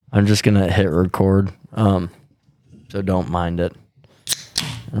I'm just going to hit record, so don't mind it.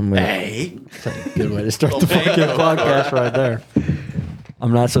 Hey. That's a good way to start the fucking podcast right there.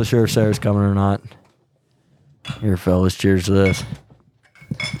 I'm not so sure if Sarah's coming or not. Here, fellas, cheers to this.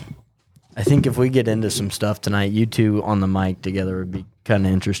 I think if we get into some stuff tonight, you two on the mic together would be kind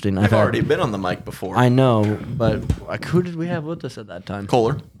of interesting. I've already been on the mic before. I know, but like, who did we have with us at that time?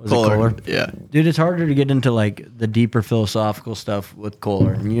 Kohler. Was it Kohler? Yeah. Dude, it's harder to get into like the deeper philosophical stuff with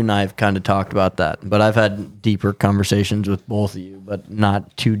Kohler. And you and I have kind of talked about that. But I've had deeper conversations with both of you, but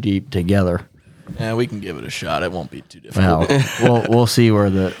not too deep together. Yeah, we can give it a shot. It won't be too difficult. Well, we'll see where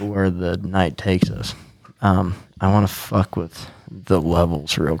the night takes us. I want to fuck with the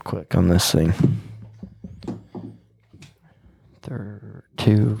levels real quick on this thing.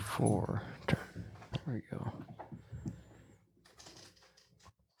 2, 4. There we go.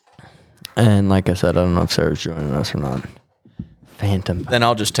 And like I said, I don't know if Sarah's joining us or not. Phantom. Then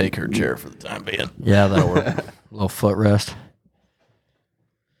I'll just take her chair for the time being. Yeah, that'll work. A little foot rest.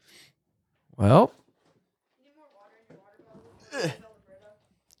 Well.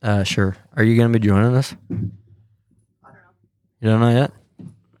 Sure. Are you going to be joining us? I don't know. You don't know yet? I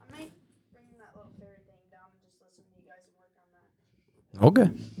might bring that little fairy thing down and just listen to you guys and work on that. Okay.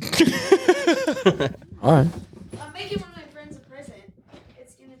 All right. I'm making one of my friends a present.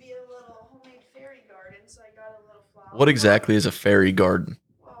 It's going to be a little homemade fairy garden, so I got a little flower. What exactly is a fairy garden?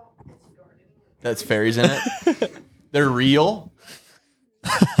 Well, it's a garden. That's fairies in it? They're real?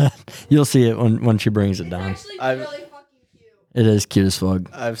 You'll see it when she brings it down. It's actually really fucking cute. It is cute as fuck.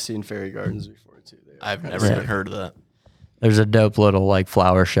 I've seen fairy gardens before too. I've never even heard of that. There's a dope little like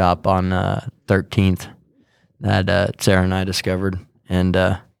flower shop on 13th that Sarah and I discovered, and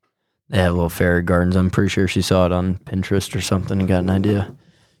they have little fairy gardens. I'm pretty sure she saw it on Pinterest or something and got an idea.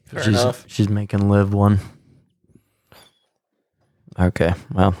 Fair enough. She's making Liv one. Okay,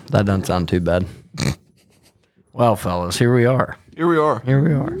 well, that doesn't sound too bad. Well, fellas, here we are. Here we are. Here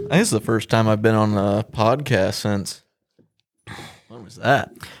we are. I think it's the first time I've been on a podcast since... When was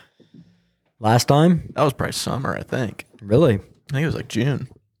that? Last time? That was probably summer, I think. Really? I think it was like June.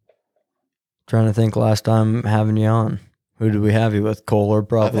 Trying to think last time having you on. Who did we have you with? Kohler,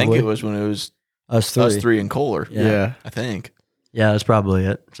 probably. I think it was when it was us three and Kohler. Yeah. I think. Yeah, that's probably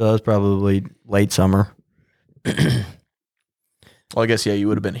it. So that was probably late summer. Well, I guess, yeah, you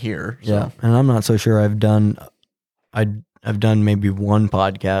would have been here. So. Yeah, and I'm not so sure I've done maybe one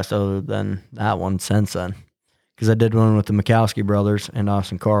podcast other than that one since then. Because I did one with the Mikowski brothers and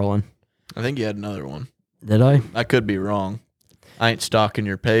Austin Carlin. I think you had another one. Did I? I could be wrong. I ain't stalking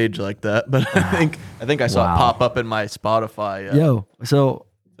your page like that, but I think I saw it pop up in my Spotify so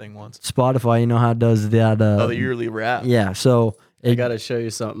thing once. Spotify, you know how it does that? The yearly wrap. Yeah, so I got to show you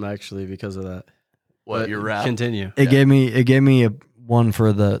something actually because of that. What, your rap? Continue. It gave me a one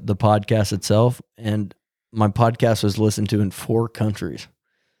for the podcast itself, and my podcast was listened to in 4 countries.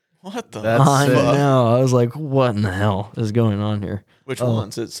 What the? That's I sick. know. I was like, what in the hell is going on here? Which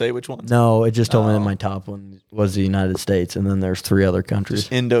ones? Did it say which ones? No, it just told me that my top one was the United States, and then there's 3 other countries.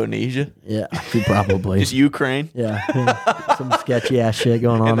 Just Indonesia? Yeah, probably. Just Ukraine? Yeah. Some sketchy ass shit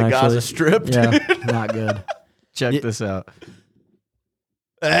going on, And the actually. Gaza Strip? Yeah, not good. Check this out.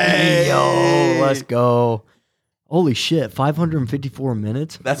 Hey, Yo, let's go. Holy shit, 554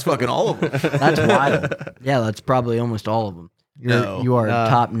 minutes? That's fucking all of them. That's wild. Yeah, that's probably almost all of them. You are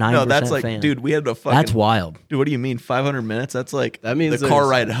top 9% No, that's like, fan. dude, we had a fucking... That's wild. Dude, what do you mean, 500 minutes? That's like That means the car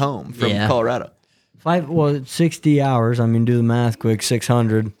there's- ride home from Colorado. 60 hours. I mean, do the math quick.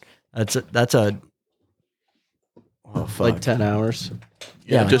 600. That's a oh, fuck. Like 10 hours.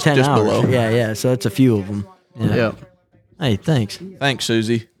 Yeah, just 10 hours. below. Yeah. So that's a few of them. Yeah. Yeah. Hey, thanks. Thanks,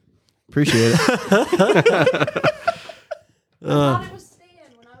 Susie. Appreciate it. I thought it was Stan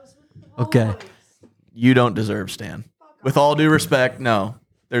when I was with the Okay. boys. You don't deserve Stan. With all due respect, no.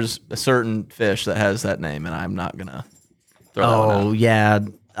 There's a certain fish that has that name, and I'm not going to throw that one out. Oh, yeah.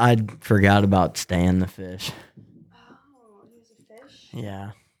 I forgot about Stan the fish. Oh, he was a fish?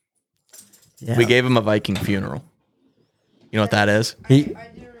 Yeah. We gave him a Viking funeral. You know what that is? I do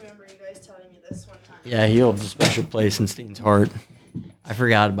remember you guys telling me this one time. Yeah, he holds a special place in Steen's heart. I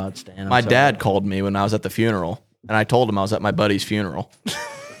forgot about Stan. My dad called me when I was at the funeral, and I told him I was at my buddy's funeral.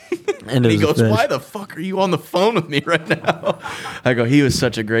 And He goes, why the fuck are you on the phone with me right now? I go, he was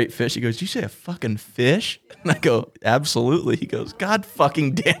such a great fish. He goes, did you say a fucking fish? And I go, absolutely. He goes, God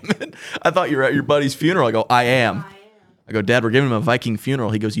fucking damn it. I thought you were at your buddy's funeral. I go, I am. I go, Dad, we're giving him a Viking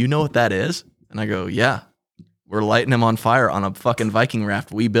funeral. He goes, you know what that is? And I go, yeah. We're lighting him on fire on a fucking Viking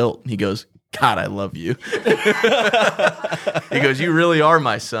raft we built. He goes, God, I love you. He goes, you really are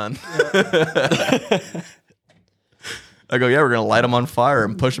my son. I go, yeah, we're going to light him on fire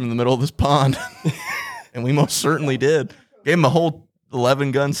and push him in the middle of this pond. And we most certainly did. Gave him a whole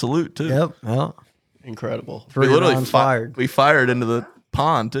 11-gun salute, too. Yep. Well, Incredible. We literally fired. We fired into the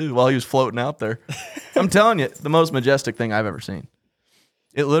pond, too, while he was floating out there. I'm telling you, the most majestic thing I've ever seen.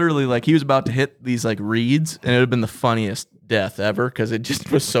 It literally, like, he was about to hit these, like, reeds, and it would have been the funniest death ever because it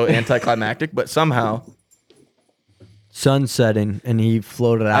just was so anticlimactic, but somehow... sun setting, and he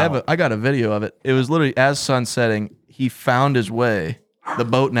floated out. I got a video of it. It was literally as sun setting, he found his way. The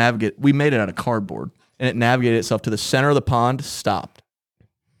boat we made it out of cardboard, and it navigated itself to the center of the pond, stopped,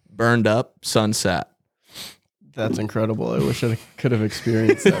 burned up, sunset. That's incredible. I wish I could have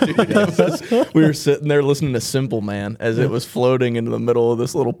experienced that. We were sitting there listening to Simple Man as it was floating into the middle of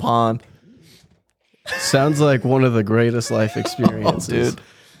this little pond. Sounds like one of the greatest life experiences. Dude.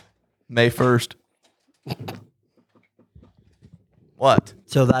 May 1st. What?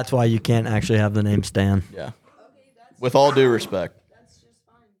 So that's why you can't actually have the name Stan. Yeah. With all due respect. That's just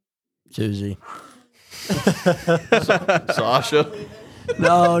fine. Susie. Sasha.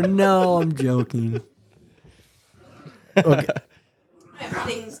 No, I'm joking. Okay. I have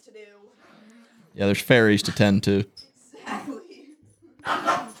things to do. Yeah, there's fairies to tend to. Exactly.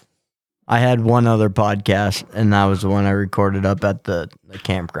 I had one other podcast, and that was the one I recorded up at the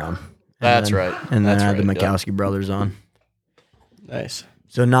campground. That's right. And then That's I had the right, yeah. Mikowski brothers on. Nice.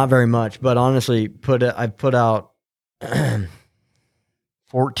 So not very much, but honestly, I put out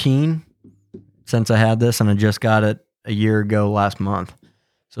 14 since I had this, and I just got it a year ago last month.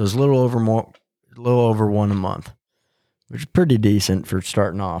 So it's a little over one a month, which is pretty decent for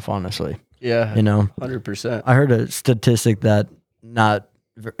starting off, honestly. Yeah. 100%. I heard a statistic that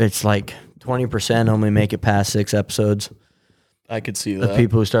it's like 20% only make it past 6 episodes. I could see The that.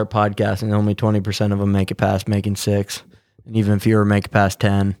 people who start podcasting, only 20% of them make it past making 6. And even fewer make it past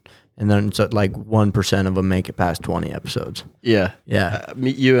 10. And then it's like 1% of them make it past 20 episodes. Yeah. Yeah.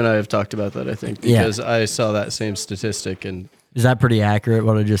 You and I have talked about that, I think, because I saw that same statistic. And Is that pretty accurate,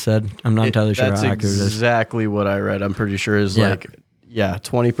 what I just said? I'm not entirely sure how that's accurate it is. exactly what I read. I'm pretty sure is Yeah.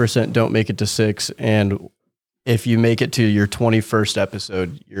 20% don't make it to 6. And if you make it to your 21st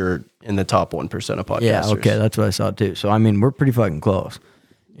episode, you're in the top 1% of podcasters. Yeah, okay, that's what I saw too. So, I mean, we're pretty fucking close.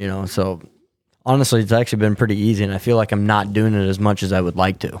 So honestly, it's actually been pretty easy, and I feel like I'm not doing it as much as I would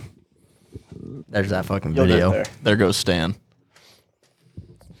like to. There's that fucking You'll get video. there. There goes Stan.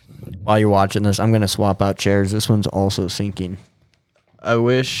 While you're watching this, I'm going to swap out chairs. This one's also sinking. I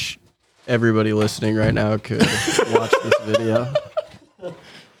wish everybody listening right now could watch this video.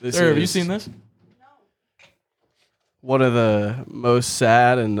 Sir, have you seen this? One of the most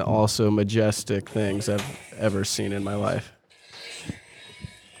sad and also majestic things I've ever seen in my life.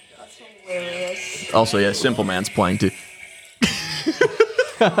 That's hilarious. Also, yeah, Simple Man's playing too.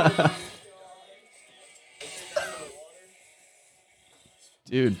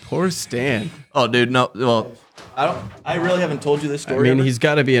 Dude, poor Stan. Oh, dude, no. Well, I really haven't told you this I story. mean, ever. he's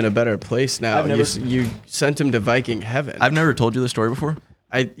got to be in a better place now. I've never- You sent him to Viking heaven. I've never told you this story before.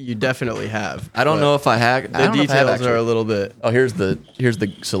 You definitely have. I don't but know if I have. I The don't know if I have, details are a actually. little bit. Oh, here's the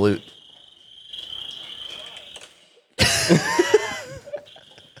salute.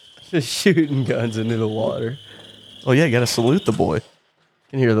 Just shooting guns into the water. Oh yeah, you gotta salute the boy.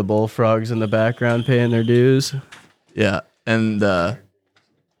 Can hear the bullfrogs in the background paying their dues. Yeah, and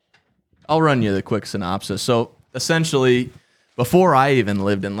I'll run you the quick synopsis. So essentially, before I even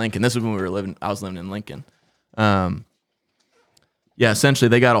lived in Lincoln, this is when I was living in Lincoln. Yeah, essentially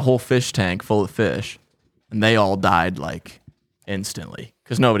they got a whole fish tank full of fish, and they all died like instantly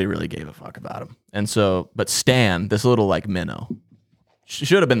because nobody really gave a fuck about them. And so, but Stan, this little like minnow,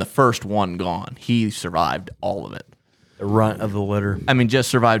 should have been the first one gone. He survived all of it. The runt of the litter. I mean, just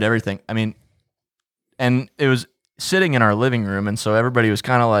survived everything. I mean, and it was sitting in our living room, and so everybody was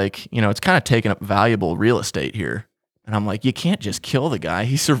kind of like, it's kind of taking up valuable real estate here. And I'm like, you can't just kill the guy.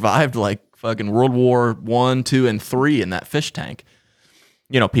 He survived like fucking World War I, II, and III in that fish tank.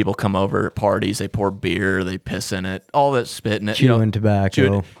 People come over at parties, they pour beer, they piss in it, all that spit in it. Chewing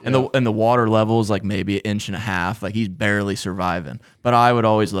tobacco. And the water level is like maybe 1.5 inches. Like he's barely surviving. But I would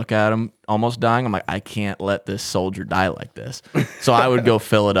always look at him almost dying. I'm like, I can't let this soldier die like this. So I would go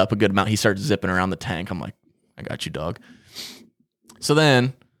fill it up a good amount. He starts zipping around the tank. I'm like, I got you, dog. So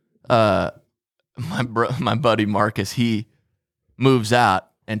then my buddy Marcus, he moves out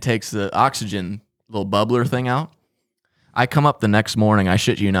and takes the oxygen little bubbler thing out. I come up the next morning, I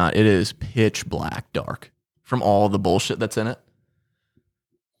shit you not, it is pitch black dark from all the bullshit that's in it.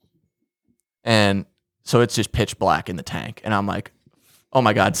 And so it's just pitch black in the tank. And I'm like, oh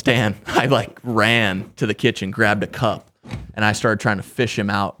my God, Stan. I like ran to the kitchen, grabbed a cup, and I started trying to fish him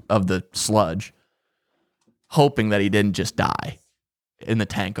out of the sludge. hoping that he didn't just die in the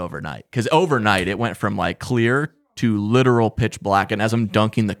tank overnight. Because overnight it went from like clear to literal pitch black. And as I'm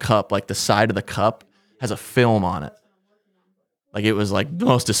dunking the cup, like the side of the cup has a film on it. Like it was like the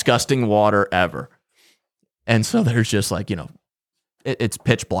most disgusting water ever. And so there's just like, you know, it's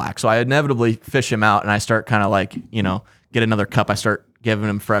pitch black. So I inevitably fish him out and I start kind of like, you know, get another cup. I start giving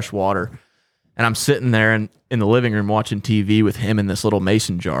him fresh water. And I'm sitting there in the living room watching TV with him in this little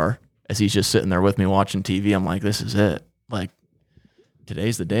mason jar as he's just sitting there with me watching TV. I'm like, this is it. Like,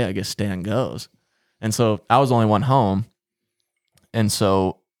 today's the day I guess Stan goes. And so I was the only one home. And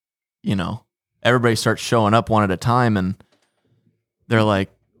so, you know, everybody starts showing up one at a time and they're like,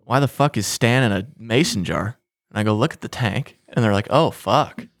 why the fuck is Stan in a mason jar? And I go, look at the tank. And they're like, oh,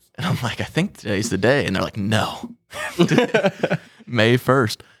 fuck. And I'm like, I think today's the day. And they're like, no. May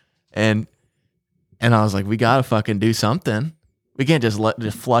 1st. And I was like, we got to fucking do something. We can't just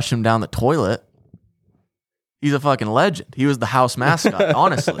flush him down the toilet. He's a fucking legend. He was the house mascot,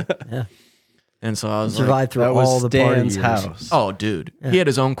 honestly. Yeah. And so I was survived through that was all the party Stan's years. house. oh, dude. Yeah. He had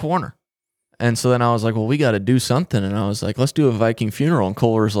his own corner. And so then I was like, well, we got to do something. And I was like, let's do a Viking funeral. And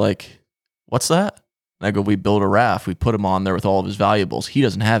Kohler's like, what's that? And I go, we build a raft. We put him on there with all of his valuables. He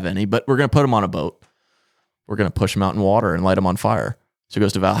doesn't have any, but we're going to put him on a boat. We're going to push him out in water and light him on fire. So he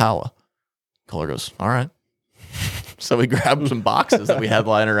goes to Valhalla. Kohler goes, all right. So we grabbed some boxes that we had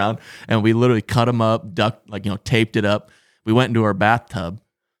lying around and we literally cut them up, taped it up. We went into our bathtub,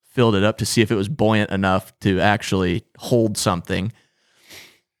 filled it up to see if it was buoyant enough to actually hold something.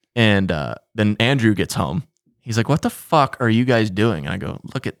 And then Andrew gets home. He's like, what the fuck are you guys doing? And I go,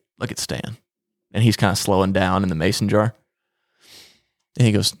 look at Stan. And he's kind of slowing down in the mason jar. And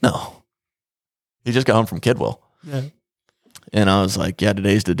he goes, no. He just got home from Kidwell. Yeah. And I was like, yeah,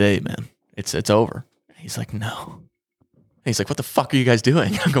 today's the day, man. It's over. He's like, no. He's like, what the fuck are you guys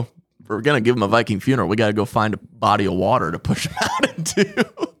doing? I go, we're going to give him a Viking funeral. We got to go find a body of water to push him out into.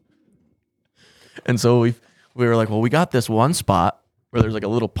 And so we were like, well, we got this one spot where there's like a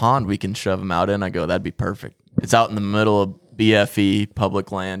little pond we can shove him out in. I go, that'd be perfect. It's out in the middle of BFE,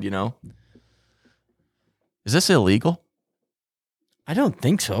 public land, you know? Is this illegal? I don't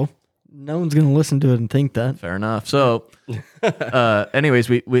think so. No one's gonna listen to it and think that. Fair enough. So, anyways,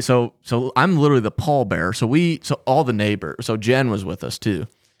 so I'm literally the pallbearer. So all the neighbors. So Jen was with us too,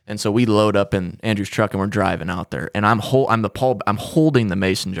 and so we load up in Andrew's truck and we're driving out there. And I'm holding the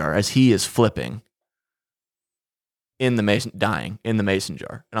mason jar as he is flipping dying in the mason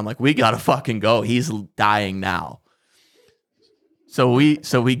jar. And I'm like, we gotta fucking go. He's dying now. So we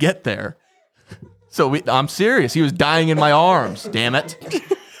get there. I'm serious. He was dying in my arms. Damn it.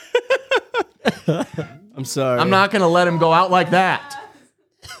 I'm sorry. I'm not going to let him go out like that.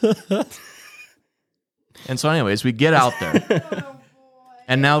 And so anyways, we get out there.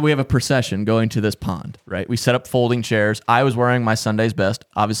 And now we have a procession going to this pond, right? We set up folding chairs. I was wearing my Sunday's best,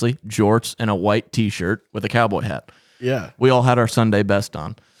 obviously, jorts and a white t-shirt with a cowboy hat. Yeah. We all had our Sunday best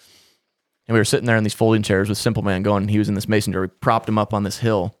on. And we were sitting there in these folding chairs with Simple Man going, and he was in this mason jar. We propped him up on this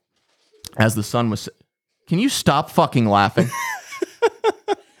hill as the sun was... Can you stop fucking laughing?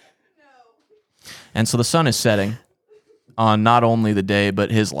 And so the sun is setting on not only the day,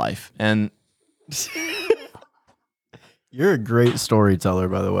 but his life. And You're a great storyteller,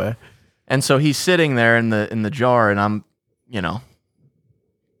 by the way. and so he's sitting there in the jar, and I'm,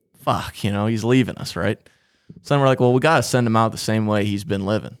 he's leaving us, right? So then we're like, well, we got to send him out the same way he's been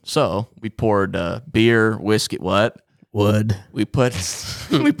living. So we poured beer, whiskey, Wood. we put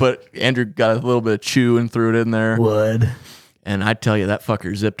Andrew got a little bit of chew and threw it in there. Wood. And I tell you, that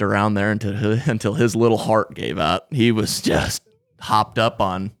fucker zipped around there until his little heart gave out. He was just hopped up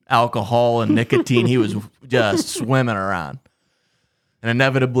on alcohol and nicotine. He was just swimming around. And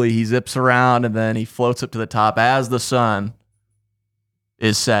inevitably, he zips around, and then he floats up to the top as the sun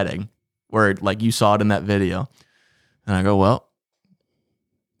is setting, where like you saw it in that video. And I go, well,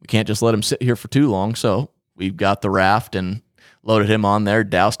 we can't just let him sit here for too long. So we got the raft and loaded him on there,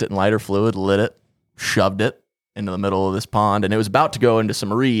 doused it in lighter fluid, lit it, shoved it into the middle of this pond, and it was about to go into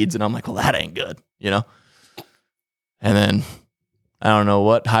some reeds, and I'm like, well, that ain't good, And then I don't know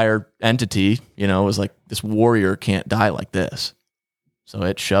what higher entity, was like, this warrior can't die like this. So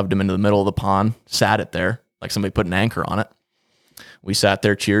it shoved him into the middle of the pond, sat it there, like somebody put an anchor on it. We sat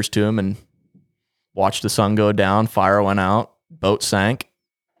there, cheers to him, and watched the sun go down, fire went out, boat sank.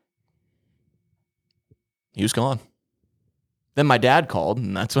 He was gone. Then my dad called,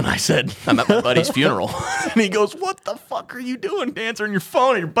 and that's when I said, I'm at my buddy's funeral. And he goes, what the fuck are you doing answering your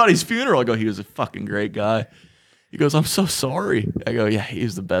phone at your buddy's funeral? I go, he was a fucking great guy. He goes, I'm so sorry. I go, yeah,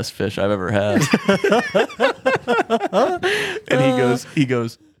 he's the best fish I've ever had. And he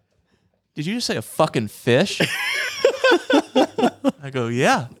goes, did you just say a fucking fish? I go,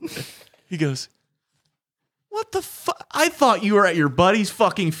 yeah. He goes, what the fuck? I thought you were at your buddy's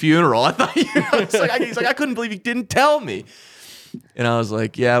fucking funeral. I thought he's like, I couldn't believe you didn't tell me. And I was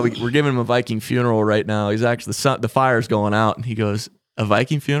like, yeah, we're giving him a Viking funeral right now. He's actually, the fire's going out. And he goes, a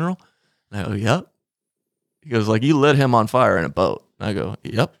Viking funeral? And I go, yep. He goes, like, you lit him on fire in a boat. And I go,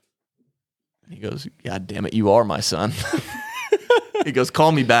 yep. And he goes, God damn it, you are my son. He goes,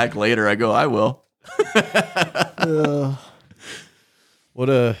 call me back later. I go, I will. What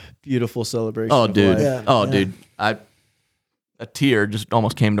a beautiful celebration. Oh, dude. Yeah. Dude. A tear just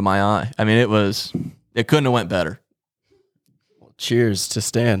almost came to my eye. I mean, it couldn't have went better. Cheers to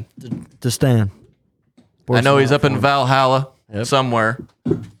Stan. To Stan. I know he's up in Valhalla Yep. somewhere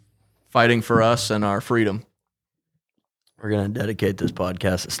fighting for us and our freedom. We're going to dedicate this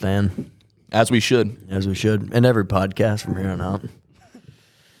podcast to Stan, As we should. as we should, and every podcast from here on out.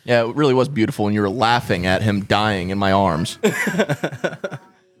 Yeah, it really was beautiful when you were laughing at him dying in my arms.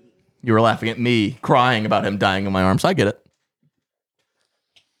 You were laughing at me crying about him dying in my arms. I get it.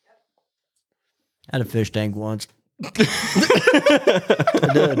 I had a fish tank once. I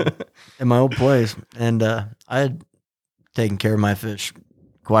did. In my old place. And I had taken care of my fish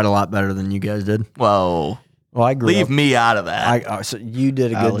quite a lot better than you guys did. Whoa. Well, I grew Leave up. me out of that. So you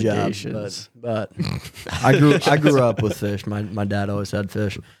did a good job, Allegations. but I grew up with fish. My dad always had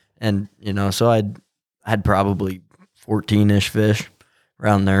fish, and so I had probably 14-ish fish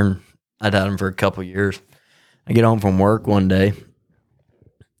around there, and I'd had them for a couple years. I get home from work one day,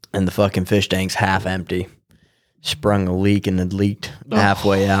 and the fucking fish tank's half empty. Sprung a leak and it leaked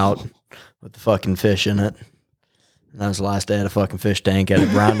halfway out with the fucking fish in it. And that was the last day at a fucking fish tank. I had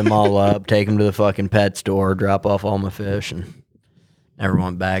to round them all up, take them to the fucking pet store, drop off all my fish, and never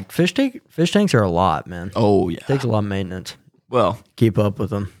went back. Fish tanks are a lot, man. Oh, yeah. Takes a lot of maintenance. Well, Keep up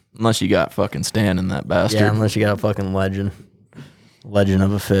with them. unless you got fucking Stan in that bastard. Yeah, unless you got a fucking legend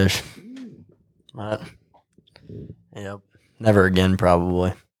of a fish. But, yep. Never again,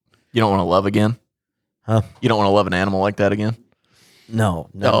 probably. You don't want to love again? Huh? You don't want to love an animal like that again? No.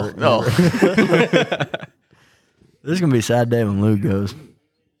 Never, No. never. This is going to be a sad day when Lou goes.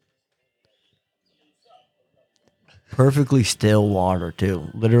 Perfectly still water, too.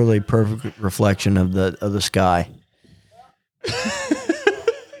 Literally perfect reflection of the sky.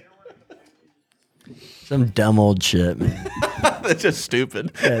 Some dumb old shit, man. That's just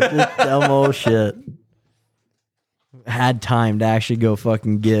stupid. Yeah, just dumb old shit. Had time to actually go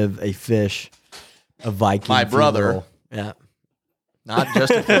fucking give a fish a Viking My brother. funeral. Yeah. Not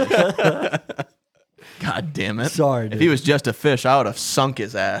just a fish. God damn it. Sorry, If dude. he was just a fish, I would have sunk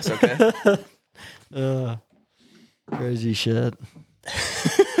his ass, okay? Crazy shit.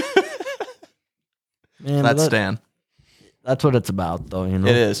 Man, That's but Stan. that's what it's about, though, you know?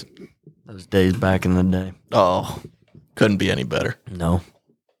 It is. Those days back in the day. Oh, couldn't be any better. No.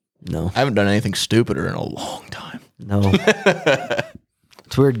 I haven't done anything stupider in a long time. No.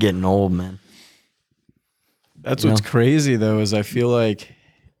 It's weird getting old, man. That's what's crazy though, is I feel like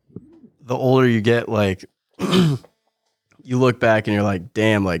the older you get, like you look back and you're like,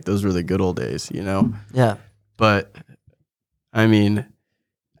 damn, like those were the good old days, you know? Yeah. But I mean,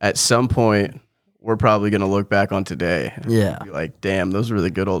 at some point we're probably gonna look back on today and Yeah. be like, damn, those were the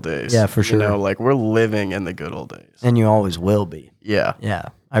good old days. Yeah, for sure. You know, like we're living in the good old days. And you always will be. Yeah. Yeah.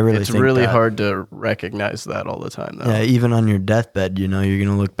 I really It's think really that. hard to recognize that all the time though. Yeah, even on your deathbed, you're going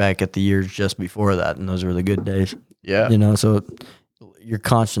to look back at the years just before that, and those were the good days. Yeah. So you're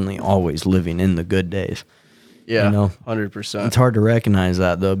constantly always living in the good days. Yeah. 100%. 100%. It's hard to recognize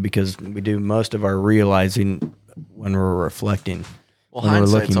that, though, because we do most of our realizing when we're reflecting. Well, when we're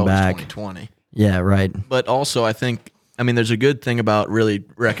hindsight's looking always back. 20/20. Yeah, right. But also, I think, there's a good thing about really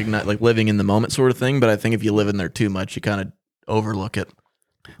recognize, like living in the moment sort of thing. But I think if you live in there too much, you kind of overlook it.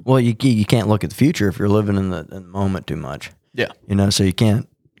 Well, you can't look at the future if you're living in the moment too much. Yeah. So you can't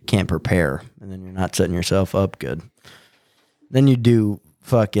prepare, and then you're not setting yourself up good. Then you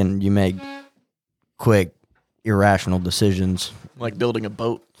make quick, irrational decisions. Like building a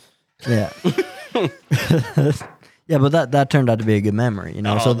boat. Yeah. Yeah, but that turned out to be a good memory,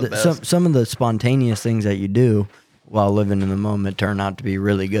 Oh, So the best. some of the spontaneous things that you do while living in the moment turn out to be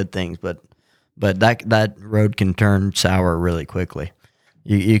really good things, but that road can turn sour really quickly.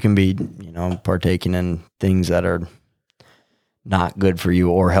 You can be, partaking in things that are not good for you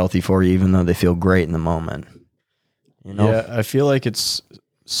or healthy for you, even though they feel great in the moment. Yeah, I feel like it's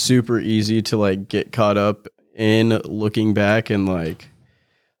super easy to like get caught up in looking back and like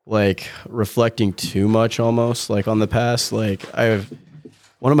reflecting too much almost like on the past. Like I have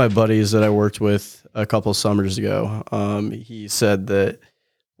one of my buddies that I worked with a couple summers ago. He said that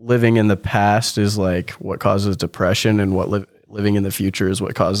living in the past is like what causes depression, and what living in the future is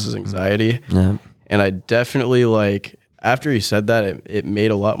what causes anxiety. Yeah. And I definitely like, after he said that, it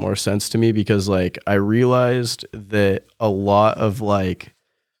made a lot more sense to me, because like I realized that a lot of like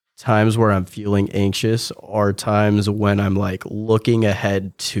times where I'm feeling anxious are times when I'm like looking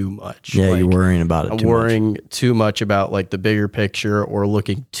ahead too much. Yeah, like, you're worrying about it. I'm worrying too much about like the bigger picture, or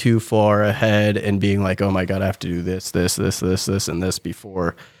looking too far ahead and being like, oh my God, I have to do this, and this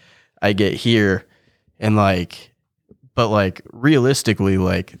before I get here. And like, but like realistically,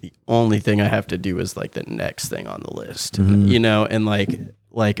 like the only thing I have to do is like the next thing on the list, you know? And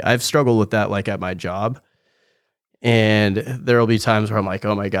like I've struggled with that, like at my job. And there'll be times where I'm like,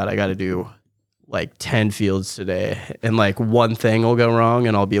 oh my God, I got to do like 10 fields today. And like one thing will go wrong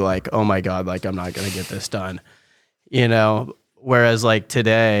and I'll be like, oh my God, like I'm not going to get this done, you know? Whereas like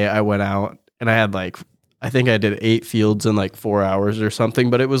today I went out and I had like, I think I did 8 fields in like 4 hours or something,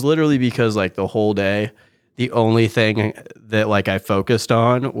 but it was literally because like the whole day, the only thing that like I focused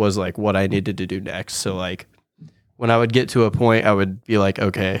on was like what I needed to do next. So like when I would get to a point, I would be like,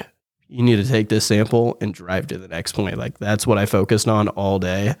 okay, you need to take this sample and drive to the next point. Like that's what I focused on all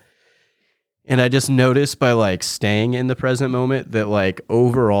day. And I just noticed by like staying in the present moment that like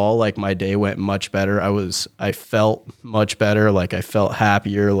overall, like my day went much better. I felt much better. Like I felt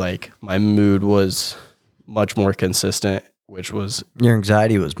happier. Like my mood was much more consistent, which was, your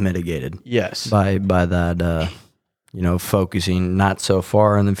anxiety was mitigated. yes, By that, you know, focusing not so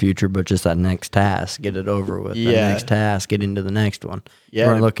far in the future, but just that next task, get it over with. Yeah. That next task, get into the next one. Yeah.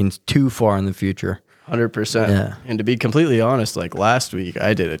 You weren't looking too far in the future. 100%. Yeah. And to be completely honest, like last week,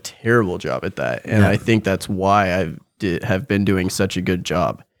 I did a terrible job at that. And Yeah. I think that's why have been doing such a good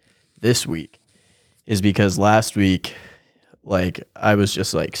job this week, is because last week, like I was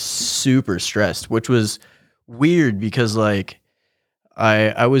just like super stressed, which was weird because like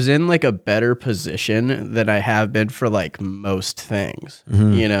I was in like a better position than I have been for like most things,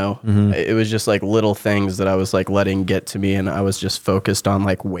 you know? It was just like little things that I was like letting get to me, and I was just focused on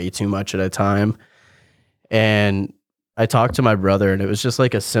like way too much at a time. And I talked to my brother, and it was just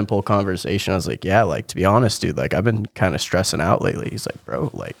like a simple conversation. I was like, yeah, like to be honest, dude, like I've been kind of stressing out lately. He's like,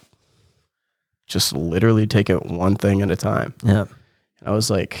 bro, like just literally take it one thing at a time. Yeah. And I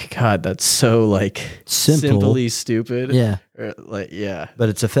was like, God, that's so like simply stupid. Yeah. Or, like, yeah. But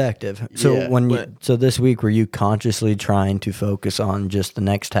it's effective. So Yeah, so this week, were you consciously trying to focus on just the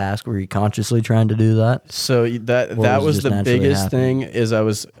next task? Were you consciously trying to do that? So that was just the naturally biggest happening? thing, is I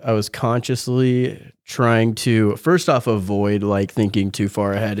was consciously trying to first off avoid like thinking too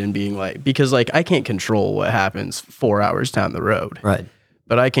far ahead and being like, because like I can't control what happens 4 hours down the road. Right.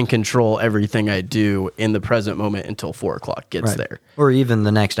 But I can control everything I do in the present moment until 4 o'clock gets Right. there. Or even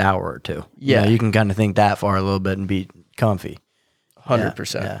the next hour or two. Yeah. You can kind of think that far a little bit and be comfy.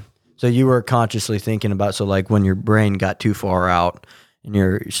 100%. Yeah. So you were consciously thinking about, so like when your brain got too far out and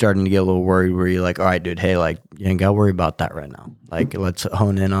you're starting to get a little worried, where you're like, all right, dude, hey, like you ain't got to worry about that right now. Like let's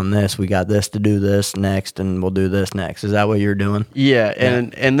hone in on this. We got this to do this next, and we'll do this next. Is that what you're doing? Yeah.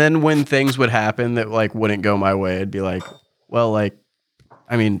 And then when things would happen that like wouldn't go my way, I'd be like, well, like,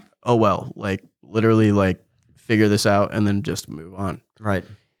 I mean, oh well, like literally like figure this out and then just move on. Right.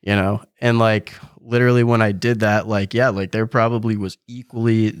 You know? And like literally when I did that, like, yeah, like there probably was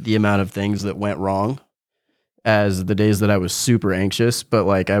equally the amount of things that went wrong as the days that I was super anxious. But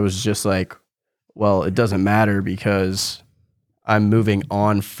like I was just like, well, it doesn't matter because I'm moving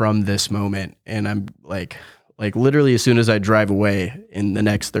on from this moment. And I'm like literally as soon as I drive away in the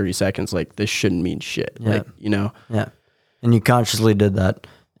next 30 seconds, like this shouldn't mean shit. Yeah. Like, you know? Yeah. And you consciously did that,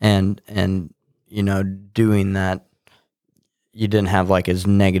 and you know, doing that, you didn't have like as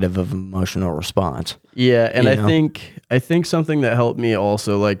negative of emotional response. Yeah, and You I know? think something that helped me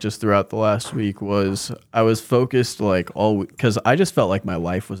also like just throughout the last week was I was focused like all week, because I just felt like my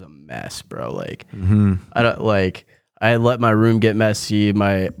life was a mess, bro. Like I don't like I let my room get messy,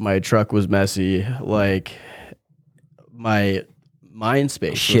 my truck was messy, like my mind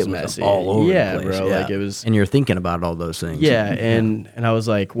space Shit was was messy. all over the yeah, place, bro. yeah. Like it was. And you're thinking about all those things. Yeah, and I was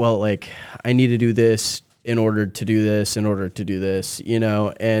like, well, like I need to do this in order to do this, in order to do this, you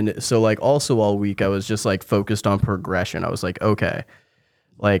know? And so like also all week I was just like focused on progression. I was like, okay,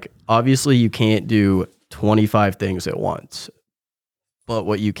 like obviously you can't do 25 things at once, but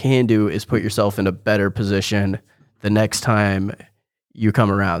what you can do is put yourself in a better position the next time you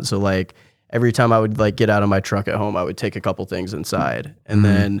come around. So like every time I would like get out of my truck at home, I would take a couple things inside, and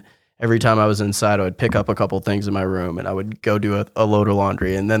then every time I was inside, I would pick up a couple things in my room, and I would go do a load of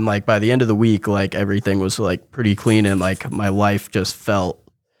laundry. And then like by the end of the week, like everything was like pretty clean, and like my life just felt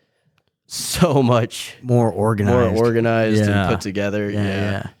so much more organized. and put together.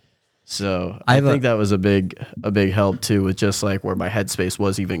 Yeah. So I think that was a big help too, with just like where my headspace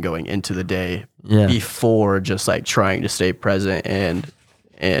was even going into the day before just like trying to stay present and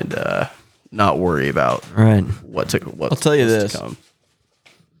not worry about what I'll tell you this. to come.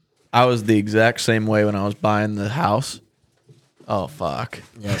 I was the exact same way when I was buying the house. Oh, fuck.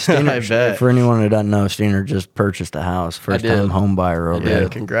 Yeah, Steiner, I bet. for anyone who doesn't know, Steiner just purchased a house. First time home buyer over there.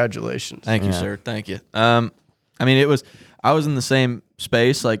 Congratulations. Thank you, sir. Thank you. I mean, I was in the same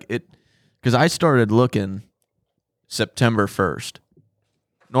space, because I started looking September 1st.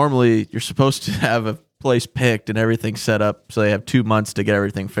 Normally, you're supposed to have a place picked and everything set up, so they have 2 months to get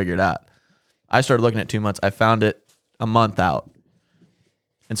everything figured out. I started looking at 2 months. I found it a month out.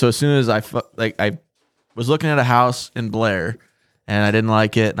 And so as soon as I was looking at a house in Blair, and I didn't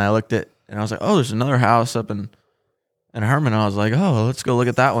like it, and I looked at, and I was like, oh, there's another house up in Herman. I was like, oh, let's go look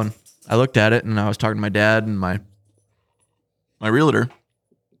at that one. I looked at it, and I was talking to my dad and my realtor,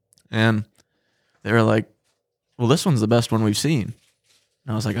 and they were like, well, this one's the best one we've seen.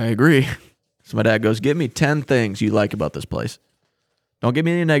 And I was like, I agree. So my dad goes, give me 10 things you like about this place. Don't give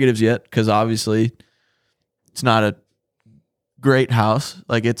me any negatives yet, because obviously it's not a great house.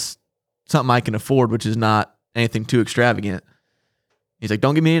 Like, it's something I can afford, which is not anything too extravagant. He's like,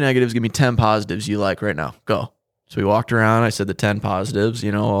 don't give me any negatives. Give me 10 positives you like right now. Go. So we walked around. I said the 10 positives,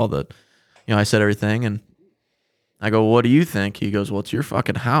 I said everything. And I go, what do you think? He goes, well, it's your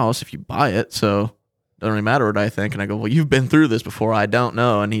fucking house if you buy it. So it doesn't really matter what I think. And I go, well, you've been through this before. I don't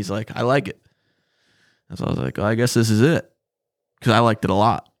know. And he's like, I like it. And so I was like, well, I guess this is it. Because I liked it a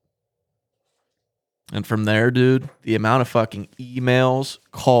lot. And from there, dude, the amount of fucking emails,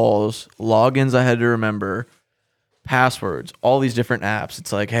 calls, logins I had to remember, passwords, all these different apps.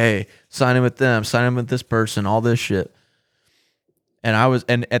 It's like, hey, sign in with them, sign in with this person, all this shit.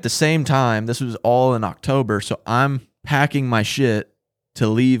 And at the same time, this was all in October, so I'm packing my shit to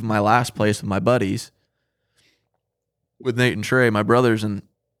leave my last place with my buddies, with Nate and Trey, my brothers, and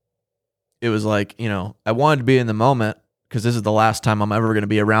it was like, I wanted to be in the moment because this is the last time I'm ever going to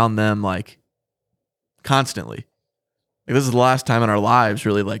be around them, like, constantly. Like, this is the last time in our lives,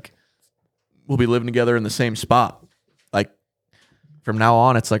 really, like, we'll be living together in the same spot. Like, from now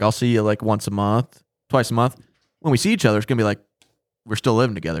on, it's like, I'll see you, like, once a month, twice a month. When we see each other, it's going to be like, we're still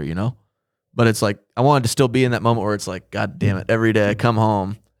living together, But it's like, I wanted to still be in that moment where it's like, God damn it, every day I come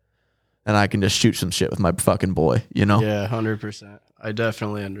home and I can just shoot some shit with my fucking boy, Yeah, 100%. I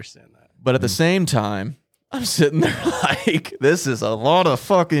definitely understand that. But at the same time, I'm sitting there like, this is a lot of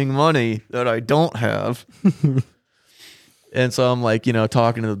fucking money that I don't have. And so I'm like,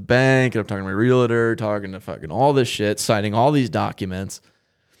 talking to the bank, and I'm talking to my realtor, talking to fucking all this shit, signing all these documents.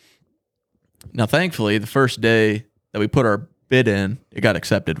 Now, thankfully, the first day that we put our bid in, it got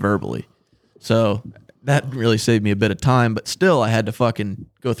accepted verbally. So that really saved me a bit of time, but still I had to fucking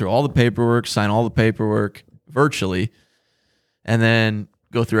go through all the paperwork, sign all the paperwork virtually, and then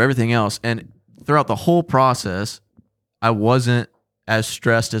go through everything else. And throughout the whole process, I wasn't as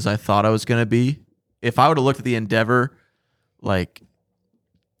stressed as I thought I was going to be. If I would have looked at the Endeavor like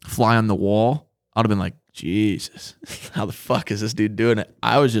fly on the wall, I'd have been like, Jesus, how the fuck is this dude doing it?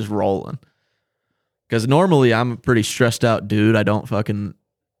 I was just rolling. Because normally I'm a pretty stressed out dude. I don't fucking,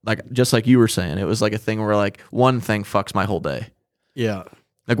 like, just like you were saying, it was like a thing where like one thing fucks my whole day. Yeah.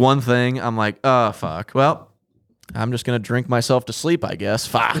 Like one thing, I'm like, oh, fuck. Well, I'm just going to drink myself to sleep, I guess.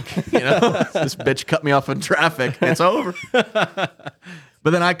 Fuck. This bitch cut me off in traffic. It's over. But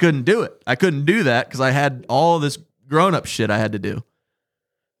then I couldn't do it. I couldn't do that because I had all this grown-up shit I had to do.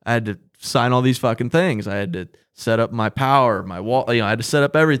 I had to sign all these fucking things. I had to set up my power, my wall. I had to set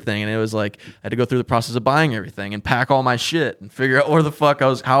up everything. And it was like, I had to go through the process of buying everything and pack all my shit and figure out where the fuck how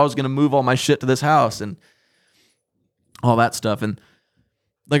I was going to move all my shit to this house and all that stuff. And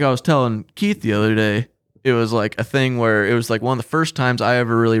like I was telling Keith the other day, it was like a thing where it was like one of the first times I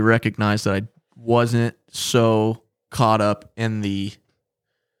ever really recognized that I wasn't so caught up in the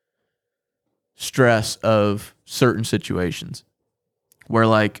stress of certain situations where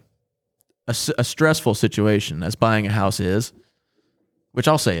like a stressful situation as buying a house is, which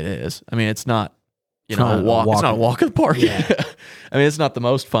I'll say it is. I mean, it's not, it's not a walk in the park. Yeah. I mean, it's not the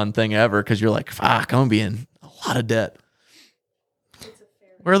most fun thing ever because you're like, fuck, I'm going to be in a lot of debt.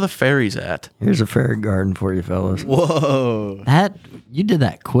 Where are the fairies at? Here's a fairy garden for you, fellas. Whoa. You did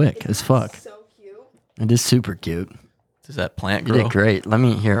that quick as fuck. So cute. It is super cute. Does that plant You grow? did great. Let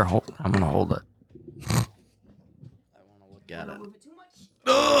me hear. I'm gonna hold it. I want to look at it. Move it too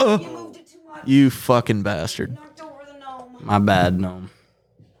much. You moved it too much. You fucking bastard. Knocked over the gnome. My bad, gnome.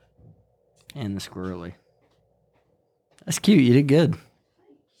 And the squirrely. That's cute. You did good.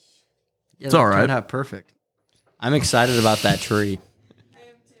 Yeah, It's all right. Turned out perfect. I'm excited about that tree. I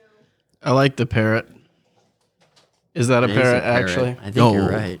am too. I like the parrot. Is that a It is parrot, actually? I think you're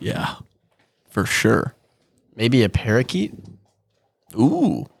right. Yeah, for sure. Maybe a parakeet?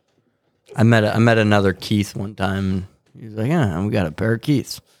 Ooh. I met another Keith one time. He was like, "Yeah, we got a pair of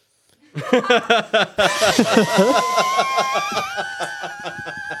Keiths."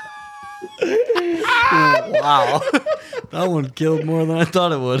 Wow, that one killed more than I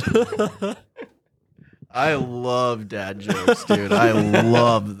thought it would. I love dad jokes, dude. I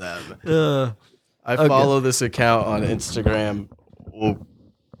love them. I follow this account on Instagram. Whoa,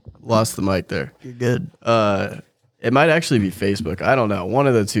 lost the mic there. You're good. It might actually be Facebook. I don't know. One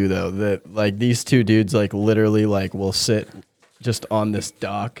of the two though. That like these two dudes like literally like will sit just on this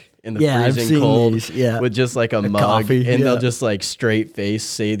dock in the I've freezing seen cold these, yeah. with just like a mug coffee, and yeah. they'll just like straight face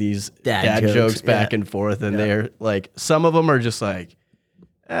say these Dad dad jokes, jokes back yeah. and forth and they're like some of them are just like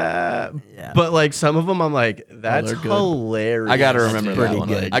but like some of them I'm like that's they're good. hilarious. I got to remember dude. that one.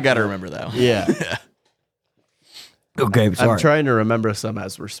 good. I got to remember that one. Yeah. Okay, sorry. I'm trying to remember some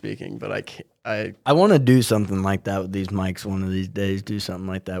as we're speaking, but I can't. I want to do something like that with these mics one of these days. Do something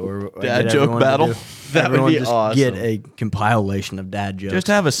like that where I Dad get joke everyone to battle? do- That would everyone be just awesome. Get a compilation of dad jokes. Just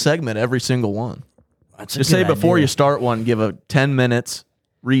have a segment every single one. That's a Just good say before idea. you start one, give a 10 minutes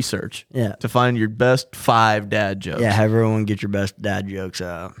research Yeah. to find your best 5 dad jokes. Yeah, have everyone get your best dad jokes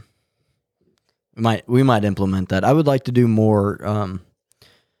out. We might implement that. I would like to do more,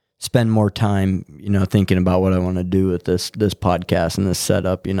 spend more time, thinking about what I want to do with this podcast and this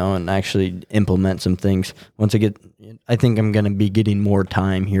setup, and actually implement some things. I think I'm going to be getting more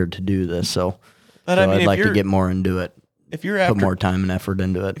time here to do this. So, But I mean, I'd if like to you're- get more into it. If you're Put after more time and effort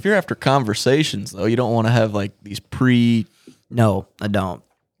into it. if you're after conversations though, you don't want to have like these No, I don't.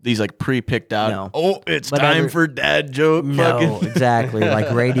 pre-picked out. No. Oh, it's But time every- for dad joke. No, fucking. exactly.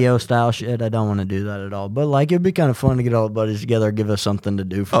 Like radio style shit. I don't want to do that at all. But like it'd be kind of fun to get all the buddies together, give us something to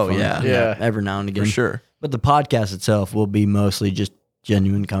do for Oh, fun. yeah. Yeah. Every now and again. For sure. But the podcast itself will be mostly just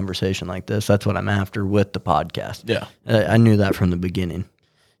genuine conversation like this. That's what I'm after with the podcast. Yeah. I knew that from the beginning.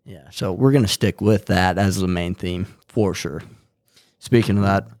 Yeah. So we're going to stick with that as the main theme for sure. Speaking of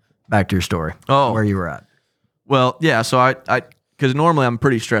that, back to your story. Oh. Where you were at. Well, yeah. So I because normally I'm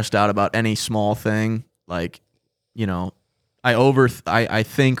pretty stressed out about any small thing. Like, I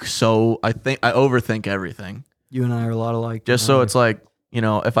overthink everything. You and I are a lot alike. Just so it's like,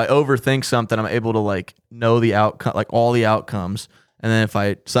 if I overthink something, I'm able to like know the outcome, like all the outcomes. And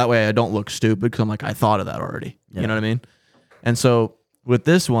then so that way I don't look stupid because I'm like, I thought of that already. Yeah. You know what I mean? And so with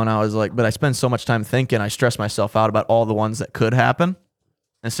this one, I was like, but I spend so much time thinking, I stress myself out about all the ones that could happen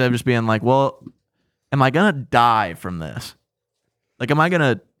instead of just being like, well, am I going to die from this? Like,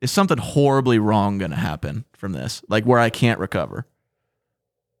 is something horribly wrong going to happen from this? Like where I can't recover?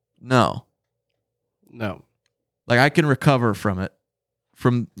 No. Like I can recover from it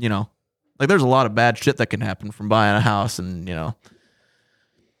like there's a lot of bad shit that can happen from buying a house and,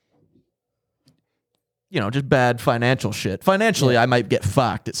 just bad financial shit. Financially, I might get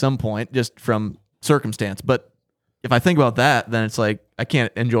fucked at some point just from circumstance. But if I think about that, then it's like I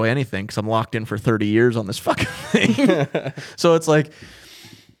can't enjoy anything because I'm locked in for 30 years on this fucking thing. So it's like,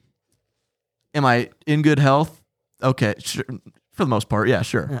 am I in good health? Okay, sure. For the most part, yeah,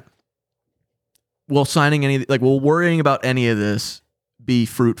 sure. Yeah. Will worrying about any of this be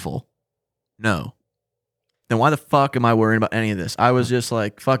fruitful? No. Then why the fuck am I worrying about any of this? I was just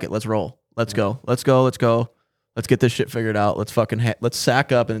like, fuck it, let's roll. Let's go. Let's get this shit figured out. Let's let's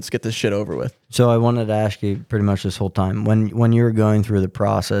sack up and let's get this shit over with. So I wanted to ask you pretty much this whole time when you were going through the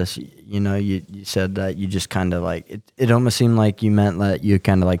process, you said that you just kind of like it almost seemed like you meant that you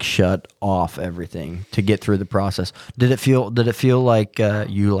kind of like shut off everything to get through the process. Did it feel like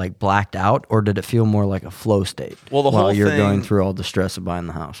you like blacked out, or did it feel more like a flow state? Well, the while whole you're thing- going through all the stress of buying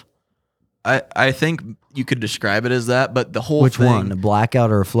the house. I think you could describe it as that, but the whole Which thing, one, a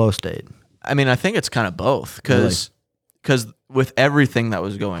blackout or a flow state? I mean, I think it's kind of both because with everything that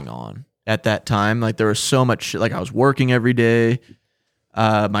was going on at that time, like there was so much shit. Like I was working every day,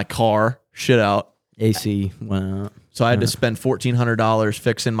 my car shit out, AC went out. so I had to spend $1,400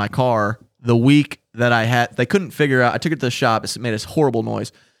 fixing my car the week that I had. They couldn't figure out. I took it to the shop. It made this horrible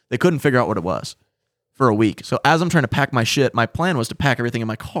noise. They couldn't figure out what it was for a week. So as I'm trying to pack my shit, my plan was to pack everything in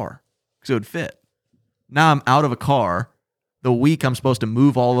my car because it would fit. Now I'm out of a car. The week I'm supposed to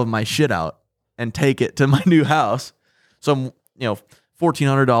move all of my shit out and take it to my new house. So I'm,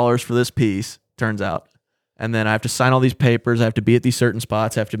 $1,400 for this piece, turns out. And then I have to sign all these papers. I have to be at these certain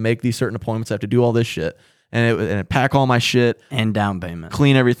spots. I have to make these certain appointments. I have to do all this shit. And pack all my shit, And down payment.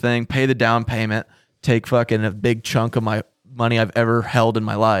 clean everything, pay the down payment, take fucking a big chunk of my money I've ever held in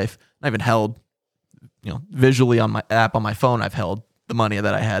my life, not even held, visually on my app on my phone, I've held the money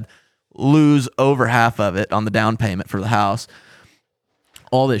that I had, lose over half of it on the down payment for the house,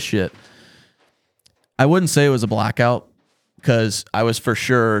 all this shit. I wouldn't say it was a blackout because I was for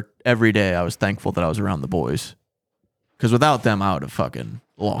sure every day I was thankful that I was around the boys. Because without them, I would have fucking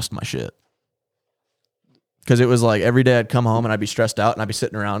lost my shit. Because it was like every day I'd come home and I'd be stressed out and I'd be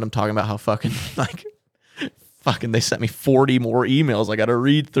sitting around them talking about how fucking they sent me 40 more emails I got to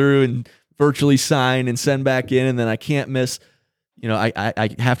read through and virtually sign and send back in. And then I can't miss,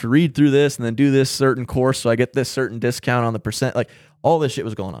 I have to read through this and then do this certain course so I get this certain discount on the percent. Like all this shit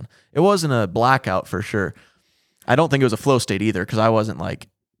was going on. It wasn't a blackout for sure. I don't think it was a flow state either because I wasn't like,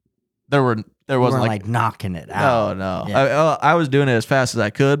 there wasn't like knocking it out. No. Yeah. I was doing it as fast as I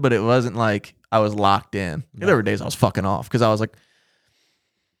could, but it wasn't like I was locked in. Yeah. There were days I was fucking off because I was like,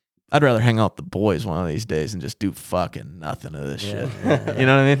 I'd rather hang out with the boys one of these days and just do fucking nothing of this shit. Yeah. You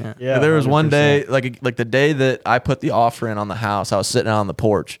know what I mean? Yeah. There was 100%. one day, like the day that I put the offer in on the house, I was sitting out on the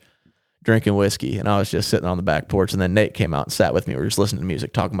porch drinking whiskey, and I was just sitting on the back porch, and then Nate came out and sat with me. We were just listening to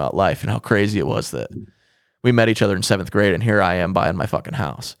music, talking about life and how crazy it was that we met each other in 7th grade, and here I am buying my fucking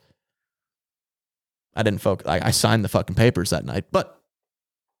house. I didn't focus. I signed the fucking papers that night, but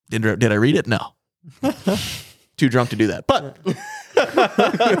did I read it? No. Too drunk to do that. But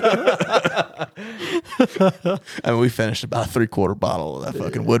I mean, we finished about a 3/4 bottle of that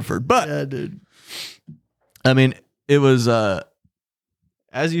fucking Woodford. But Yeah, dude. I mean, it was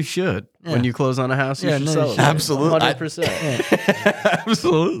As you should. Yeah. When you close on a house, you Yeah, should no, you celebrate. should. Absolutely. 100%.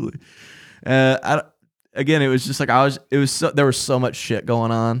 absolutely. Again, it was just like there was so much shit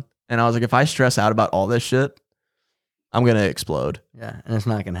going on, and I was like, if I stress out about all this shit, I'm gonna explode. Yeah, and it's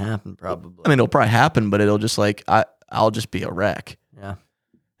not gonna happen probably. I mean, it'll probably happen, but it'll just like I'll just be a wreck, yeah,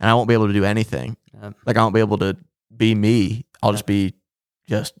 and I won't be able to do anything. yeah. Like I won't be able to be me. I'll just be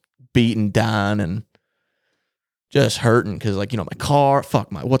beaten down and just hurting because my car.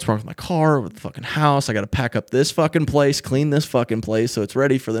 What's wrong with my car? With the fucking house? I got to pack up this fucking place, clean this fucking place so it's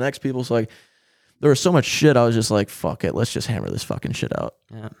ready for the next people. So there was so much shit. I was just like, fuck it, let's just hammer this fucking shit out.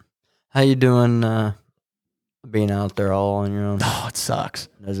 Yeah. How you doing? Being out there all on your own? Oh, it sucks.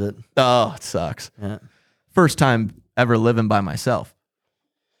 Does it? Oh, it sucks. Yeah. First time ever living by myself.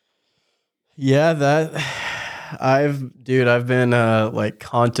 Yeah, I've been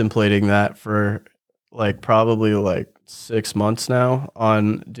contemplating that for probably 6 months now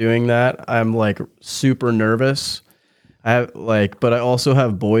on doing that. I'm super nervous. But I also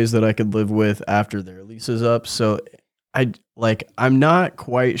have boys that I could live with after their lease is up. So I'm not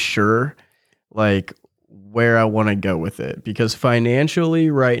quite sure where I want to go with it because financially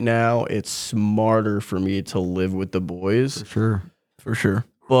right now it's smarter for me to live with the boys. For sure.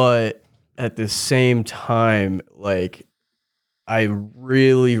 But at the same time, I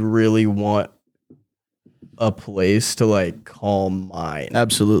really, really want a place to call mine.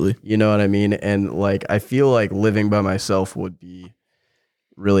 Absolutely. You know what I mean? And I feel like living by myself would be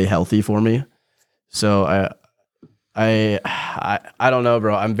really healthy for me. So I don't know,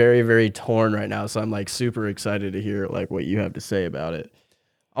 bro. I'm very, very torn right now. So I'm super excited to hear what you have to say about it.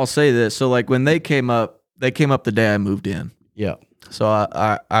 I'll say this. So when they came up the day I moved in. Yeah. So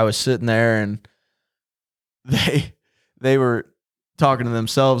I was sitting there and they were talking to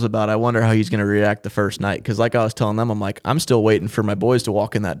themselves about, I wonder how he's going to react the first night. Because I was telling them, I'm still waiting for my boys to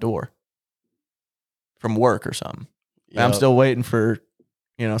walk in that door from work or something. Yep. I'm still waiting for,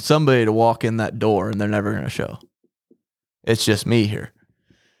 somebody to walk in that door and they're never going to show. It's just me here.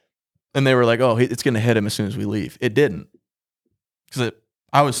 And they were like, oh, it's going to hit him as soon as we leave. It didn't. Because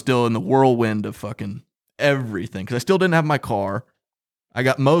I was still in the whirlwind of fucking everything. Because I still didn't have my car. I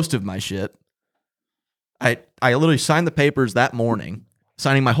got most of my shit. I literally signed the papers that morning,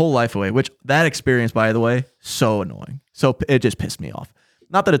 signing my whole life away, which that experience, by the way, so annoying. So it just pissed me off.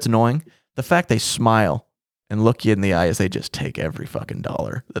 Not that it's annoying. The fact they smile and look you in the eye as they just take every fucking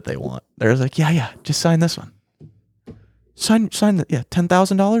dollar that they want. They're like, yeah, just sign this one. Sign the,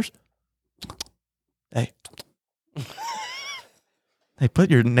 $10,000. Hey,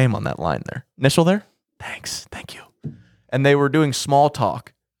 put your name on that line there. Initial there. Thanks, thank you. And they were doing small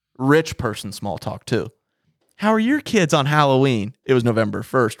talk, rich person small talk too. How are your kids on Halloween? It was November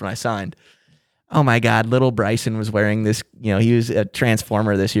 1st when I signed. Oh my God, little Bryson was wearing this. He was a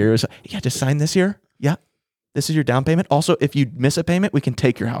Transformer this year. It was just sign this year. Yeah, this is your down payment. Also, if you miss a payment, we can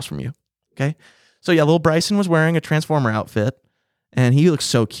take your house from you. Okay. So little Bryson was wearing a Transformer outfit and he looks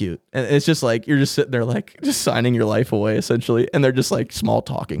so cute. And it's just you're just sitting there just signing your life away essentially. And they're just small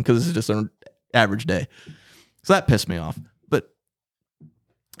talking because this is just an average day. So that pissed me off. But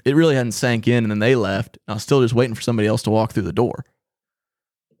it really hadn't sank in and then they left. I was still just waiting for somebody else to walk through the door.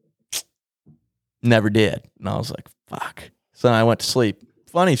 Never did. And I was like, fuck. So then I went to sleep.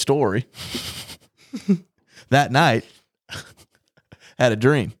 Funny story. That night, had a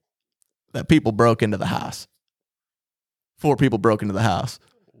dream that people broke into the house. 4 people broke into the house.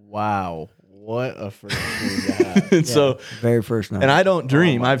 Wow. What a first dream to have. And so, Very first night. and I don't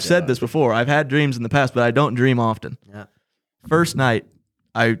dream. my I've said God. this before. I've had dreams in the past, but I don't dream often. Yeah. First night,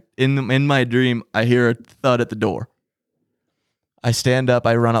 in my dream, I hear a thud at the door. I stand up,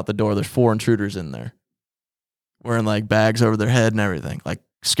 I run out the door. There's 4 intruders in there, wearing like bags over their head and everything, like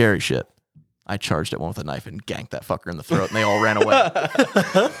scary shit. I charged at one with a knife and ganked that fucker in the throat, and they all ran away.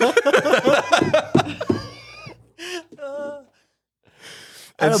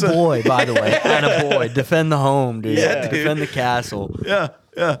 And a boy, by the way. And a boy. Defend the home, dude. Yeah, dude. Defend the castle. Yeah.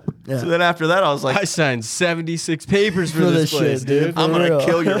 So then after that, I was like, I signed 76 papers for this place, shit, dude. I'm For going to real.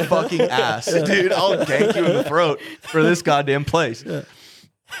 kill your fucking ass, dude. I'll gank you in the throat for this goddamn place.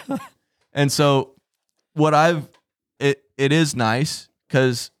 And so it is nice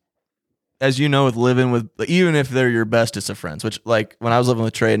because, as you know, with living with, even if they're your bestest of friends, which like when I was living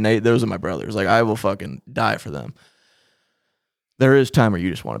with Trey and Nate, those are my brothers. Like I will fucking die for them. There is time where you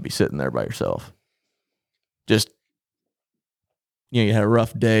just want to be sitting there by yourself. Just, you had a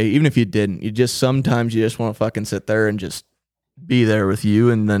rough day. Even if you didn't, sometimes you just want to fucking sit there and just be there with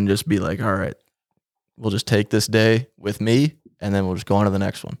you, and then just be like, all right, we'll just take this day with me, and then we'll just go on to the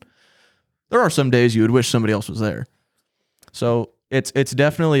next one. There are some days you would wish somebody else was there. So it's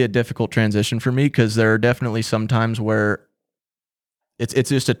definitely a difficult transition for me, because there are definitely some times where it's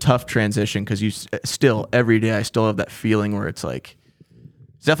just a tough transition, because you still, every day I still have that feeling where it's like,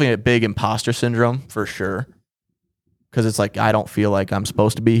 it's definitely a big imposter syndrome for sure. Because it's like, I don't feel like I'm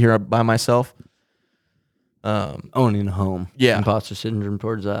supposed to be here by myself. Owning a home. Yeah. Imposter syndrome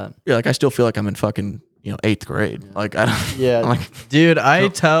towards that. Yeah, like I still feel like I'm in fucking 8th grade. Like I don't. Yeah, I'm like, dude, I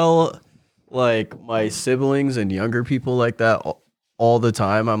tell like my siblings and younger people like that all the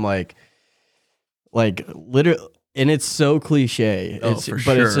time. I'm like literally, and it's so cliche. Oh, It's for but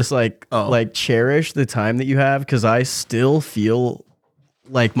sure. it's just like Oh. like cherish the time that you have, because I still feel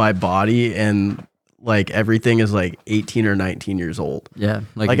like my body and like everything is like 18 or 19 years old. Yeah.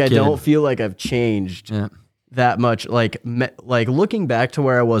 Like a I kid. don't feel like I've changed Yeah. that much. Like like looking back to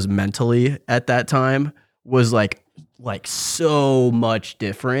where I was mentally at that time was like so much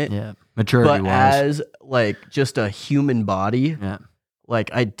different. Yeah. Maturity But wise. as like just a human body, Yeah. like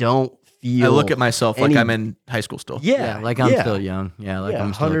I don't feel. I look at myself like any- I'm in high school still. Yeah, Like I'm still young. Yeah. Like Yeah,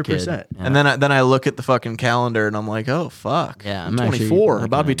 I'm still a kid. 100%. Yeah. And then I look at the fucking calendar and I'm like, oh fuck. Yeah, I'm I'm actually 24. looking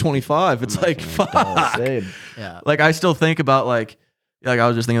About to be at- 25. It's I'm like looking at adult. fuck. Same. yeah. Like I still think about like I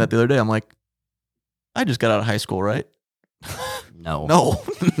was just thinking that the other day. I'm like, I just got out of high school, right? No. No.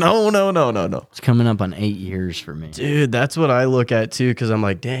 It's coming up on 8 years for me. Dude, that's what I look at too, because I'm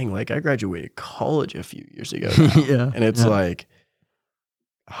like, dang, like I graduated college a few years ago now. Yeah. And it's Yeah. like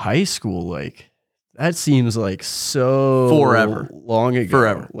high school, like that seems like so Forever. long ago.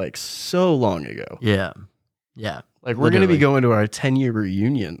 Forever. Like so long ago. Yeah. Yeah. Like we're gonna be Literally. going to our 10-year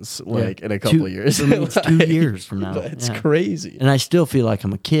reunions like in a couple of years. For me, it's 2 Like, years from now. It's Yeah. crazy. And I still feel like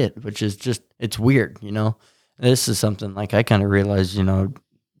I'm a kid, which is just, it's weird, This is something like I kind of realized,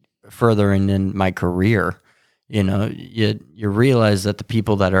 furthering in my career, you realize that the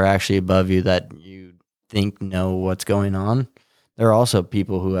people that are actually above you that you think know what's going on, there are also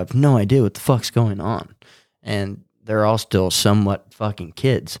people who have no idea what the fuck's going on. And they're all still somewhat fucking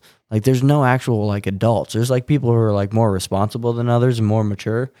kids. Like there's no actual like adults. There's like people who are like more responsible than others and more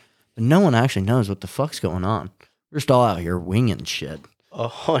mature, but no one actually knows what the fuck's going on. We're just all out here winging shit.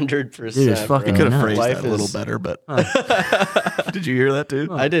 100%. Dude, it's fucking You could have nuts. phrased Life that a little is- better, but did you hear that too?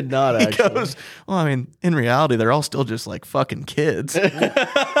 I did not He actually. goes, well, I mean, in reality, they're all still just like fucking kids.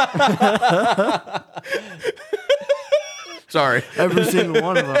 Sorry. Every single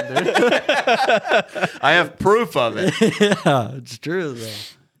one of them, dude. I have proof of it. Yeah, it's true though.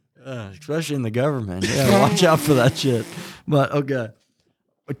 Especially in the government. Yeah, watch out for that shit. But okay,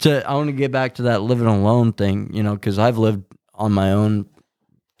 I want to get back to that living alone thing. Because I've lived on my own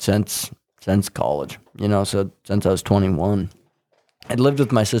since college. So since I was 21, I'd lived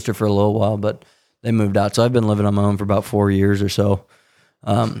with my sister for a little while, but they moved out. So I've been living on my own for about 4 years or so,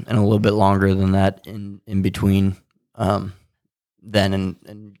 and a little bit longer than that in between. Then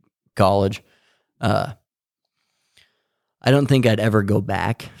in college. I don't think I'd ever go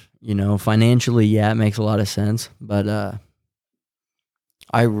back. Financially, yeah, it makes a lot of sense. But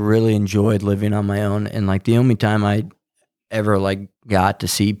I really enjoyed living on my own. And like the only time I ever like got to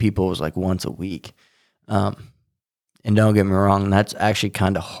see people was like once a week. And don't get me wrong, that's actually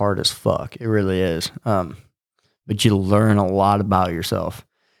kind of hard as fuck. It really is. But you learn a lot about yourself.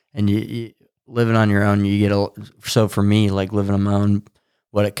 And living on your own, you get so for me, like living on my own,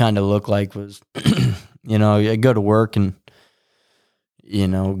 what it kind of looked like was, I go to work and,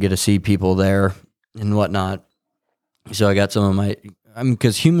 get to see people there and whatnot. So I got some of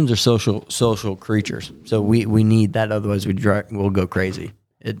because humans are social creatures. So we need that. Otherwise we'll go crazy.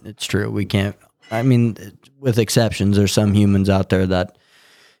 It's true. We can't, with exceptions, there's some humans out there that,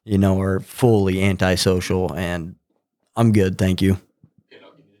 are fully antisocial, and I'm good. Thank you.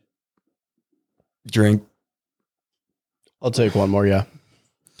 Drink. I'll take one more. Yeah.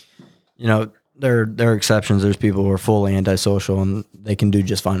 There are exceptions. There's people who are fully antisocial and they can do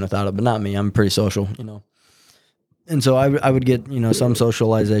just fine without it, but not me. I'm pretty social, And so I would get, some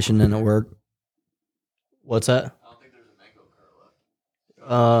socialization in at work. What's that? I don't think there's a mango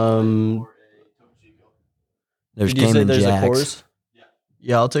cart left. There's Did you say Cayman there's Jacks. a Coors?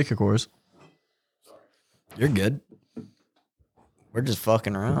 Yeah, I'll take your Coors. You're good. We're just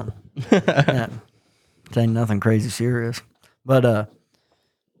fucking around. Yeah. It ain't nothing crazy serious. But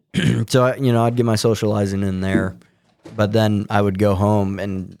so I'd get my socializing in there, but then I would go home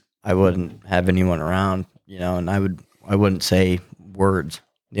and I wouldn't have anyone around, and I wouldn't say words.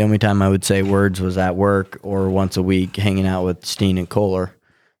 The only time I would say words was at work or once a week hanging out with Steen and Kohler,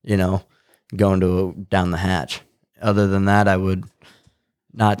 going down the hatch. Other than that, I would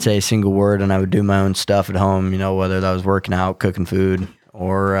not say a single word, and I would do my own stuff at home, whether that was working out, cooking food,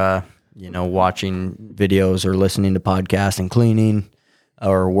 or, watching videos or listening to podcasts and cleaning,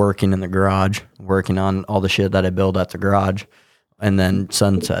 or working in the garage, working on all the shit that I build at the garage. And then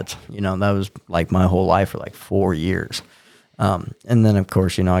sunsets, that was like my whole life for like 4 years. And then, of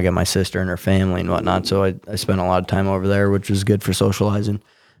course, I got my sister and her family and whatnot, so I spent a lot of time over there, which was good for socializing.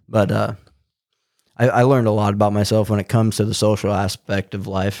 But I learned a lot about myself when it comes to the social aspect of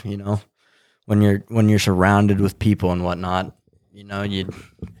life. When you're surrounded with people and whatnot, you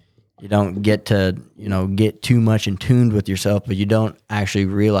don't get to get too much in tune with yourself, but you don't actually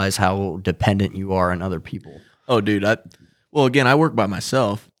realize how dependent you are on other people. Oh, dude, again, I work by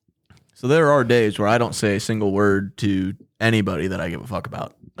myself, so there are days where I don't say a single word to anybody that I give a fuck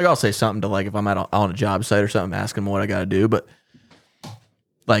about. Like, I'll say something to, like, if I'm on a job site or something, ask them what I got to do, but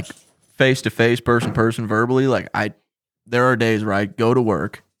like face to face, person, verbally, like there are days where I go to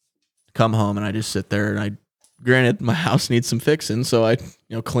work, come home, and I just sit there, and granted, my house needs some fixing, so I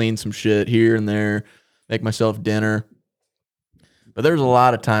clean some shit here and there, make myself dinner. But there's a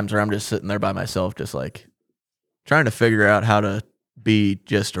lot of times where I'm just sitting there by myself, just like trying to figure out how to be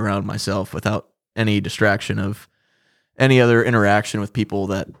just around myself without any distraction of any other interaction with people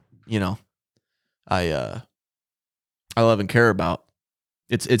that I love and care about.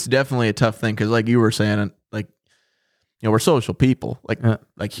 It's definitely a tough thing because, like you were saying, like we're social people.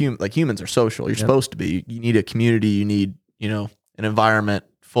 Like humans are social. You're supposed to be. You need a community. You need an environment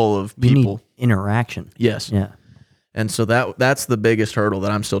full of people. You need interaction. Yes. Yeah. And so that's the biggest hurdle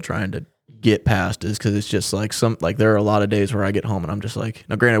that I'm still trying to get past, is because it's just like there are a lot of days where I get home and I'm just like,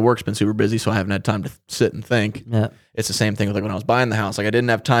 now granted, work's been super busy, so I haven't had time to sit and think. Yeah. It's the same thing with, like, when I was buying the house. Like, I didn't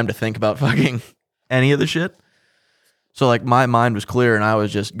have time to think about fucking any of the shit. So, like, my mind was clear and I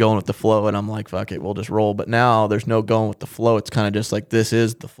was just going with the flow, and I'm like, fuck it, we'll just roll. But now there's no going with the flow. It's kind of just like, this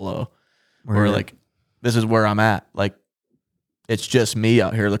is the flow. Or like, this is where I'm at. Like, it's just me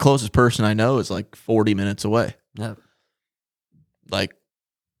out here. The closest person I know is like 40 minutes away. Yeah. Like,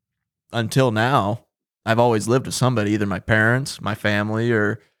 until now, I've always lived with somebody, either my parents, my family,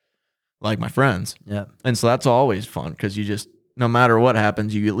 or like my friends. Yeah. And so that's always fun because you just, no matter what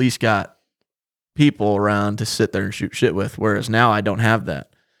happens, you at least got people around to sit there and shoot shit with. Whereas now I don't have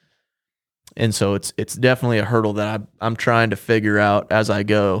that. And so it's definitely a hurdle that I'm trying to figure out as I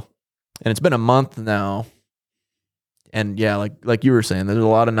go. And it's been a month now. And yeah, like you were saying, there's a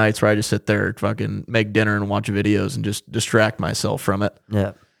lot of nights where I just sit there, fucking make dinner and watch videos and just distract myself from it.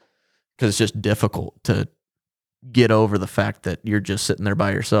 Yeah. Because it's just difficult to get over the fact that you're just sitting there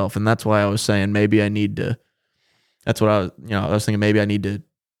by yourself. And that's why I was saying maybe I need to, that's what I was thinking maybe I need to,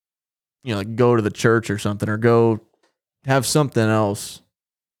 like, go to the church or something, or go have something else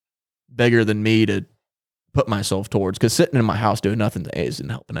bigger than me to put myself towards. Because sitting in my house doing nothing isn't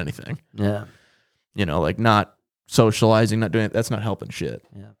helping anything. Yeah. Like, not socializing, not doing it, that's not helping shit.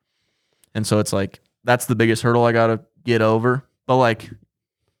 Yeah. And so it's like, that's the biggest hurdle I got to get over. But, like,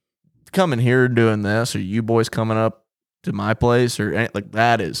 coming here doing this, or you boys coming up to my place, or any, like,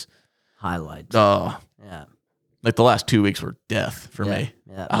 that is highlights. Oh, yeah. Like, the last 2 weeks were death for me.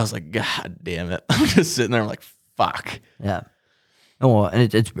 Yeah. I was like, God damn it. I'm just sitting there, I'm like, fuck. Yeah. Oh, well,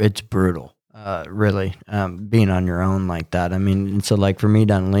 and it's brutal, really, being on your own like that. I mean, and so, like, for me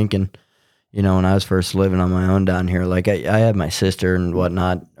down in Lincoln, when I was first living on my own down here, like I had my sister and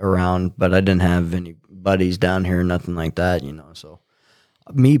whatnot around, but I didn't have any buddies down here, nothing like that, so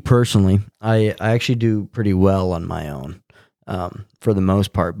me personally, I actually do pretty well on my own, for the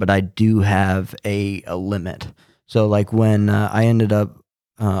most part, but I do have a limit. So like when I ended up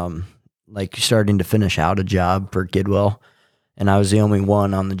like starting to finish out a job for Kidwell, and I was the only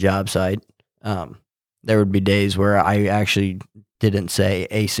one on the job site, there would be days where I actually didn't say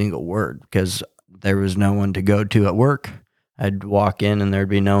a single word because there was no one to go to at work. I'd walk in and there'd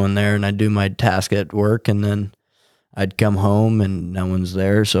be no one there, and I'd do my task at work, and then I'd come home and no one's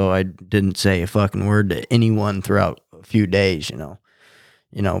there, so I didn't say a fucking word to anyone throughout a few days,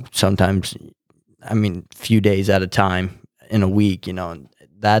 sometimes, a few days at a time in a week, and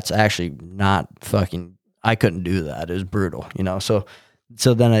that's actually not fucking, I couldn't do that. It was brutal,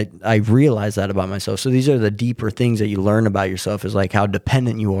 so then I realized that about myself. So these are the deeper things that you learn about yourself, is like how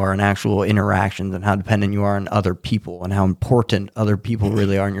dependent you are on actual interactions and how dependent you are on other people and how important other people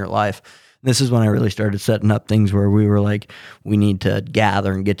really are in your life. This is when I really started setting up things where we were like, we need to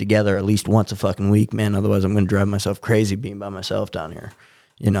gather and get together at least once a fucking week, man. Otherwise I'm going to drive myself crazy being by myself down here,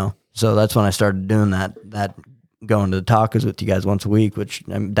 So that's when I started doing that going to the tacos with you guys once a week, which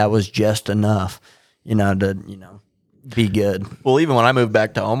that was just enough, to, be good. Well, even when I moved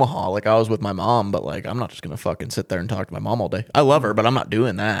back to Omaha, like I was with my mom, but like I'm not just gonna fucking sit there and talk to my mom all day. I love her, but I'm not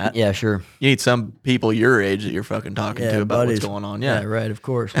doing that. Yeah, sure. You need some people your age that you're fucking talking to about buddies. what's going on. Yeah, right, of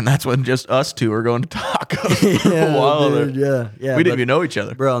course. And that's when just us two are going to tacos for a while. Dude, yeah. We didn't even know each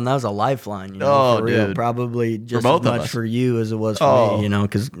other, bro. And that was a lifeline, for real. Dude. Probably just both as of much us. for you as it was for me,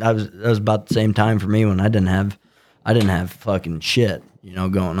 because that was about the same time for me when I didn't have fucking shit,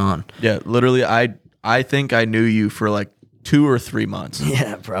 going on. Yeah, literally, I think I knew you for like 2 or 3 months.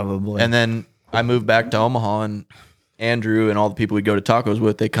 Yeah, probably. And then I moved back to Omaha, and Andrew and all the people we go to tacos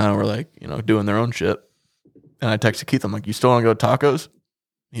with, they kind of were like, doing their own shit. And I texted Keith, I'm like, you still want to go to tacos?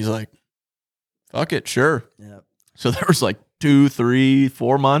 He's like, fuck it, sure. Yeah. So there was like 2, 3,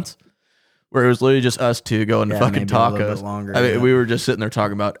 4 months where it was literally just us two going to fucking maybe a little tacos. bit longer, We were just sitting there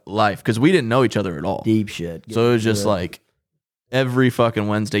talking about life because we didn't know each other at all. Deep shit. So it was just like every fucking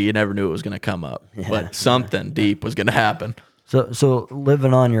Wednesday, you never knew it was going to come up, but something deep was going to happen. So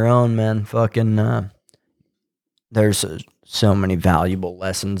living on your own, man, fucking, there's so many valuable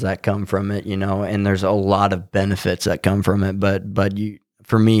lessons that come from it, and there's a lot of benefits that come from it. But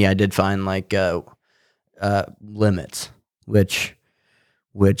for me, I did find like limits, which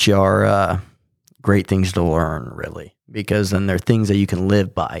are great things to learn, really, because then they're things that you can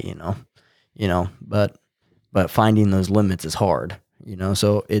live by, but finding those limits is hard,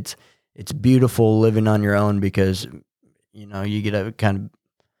 so it's beautiful living on your own because, you get to kind of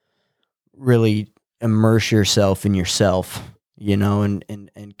really immerse yourself in yourself,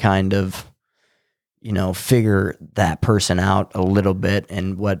 and kind of, figure that person out a little bit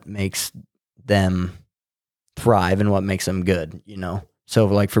and what makes them thrive and what makes them good, So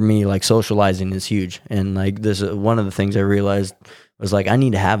like for me, like socializing is huge. And like this is one of the things I realized was like, I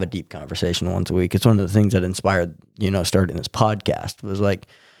need to have a deep conversation once a week. It's one of the things that inspired, starting this podcast was like,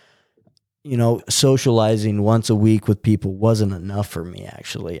 socializing once a week with people wasn't enough for me.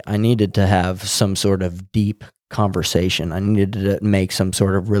 Actually, I needed to have some sort of deep conversation. I needed to make some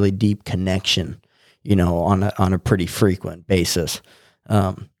sort of really deep connection, on a pretty frequent basis.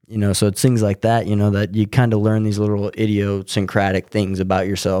 So it's things like that, that you kind of learn these little idiosyncratic things about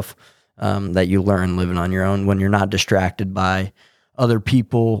yourself, that you learn living on your own when you're not distracted by other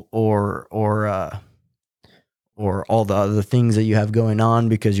people or all the other things that you have going on,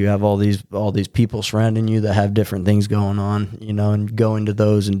 because you have all these people surrounding you that have different things going on, and going to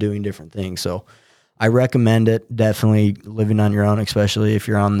those and doing different things. So I recommend it, definitely living on your own, especially if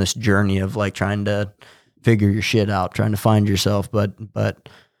you're on this journey of like trying to figure your shit out, trying to find yourself. But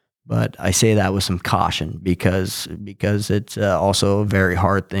I say that with some caution because it's also a very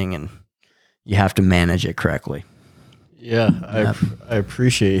hard thing and you have to manage it correctly. Yeah, I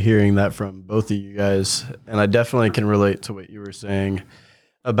appreciate hearing that from both of you guys. And I definitely can relate to what you were saying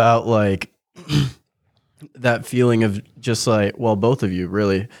about like that feeling of just like, well, both of you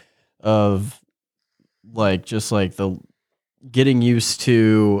really, of like, just like the getting used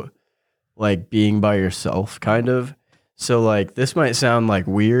to like being by yourself kind of. So like, this might sound like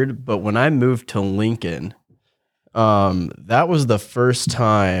weird, but when I moved to Lincoln, that was the first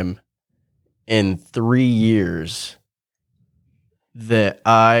time in 3 years that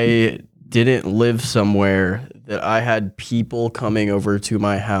I didn't live somewhere that I had people coming over to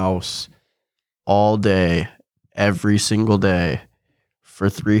my house all day, every single day for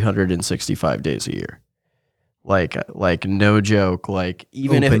 365 days a year. like no joke, like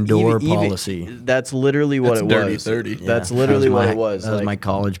even Open if door even, policy. that's literally what That's it dirty was. 30. That's Yeah, literally that what my- it was. That was Like, my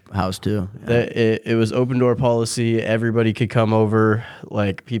college house too. Yeah. it was open door policy. Everybody could come over.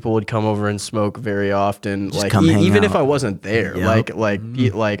 Like people would come over and smoke very often. Just like come hang even if out. I wasn't there, Yep.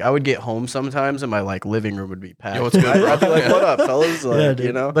 like I would get home sometimes and my like living room would be packed. Yo, what's good, I'd be like, "What up, fellas?" Like, Yeah, dude.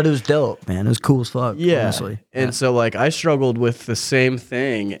 you know. But it was dope, man. It was cool as fuck. Yeah. Honestly. And so like I struggled with the same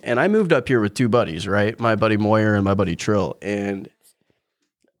thing. And I moved up here with two buddies, right? My buddy Moyer and my buddy Trill. And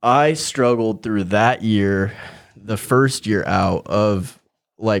I struggled through that year, the first year out of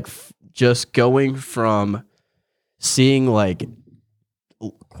like just going from seeing like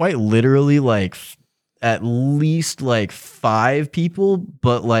quite literally like at least like 5 people,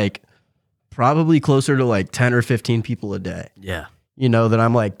 but like probably closer to like 10 or 15 people a day. Yeah. You know, that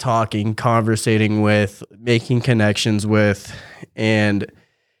I'm like talking, conversating with, making connections with, and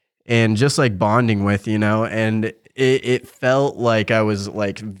just like bonding with, you know, and it felt like I was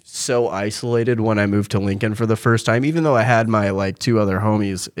like so isolated when I moved to Lincoln for the first time, even though I had my like 2 other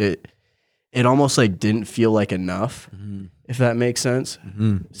homies. It almost like didn't feel like enough, if that makes sense.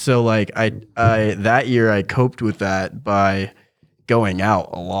 So like I that year I coped with that by going out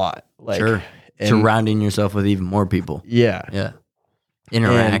a lot, like Sure. and- Surrounding yourself with even more people. yeah. Yeah.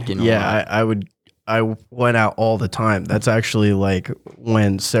 Interacting. And, a lot. I went out all the time. That's actually like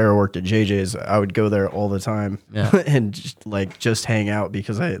when Sarah worked at JJ's, I would go there all the time Yeah. and just hang out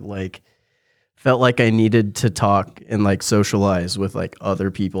because I like felt like I needed to talk and like socialize with like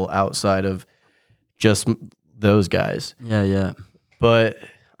other people outside of just those guys. Yeah. Yeah. But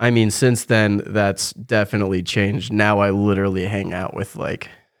I mean, since then, that's definitely changed. Now I literally hang out with like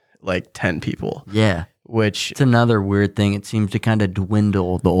 10 people, Yeah. which It's another weird thing. It seems to kind of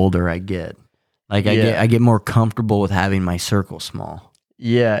dwindle the older I get. Like Yeah. I get more comfortable with having my circle small.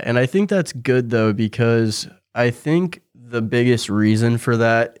 yeah, and I think that's good though, because I think the biggest reason for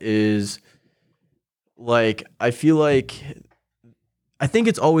that is like I think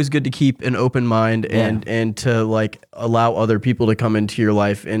it's always good to keep an open mind and to like allow other people to come into your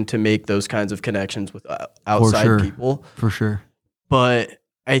life and to make those kinds of connections with outside sure. people. For sure. But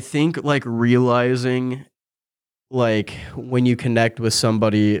I think like realizing like when you connect with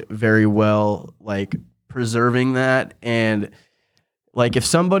somebody very well, like preserving that, and like if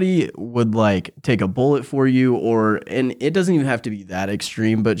somebody would like take a bullet for you, and it doesn't even have to be that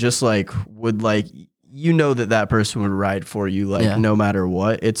extreme, but just like would like, you know, that person would ride for you like no matter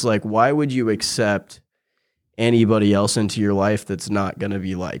what. It's like, why would you accept anybody else into your life that's not going to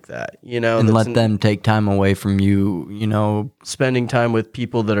be like that, you know? And let them take time away from you, you know. Spending time with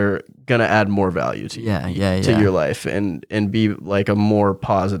people that are going to add more value to to your life and be like a more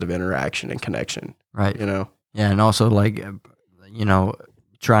positive interaction and connection. Right. You know? Yeah. And also like, you know,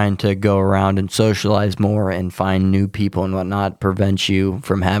 trying to go around and socialize more and find new people and whatnot prevents you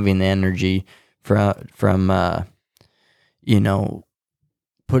from having the energy from you know,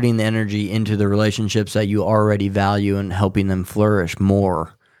 putting the energy into the relationships that you already value and helping them flourish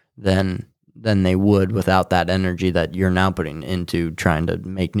more than they would without that energy that you're now putting into trying to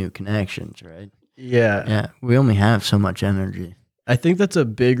make new connections, right? Yeah. Yeah. We only have so much energy. I think that's a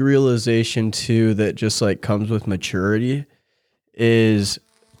big realization too that just like comes with maturity is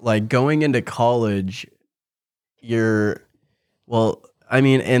like going into college,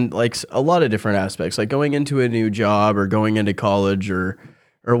 and like a lot of different aspects, like going into a new job or going into college or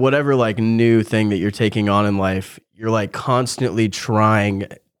whatever like new thing that you're taking on in life, you're like constantly trying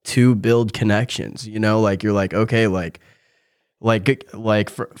to build connections, you know, like you're like, okay, like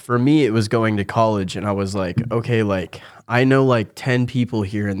for me, it was going to college and I was like, okay, like I know like 10 people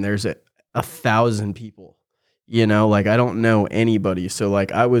here and there's 1,000 people, you know, like I don't know anybody. So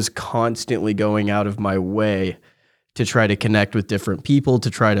like I was constantly going out of my way to try to connect with different people, to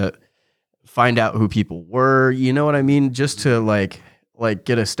try to find out who people were, you know what I mean? Just to like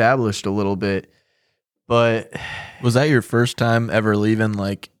get established a little bit. But Was that your first time ever leaving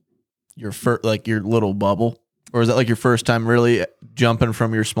like your your little bubble? Or was that like your first time really jumping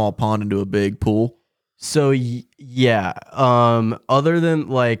from your small pond into a big pool? so yeah, other than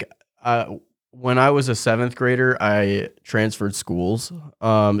like when I was a 7th grader, I transferred schools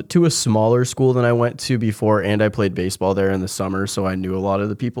to a smaller school than I went to before, and I played baseball there in the summer, so I knew a lot of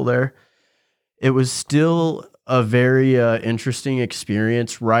the people there. It was still a very interesting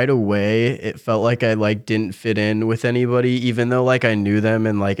experience. Right away, it felt like I like didn't fit in with anybody, even though like I knew them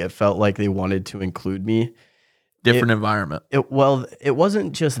and like it felt like they wanted to include me. Different environment. It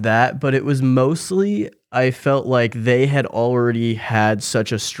wasn't just that, but it was mostly I felt like they had already had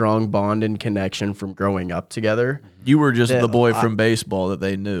such a strong bond and connection from growing up together. You were just the boy from baseball that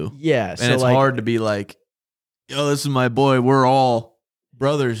they knew. Yeah, And so it's like, hard to be like, yo, this is my boy. We're all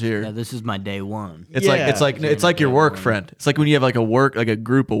brothers here. Yeah, this is my day one. It's like your work friend. It's like when you have like a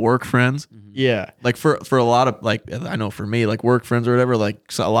group of work friends. Yeah. Like for a lot of like, I know for me, like work friends or whatever,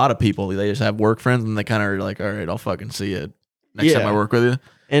 like so a lot of people, they just have work friends and they kind of are like, all right, I'll fucking see you next time I work with you.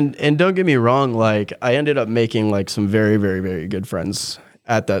 And don't get me wrong, like I ended up making like some very, very, very good friends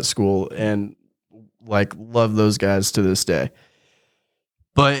at that school and like love those guys to this day.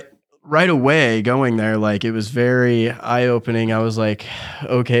 But right away going there, like it was very eye-opening. I was like,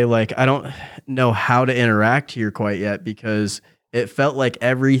 okay, like I don't know how to interact here quite yet because it felt like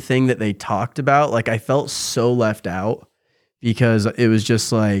everything that they talked about, like I felt so left out because it was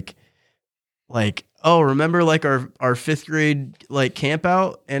just like, oh, remember like our fifth grade like camp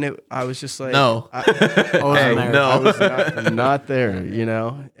out? And I was just like, no, I was not there, you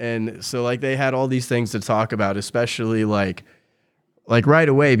know? And so like they had all these things to talk about, especially like right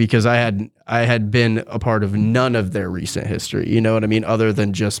away, because I had been a part of none of their recent history, you know what I mean? Other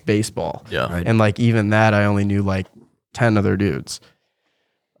than just baseball. Yeah. Right. And like, even that I only knew like 10 other dudes.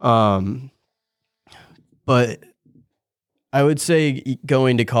 But I would say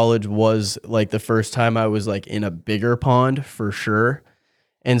going to college was like the first time I was like in a bigger pond for sure.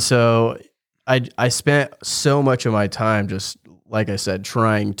 And so I spent so much of my time just, like I said,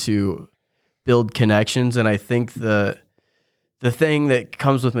 trying to build connections. And I think the thing that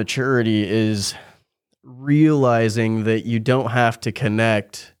comes with maturity is realizing that you don't have to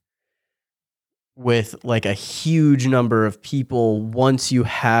connect with like a huge number of people once you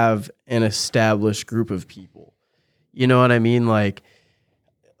have an established group of people. You know what I mean? Like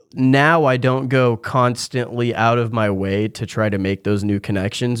now I don't go constantly out of my way to try to make those new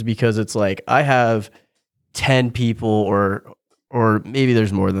connections because it's like I have 10 people or maybe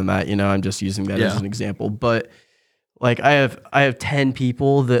there's more than that, you know, I'm just using that as an example, but like I have 10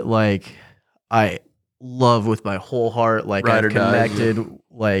 people that like I love with my whole heart, like I've connected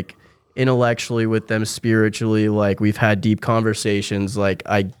like intellectually with them, spiritually, like we've had deep conversations, like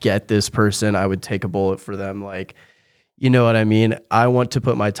I get this person, I would take a bullet for them, like you know what I mean? I want to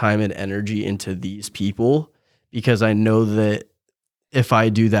put my time and energy into these people because I know that if I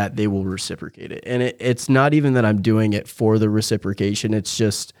do that, they will reciprocate it. And it's not even that I'm doing it for the reciprocation. It's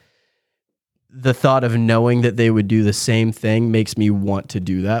just the thought of knowing that they would do the same thing makes me want to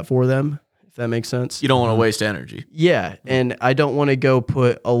do that for them, if that makes sense. You don't want to waste energy. Yeah, and I don't want to go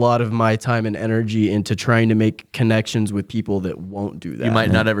put a lot of my time and energy into trying to make connections with people that won't do that. You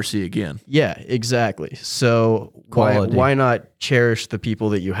might not ever see again. Yeah, exactly. So why not cherish the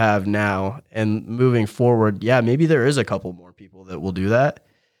people that you have now and moving forward? Yeah, maybe there is a couple more people that will do that.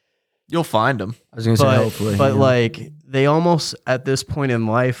 You'll find them. I was going to say hopefully. But like they almost at this point in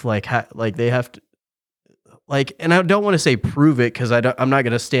life, like they have to, like, and I don't want to say prove it because I'm not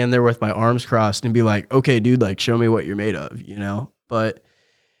going to stand there with my arms crossed and be like, okay, dude, like show me what you're made of, you know? But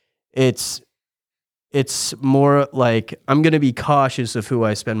it's more like I'm going to be cautious of who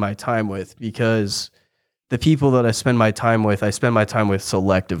I spend my time with because the people that I spend my time with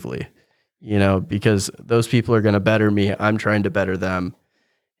selectively, you know, because those people are going to better me. I'm trying to better them.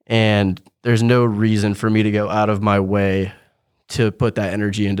 And there's no reason for me to go out of my way to put that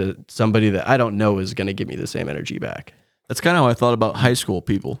energy into somebody that I don't know is going to give me the same energy back. That's kind of how I thought about high school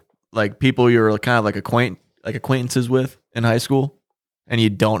people. Like people you're kind of like acquaintances with in high school and you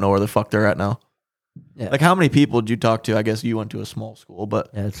don't know where the fuck they're at now. Yeah. Like how many people did you talk to? I guess you went to a small school, but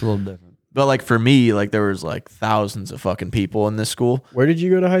yeah, it's a little different. But like for me, like there was like thousands of fucking people in this school. Where did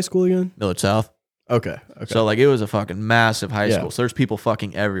you go to high school again? Millard South. Okay. So like it was a fucking massive high school. So there's people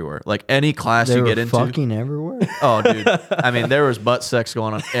fucking everywhere. Like any class you get into. Fucking everywhere. Oh, dude. I mean, there was butt sex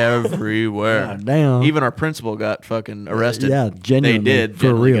going on everywhere. God damn. Even our principal got fucking arrested. Yeah, genuinely. They did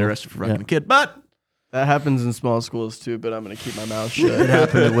genuinely get arrested for fucking a kid. But that happens in small schools too. But I'm gonna keep my mouth shut. It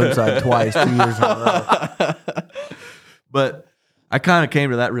happened at Woodside twice, 2 years in a row. But I kind of came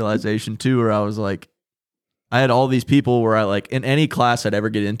to that realization too, where I was like, I had all these people where I like in any class I'd ever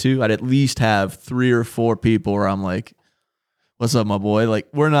get into, I'd at least have 3 or 4 people where I'm like, what's up, my boy? Like,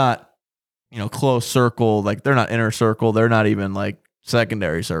 we're not, close circle. Like, they're not inner circle. They're not even like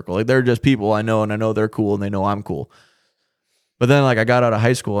secondary circle. Like, they're just people I know and I know they're cool and they know I'm cool. But then like I got out of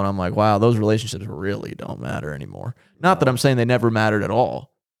high school and I'm like, wow, those relationships really don't matter anymore. Not that I'm saying they never mattered at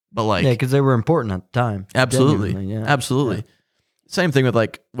all, but like. Yeah, because they were important at the time. Absolutely. Yeah. Absolutely. Yeah. Same thing with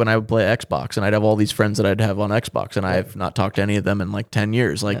like when I would play Xbox and I'd have all these friends that I'd have on Xbox and I have not talked to any of them in like 10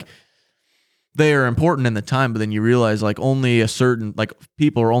 years. Like they are important in the time, but then you realize like only a certain, like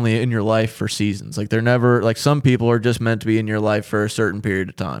people are only in your life for seasons. Like they're never, like some people are just meant to be in your life for a certain period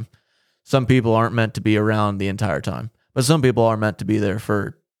of time. Some people aren't meant to be around the entire time, but some people are meant to be there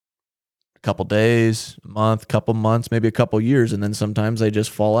for couple days, a month, couple months, maybe a couple years, and then sometimes they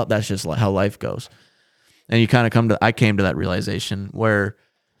just fall out. That's just how life goes. And you kind of I came to that realization where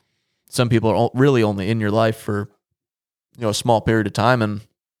some people are really only in your life for, a small period of time, and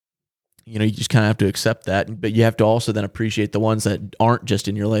you just kind of have to accept that. But you have to also then appreciate the ones that aren't just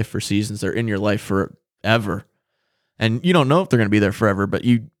in your life for seasons; they're in your life forever. And you don't know if they're going to be there forever, but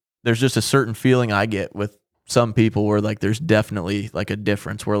there's just a certain feeling I get with some people where like there's definitely like a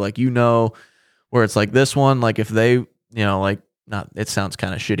difference where like where it's like this one, like if they like not, it sounds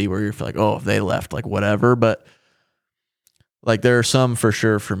kind of shitty where you're like, oh, if they left, like whatever, but like there are some for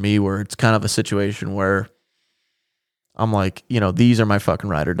sure for me where it's kind of a situation where I'm like, these are my fucking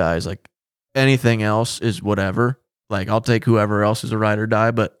ride or dies. Like anything else is whatever. Like I'll take whoever else is a ride or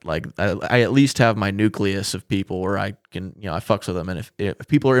die, but like I at least have my nucleus of people where I can, I fucks with them. And if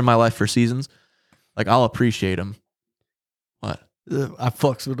people are in my life for seasons, like I'll appreciate them. What? I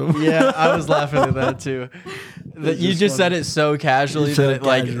fucks with them. Yeah, I was laughing at that too. You just said it so casually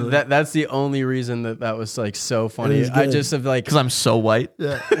that's the only reason that was like so funny. I just have like, because I'm so white.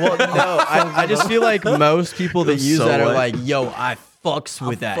 Yeah. Well, no, I just feel like most people that use so that are white. like, yo, I fucks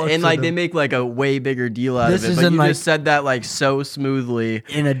with that, fucks and like with they them. make like a way bigger deal out This of it. is But in you my- just said that like so smoothly.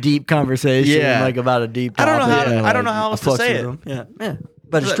 In a deep conversation, Yeah. like about a deep I topic. don't know how to- and, I don't like, know how else I to fucks say with it. them. Yeah.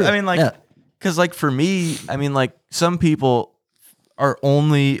 But it's true. I mean, like, Yeah. because like for me, I mean, like some people are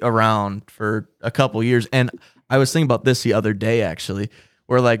only around for a couple years, and I was thinking about this the other day actually,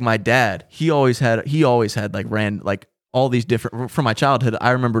 where like my dad, he always had like all these different from my childhood.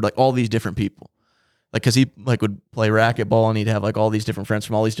 I remembered like all these different people, like because he like would play racquetball and he'd have like all these different friends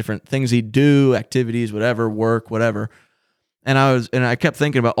from all these different things he'd do, activities, whatever, work, whatever. And I kept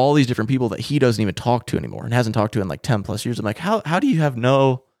thinking about all these different people that he doesn't even talk to anymore and hasn't talked to in like 10 plus years. I'm like, how do you have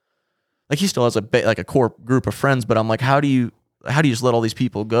no, like he still has like a core group of friends, but I'm like, how do you just let all these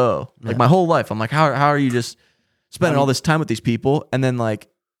people go? Like my whole life, I'm like, how are you just spending all this time with these people and then like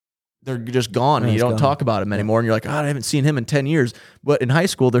they're just gone and you don't talk about them anymore, and you're like, God, I haven't seen him in 10 years. But in high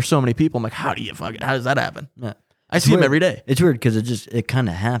school, there's so many people. I'm like, how does that happen? Yeah. I see him every day. It's weird because it kind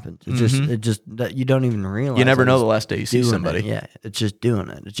of happens. It just that you don't even realize. You never it. know It's the last day you see doing somebody. it. Yeah, it's just doing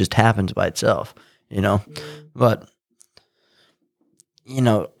it. It just happens by itself, But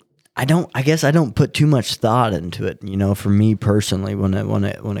I guess I don't put too much thought into it, for me personally when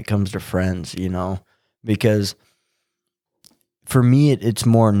it comes to friends, because for me it's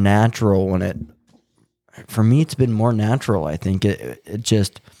more natural for me it's been more natural. I think it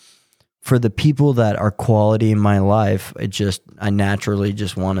just, for the people that are quality in my life, I naturally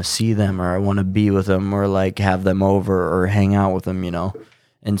just want to see them, or I want to be with them, or like have them over or hang out with them,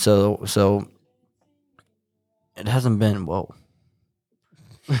 and so it hasn't been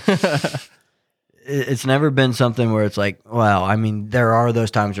it's never been something where it's like, well, I mean, there are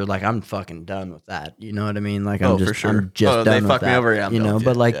those times where like I'm fucking done with that. You know what I mean? Like I'm for sure. I'm just Oh, done they with fuck me that. over, yeah, I'm done with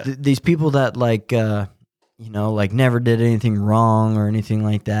But you. like Yeah. these people that like like never did anything wrong or anything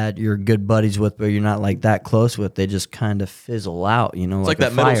like that, you're good buddies with, but you're not like that close with, they just kind of fizzle out, It's like like a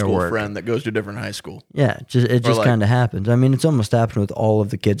that middle school firework. friend that goes to a different high school. Yeah, it just like- kind of happens. I mean, it's almost happened with all of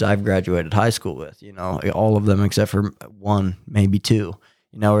the kids I've graduated high school with, all of them except for one, maybe two.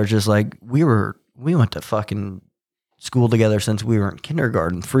 Where it's just like we went to fucking school together since we were in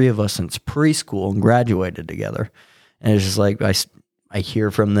kindergarten, 3 of us since preschool, and graduated together. And it's just like I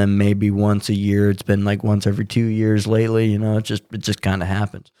hear from them maybe once a year. It's been like once every 2 years lately. It just kind of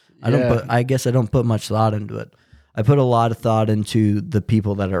happens. I guess I don't put much thought into it. I put a lot of thought into the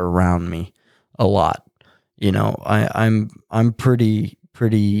people that are around me, a lot. I'm pretty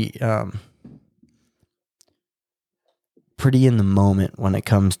in the moment when it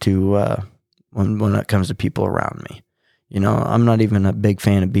comes to when it comes to people around me. I'm not even a big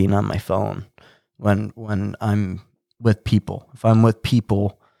fan of being on my phone when I'm with people. If I'm with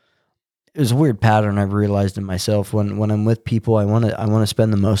people, it's a weird pattern I've realized in myself. When I'm with people, I want to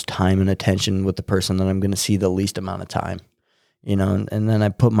spend the most time and attention with the person that I'm going to see the least amount of time. And then I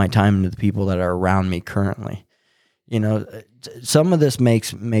put my time into the people that are around me currently. Some of this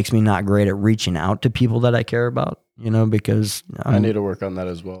makes me not great at reaching out to people that I care about. Because I need to work on that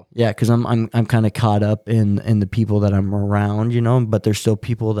as well. Yeah, because I'm kind of caught up in the people that I'm around, but there's still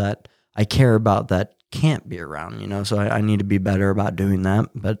people that I care about that can't be around, so I need to be better about doing that.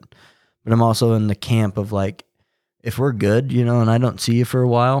 But I'm also in the camp of like, if we're good, and I don't see you for a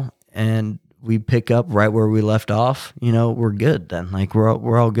while, and we pick up right where we left off, we're good then. Like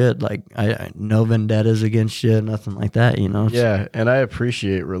we're all good. Like I no vendettas against you, nothing like that, Yeah, and I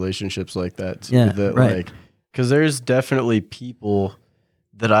appreciate relationships like that too. Yeah, that right. like, because there's definitely people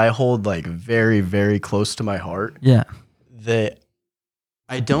that I hold like very, very close to my heart. Yeah. That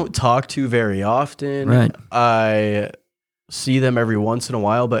I don't talk to very often. Right. I see them every once in a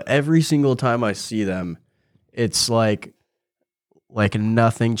while, but every single time I see them, it's like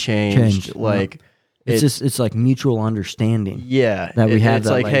nothing changed. Like it's like mutual understanding. Yeah, that we have. It's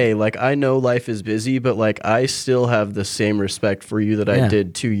that, like, hey, like I know life is busy, but like I still have the same respect for you that I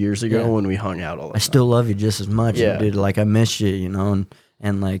did 2 years ago when we hung out all the time. I still love you just as much, Yeah. dude. Like I miss you, you know,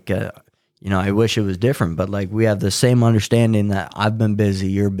 and like you know, I wish it was different, but like we have the same understanding that I've been busy,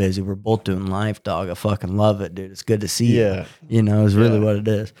 you're busy, we're both doing life, dog. I fucking love it, dude. It's good to see you. You know, is really what it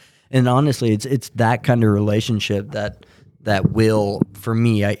is. And honestly, it's that kind of relationship that will, for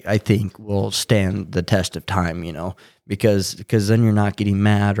me, I think will stand the test of time, you know, because then you're not getting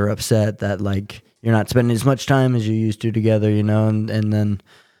mad or upset that like you're not spending as much time as you used to together, you know, and then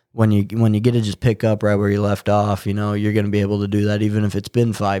when you get to just pick up right where you left off, you know, you're going to be able to do that even if it's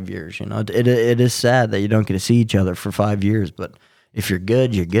been 5 years, you know. It is sad that you don't get to see each other for 5 years, but if you're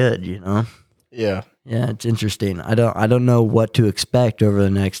good, you're good, you know. Yeah. Yeah, it's interesting. I don't know what to expect over the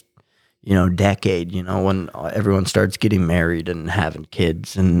next, you know, decade, you know, when everyone starts getting married and having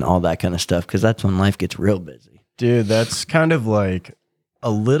kids and all that kind of stuff, because that's when life gets real busy. Dude, that's kind of like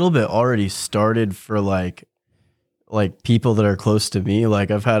a little bit already started for like people that are close to me. Like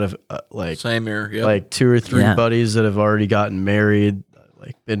I've had Same here. Yep. like 2 or 3 buddies that have already gotten married,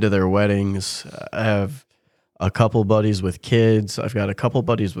 like been to their weddings. I have a couple buddies with kids. I've got a couple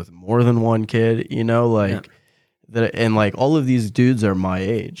buddies with more than one kid, you know, like that. And like all of these dudes are my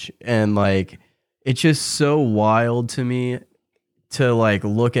age. And like, it's just so wild to me to like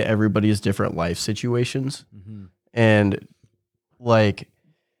look at everybody's different life situations and like,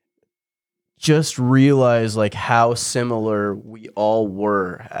 just realize like how similar we all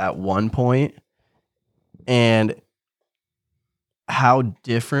were at one point and how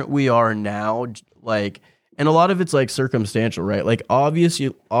different we are now. Like, and a lot of it's like circumstantial, right? Like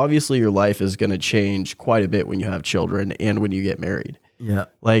obviously your life is going to change quite a bit when you have children and when you get married. Yeah.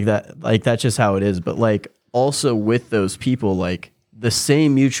 Like that's just how it is. But like also with those people, like the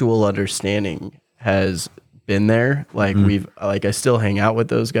same mutual understanding has been there. Like I still hang out with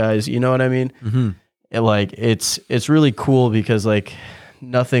those guys, you know what I mean? And like it's really cool because like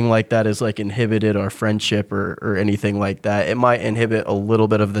nothing like that is like inhibited our friendship or anything like that. It might inhibit a little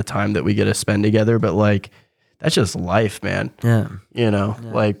bit of the time that we get to spend together, but like that's just life, man. Yeah. You know,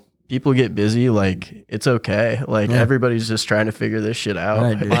 like people get busy, like it's okay. Like everybody's just trying to figure this shit out.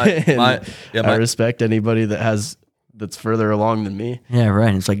 Right, I respect anybody that's further along than me. Yeah,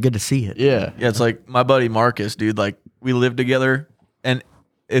 right. It's like good to see it. Yeah. Yeah, it's like my buddy Marcus, dude. Like we lived together, and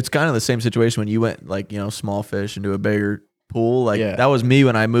it's kind of the same situation when you went like, you know, small fish into a bigger pool. Like that was me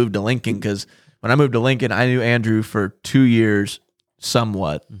when I moved to Lincoln, because when I moved to Lincoln, I knew Andrew for 2 years,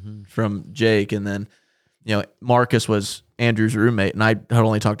 somewhat from Jake, and then you know Marcus was Andrew's roommate, and I had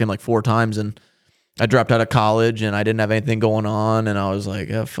only talked to him like 4 times, and I dropped out of college and I didn't have anything going on, and I was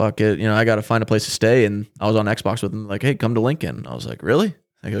like, oh, fuck it. You know, I got to find a place to stay. And I was on Xbox with him, like, hey, come to Lincoln. I was like, really?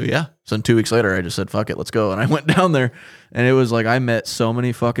 I go, yeah. So then 2 weeks later, I just said, fuck it, let's go. And I went down there, and it was like I met so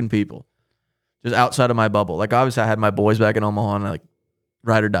many fucking people just outside of my bubble. Like, obviously, I had my boys back in Omaha, and like,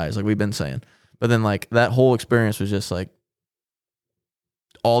 ride or dies, like we've been saying. But then, like, that whole experience was just like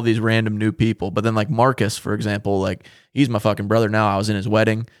all these random new people. But then, like, Marcus, for example, like, he's my fucking brother now. I was in his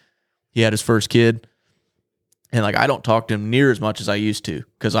wedding. He had his first kid. And like I don't talk to him near as much as I used to,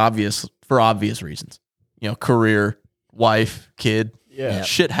 because for obvious reasons, you know, career, wife, kid,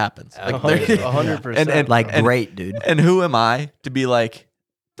 shit happens. Like 100%. And like great, dude. And who am I to be like,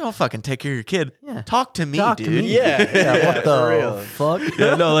 don't fucking take care of your kid. Yeah. Talk to me, Talk dude. to me. Yeah. What the fuck?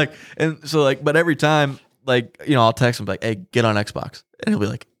 Yeah, no, like, and so like, but every time, like, you know, I'll text him like, hey, get on Xbox, and he'll be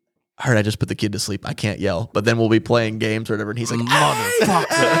like, I heard I just put the kid to sleep. I can't yell. But then we'll be playing games or whatever, and he's like, motherfucker.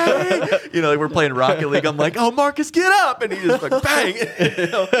 Hey! You know, like we're playing Rocket League. I'm like, oh, Marcus, get up. And he just like, bang. You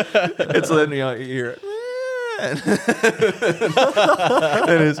know? And so then, you know, you hear it.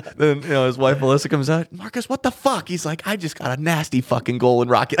 Then, you know, his wife, Melissa, comes out. Marcus, what the fuck? He's like, I just got a nasty fucking goal in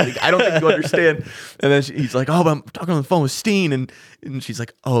Rocket League. I don't think you understand. And then he's like, oh, but I'm talking on the phone with Steen. And she's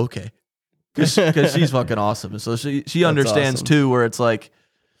like, oh, okay. Because she's fucking awesome. And so she understands, awesome. too, where it's like,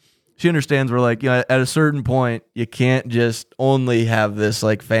 she understands we're like, you know, at a certain point, you can't just only have this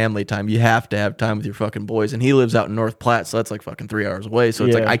like family time. You have to have time with your fucking boys. And he lives out in North Platte, so that's like fucking 3 hours away. So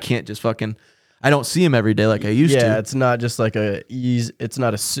it's like, I can't just fucking, I don't see him every day like I used to. Yeah, it's not just like it's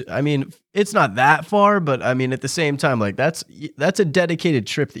not that far, but I mean, at the same time, like that's a dedicated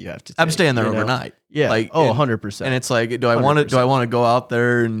trip that you have to take. I'm staying there you know? overnight. Yeah. Like, 100%. And it's like, do I want to go out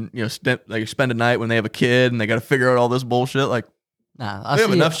there and, you know, spend a night when they have a kid and they got to figure out all this bullshit? Like, Nah, They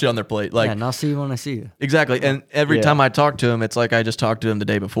have enough shit on their plate. Like, and I'll see you when I see you. exactly. And every time I talk to him, it's like I just talked to him the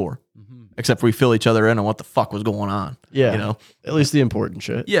day before. Except we fill each other in on what the fuck was going on. Yeah. You know? At least the important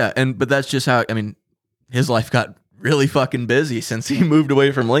shit. Yeah, but that's just how, I mean, his life got really fucking busy since he moved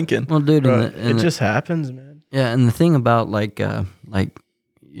away from Lincoln. Well, dude, It just happens, man. Yeah, and the thing about like a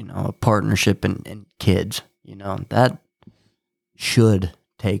partnership and kids, that should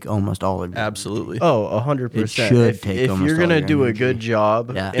take almost all of your Absolutely. Oh, 100%. It should take if almost you're all gonna your do a energy. good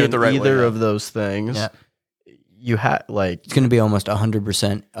job Yeah. Do it in the right way, either yeah. of those things, Yeah. you have like It's going to be almost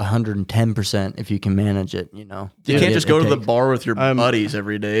 100%, 110% if you can manage it, You can't just go to the bar with your I'm- buddies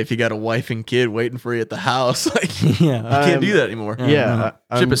every day if you got a wife and kid waiting for you at the house. Like, you Yeah. can't do that anymore. yeah.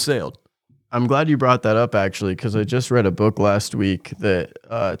 Ship has sailed. I'm glad you brought that up actually, because I just read a book last week that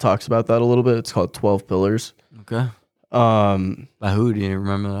talks about that a little bit. It's called 12 Pillars. Okay. Um, By who? Do you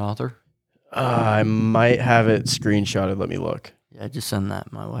remember the author? I might have it screenshotted. Let me look. Yeah, just send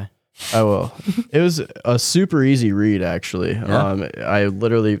that my way. I will. It was a super easy read, actually. Yeah? I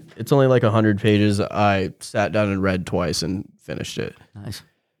literally, it's only like 100 pages. I sat down and read twice and finished it. Nice.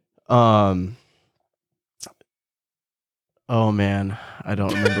 Oh man, I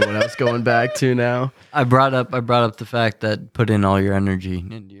don't remember what I was going back to now. I brought up the fact that put in all your energy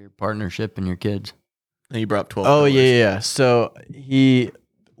into your partnership and your kids. And you brought up 12 Oh pillars. yeah. So he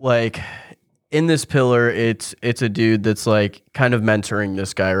like in this pillar, it's a dude that's like kind of mentoring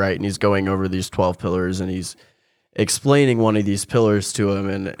this guy, right? And he's going over these 12 pillars and he's explaining one of these pillars to him,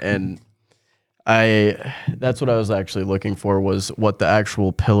 and that's what I was actually looking for, was what the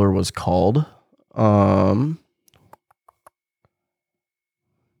actual pillar was called.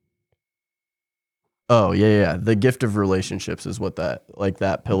 Oh yeah. The gift of relationships is what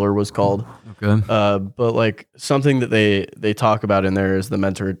that pillar was called. Okay. But like something that they talk about in there is the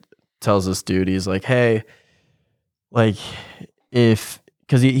mentor tells this dude, he's like, hey, like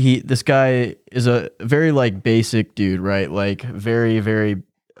because this guy is a very like basic dude, right? Like very, very,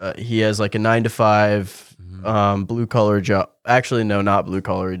 he has like a 9 to 5 blue collar job. Actually, no, not blue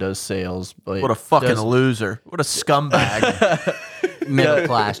collar. He does sales. But What a fucking loser. What a scumbag. Middle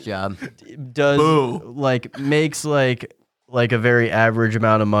class job. does Boo. like makes like a very average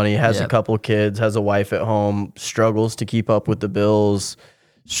amount of money, has a Yep. couple kids, has a wife at home, struggles to keep up with the bills,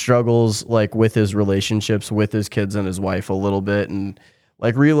 struggles like with his relationships with his kids and his wife a little bit, and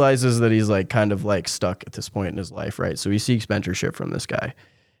like realizes that he's like kind of like stuck at this point in his life, right? So he seeks mentorship from this guy.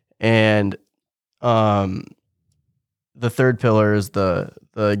 And the third pillar is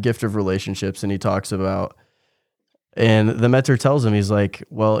the gift of relationships, and he talks about, and the mentor tells him, he's like,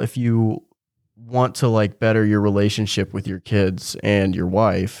 well, if you want to like better your relationship with your kids and your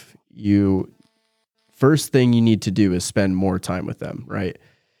wife, first thing you need to do is spend more time with them, right?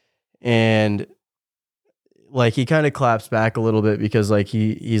 And like he kind of claps back a little bit because like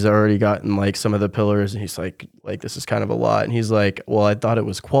he's already gotten like some of the pillars, and he's like this is kind of a lot, and he's like, well, I thought it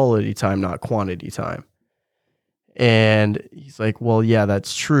was quality time, not quantity time. And he's like, well, yeah,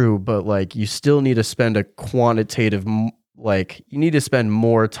 that's true, but like you still need to spend you need to spend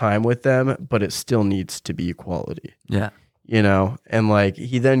more time with them, but it still needs to be quality, Yeah. and like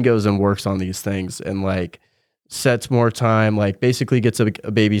he then goes and works on these things and like sets more time, like basically gets a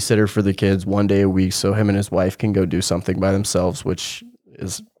babysitter for the kids 1 day a week so him and his wife can go do something by themselves, which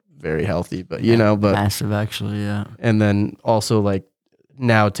is very healthy, but but Massive, actually, yeah. and then also like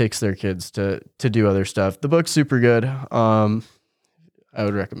now takes their kids to do other stuff. The book's super good. I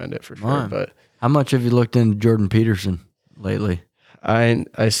would recommend it for sure. Wow. But How much have you looked into Jordan Peterson lately? I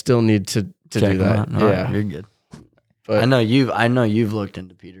still need to Check do him that. out. All right, Yeah, you're good. but I know you've looked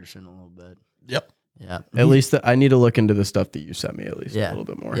into Peterson a little bit. Yep. Yeah. at least I need to look into the stuff that you sent me at least Yeah. a little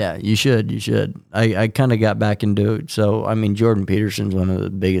bit more. Yeah, you should. I kind of got back into it. So, I mean, Jordan Peterson's one of the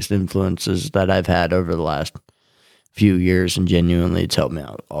biggest influences that I've had over the last few years, and genuinely it's helped me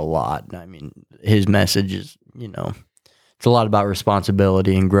out a lot. I mean, his message is, it's a lot about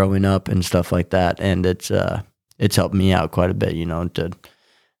responsibility and growing up and stuff like that. And it's helped me out quite a bit, to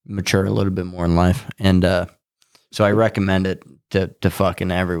mature a little bit more in life. And so I recommend it to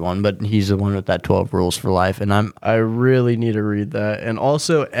fucking everyone, but he's the one with that 12 rules for life. And I really need to read that. And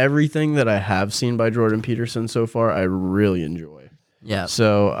also everything that I have seen by Jordan Peterson so far, I really enjoy. yeah,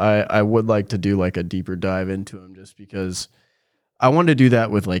 So I would like to do like a deeper dive into him, just because I want to do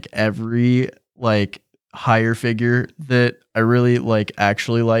that with like every like higher figure that I really like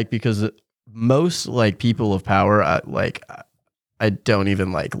actually like, because most like people of power, I don't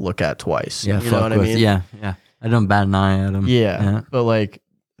even like look at twice. yeah, you know what I mean? Yeah. I don't bat an eye at him. Yeah. But like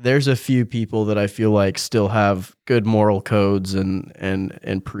there's a few people that I feel like still have good moral codes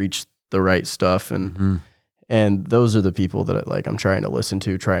and preach the right stuff. Mhm. And those are the people that like I'm trying to listen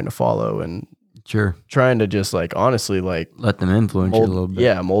to, trying to follow, and trying to just like honestly like let them influence you a little bit.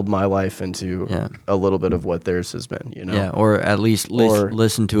 Yeah, mold my life into a little bit of what theirs has been. You know, yeah, or at least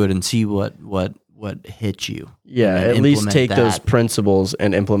listen to it and see what hits you. Yeah, at least take those principles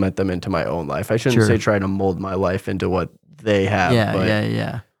and implement them into my own life. I shouldn't say try to mold my life into what they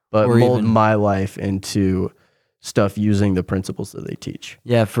have. But or mold my life into stuff using the principles that they teach.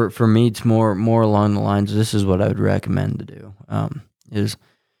 Yeah, for me, it's more along the lines. This is what I would recommend to do. Is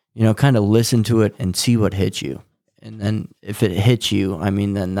kind of listen to it and see what hits you, and then if it hits you, I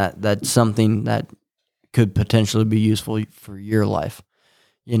mean, then that's something that could potentially be useful for your life.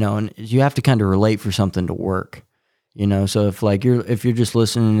 And you have to kind of relate for something to work. So if you're just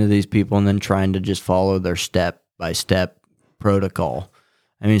listening to these people and then trying to just follow their step by step protocol,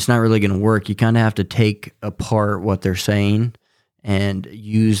 I mean, it's not really going to work. You kind of have to take apart what they're saying and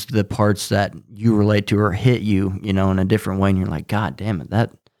use the parts that you relate to or hit you, in a different way. And you're like, God damn it,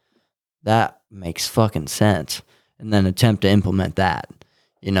 that makes fucking sense. And then attempt to implement that,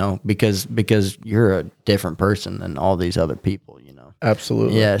 because you're a different person than all these other people,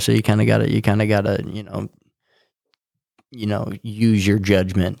 Absolutely. Yeah. So you kind of gotta, use your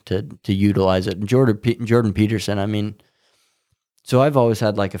judgment to utilize it. And Jordan Peterson, I mean, so I've always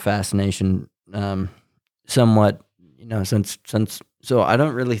had like a fascination, somewhat, since, so I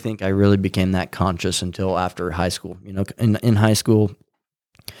don't really think I really became that conscious until after high school. In high school,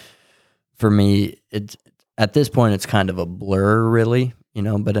 for me, it's at this point it's kind of a blur, really.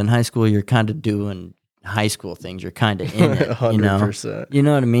 But in high school, you're kind of doing high school things. You're kind of in it. 100%. You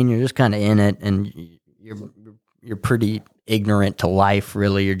know what I mean? You're just kind of in it, and you're pretty ignorant to life.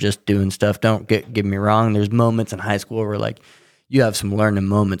 Really, you're just doing stuff. Don't get me wrong. There's moments in high school where like you have some learning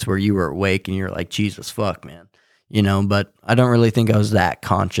moments where you were awake and you're like, Jesus fuck, man. But I don't really think I was that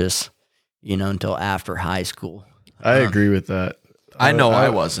conscious, until after high school. I agree with that. I know I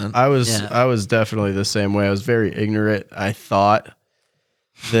wasn't. I was definitely the same way. I was very ignorant. I thought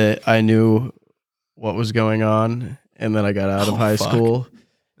that I knew what was going on, and then I got out of high school.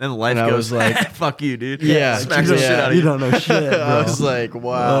 Then life goes like, "Fuck you, dude." Yeah, smacks the shit out of you. You don't know shit, bro. I was like,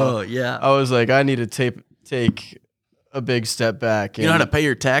 "Wow." Oh yeah. I was like, I need to take a big step back. You know how to pay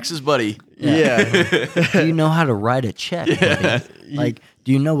your taxes, buddy? Yeah. Do you know how to write a check? Buddy? Like,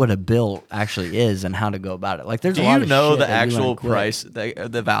 do you know what a bill actually is and how to go about it? Like, there's a lot of shit. Do you know the that actual price,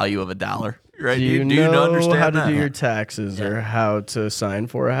 the value of $1? Right? Do you know understand how to that? do your taxes or how to sign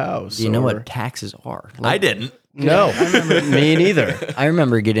for a house? Do you know what taxes are? Like, I didn't. No, me neither. I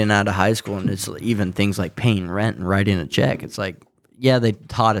remember getting out of high school, and it's even things like paying rent and writing a check. It's like, yeah, they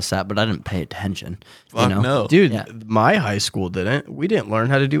taught us that, but I didn't pay attention. Fuck no. Dude, my high school didn't. We didn't learn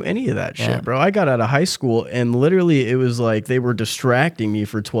how to do any of that shit, bro. I got out of high school, and literally it was like they were distracting me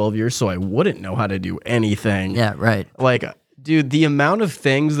for 12 years so I wouldn't know how to do anything. Yeah, right. Like, dude, the amount of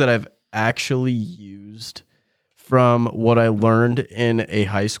things that I've actually used from what I learned in a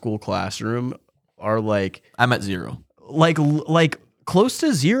high school classroom are like... I'm at zero. Like close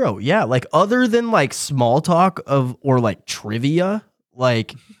to zero. Yeah, like other than like small talk or like trivia,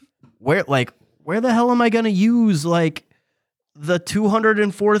 like where the hell am I going to use like the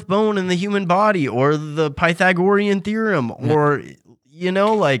 204th bone in the human body or the Pythagorean theorem or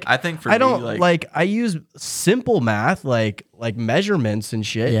like I think for I don't me, like I use simple math like measurements and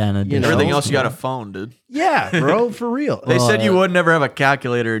shit. Yeah, and everything else you got a phone, dude. Yeah, bro, for real. They said you would never have a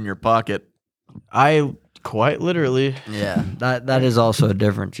calculator in your pocket. I quite literally. Yeah, that is also a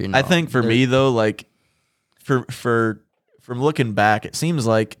difference, I think for me though, like for from looking back, it seems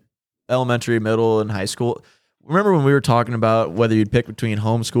like elementary, middle, and high school. Remember when we were talking about whether you'd pick between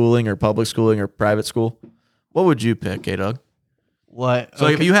homeschooling or public schooling or private school? What would you pick, K-Dog? What? So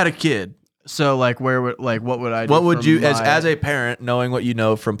if you had a kid, so like what would I do? What would you as a parent, knowing what you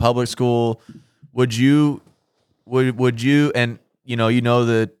know from public school, would you and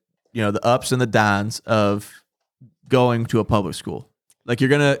the ups and the downs of going to a public school? Like you're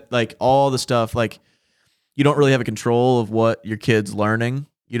gonna like all the stuff, like you don't really have a control of what your kid's learning.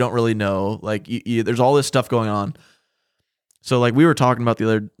 You don't really know, like there's all this stuff going on. So like we were talking about the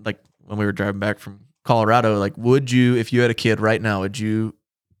other, like when we were driving back from Colorado, like would you, if you had a kid right now, would you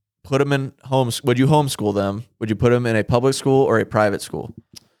put them in would you homeschool them? Would you put them in a public school or a private school?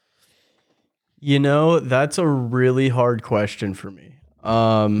 That's a really hard question for me.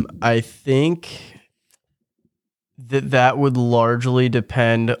 I think that would largely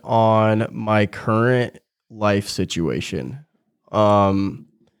depend on my current life situation. On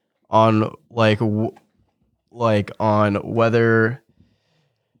whether,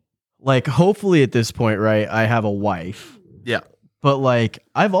 like, hopefully at this point, right, I have a wife. Yeah. But like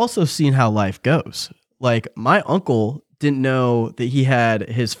I've also seen how life goes. like my uncle didn't know that he had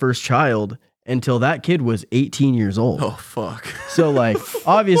his first child until that kid was 18 years old. Oh, fuck. So, like,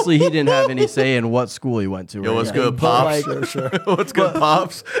 obviously he didn't have any say in what school he went to. Yo, what's good, But, Pops? like, What's good,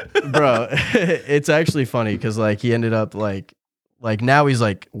 Pops? bro, it's actually funny because, like, he ended up, like now he's,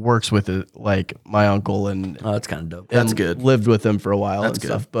 like, works with, like, my uncle and... Oh, that's kind of dope. That's and good. Lived with him for a while That's and good.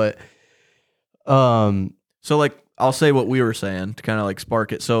 stuff. But, So, like, I'll say what we were saying to kind of, like,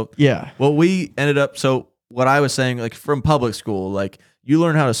 spark it. So, yeah. what we ended up... So, what I was saying, like, from public school, like... You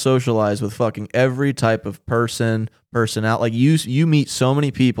learn how to socialize with fucking every type of person out. Like you meet so many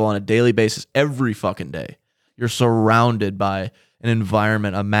people on a daily basis every fucking day. You're surrounded by an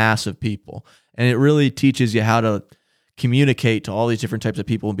environment, a mass of people. And it really teaches you how to communicate to all these different types of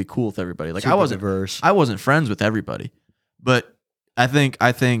people and be cool with everybody. Like Super diverse. I wasn't friends with everybody. But I think,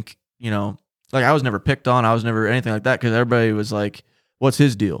 you know, like I was never picked on. I was never anything like that because everybody was like, what's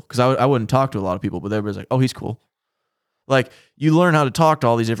his deal? Because I wouldn't talk to a lot of people, but everybody's like, oh, he's cool. Like you learn how to talk to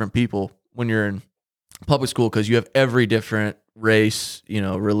all these different people when you're in public school because you have every different race, you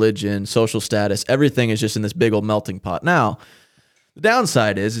know, religion, social status. Everything is just in this big old melting pot. Now, the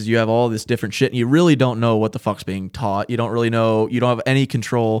downside is you have all this different shit and you really don't know what the fuck's being taught. You don't really know. You don't have any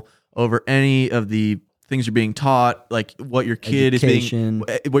control over any of the things you're being taught, like what your kid Education.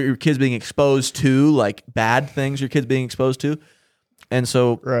 what your kid's being exposed to, like bad things your kid's being exposed to. And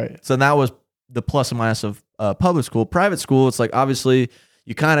so, so that was the plus and minus of public school. Private school, it's like obviously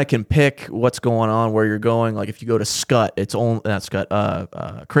you kind of can pick what's going on, where you're going. Like if you go to Scut, it's only not Scut,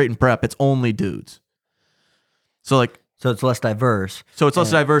 Creighton Prep, it's only dudes. So it's less diverse. So it's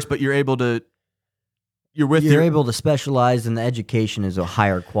less diverse, but you're able to. You're able to specialize, and the education is a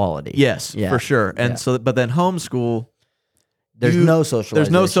higher quality. Yes, Yeah. for sure. And Yeah. so, but then homeschool. There's no social. There's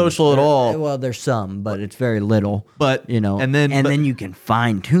no social at all. Well, there's some, but it's very little. But You know, and then you can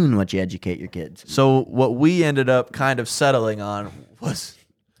fine tune what you educate your kids. So what we ended up kind of settling on was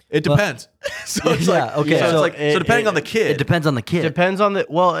it depends. So it's like okay. So, So it's like so depending on the kid. It depends on the kid. Depends on the...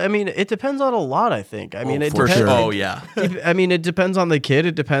 Well, I mean, it depends on a lot, I think. I mean, it for depends... sure. Oh yeah. I mean, it depends on the kid.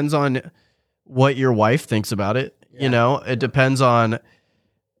 It depends on what your wife thinks about it. You know, it depends on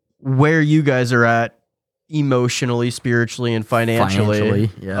where you guys are at emotionally, spiritually, and financially.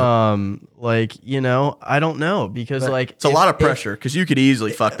 Yeah. Like, you know, I don't know because like It's a lot of pressure because you could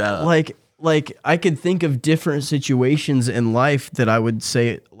easily fuck that up. Like I could think of different situations in life that I would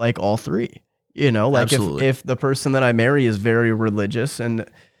say like all three. You know, like if the person that I marry is very religious and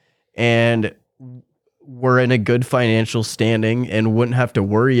we're in a good financial standing and wouldn't have to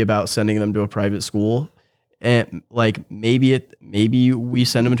worry about sending them to a private school, and like maybe we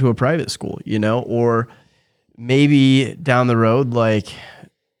send them to a private school, you know, or maybe down the road, like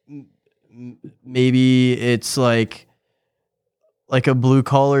maybe it's like a blue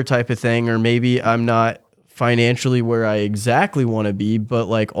collar type of thing, or maybe I'm not financially where I exactly want to be, but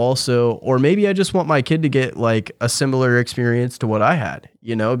like also, or maybe I just want my kid to get like a similar experience to what I had,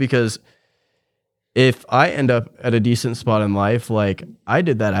 you know, because if I end up at a decent spot in life, like I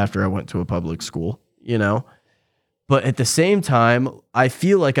did that after I went to a public school, you know, but at the same time, I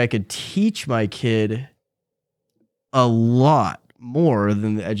feel like I could teach my kid a lot more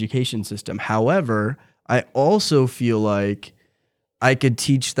than the education system. However, I also feel like I could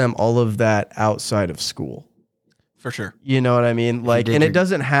teach them all of that outside of school. For sure. You know what I mean? Like, and it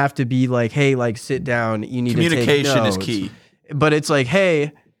doesn't have to be like, hey, like sit down, you need to take notes. Communication is key. But it's like,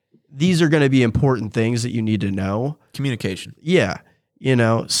 hey, these are going to be important things that you need to know. Communication. Yeah. You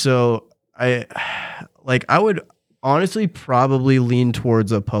know, so I would honestly probably lean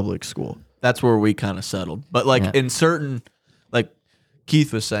towards a public school. That's where we kind of settled. But like in certain, like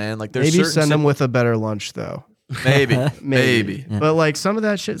Keith was saying, like there's maybe certain send them with a better lunch though. Maybe. Yeah. But like some of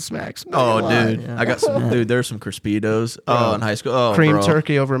that shit smacks. Oh, dude, I got some. Dude, there's some Crispitos. Oh, in high school. Oh, cream bro.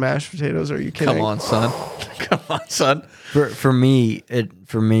 turkey over mashed potatoes. Are you kidding? Come on, son. Come on, son. For me,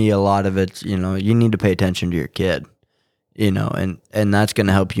 a lot of it's, you know, you need to pay attention to your kid, you know, and that's going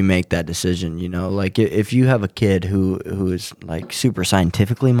to help you make that decision. You know, like if you have a kid who is like super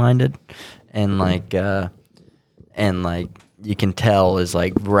scientifically minded, and like you can tell is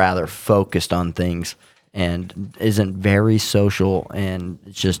like rather focused on things, and isn't very social, and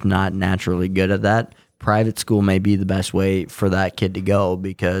it's just not naturally good at that, private school may be the best way for that kid to go,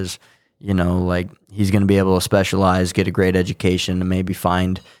 because, you know, like he's going to be able to specialize, get a great education, and maybe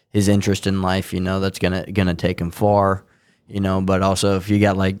find his interest in life, you know, that's gonna take him far, you know. But also if you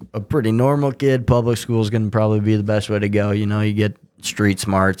got like a pretty normal kid, public school is going to probably be the best way to go. You know, you get street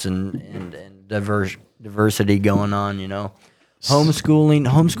smarts and diversity going on, you know.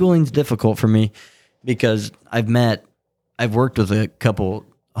 Homeschooling's difficult for me, because I've worked with a couple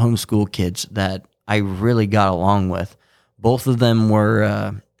homeschool kids that I really got along with. Both of them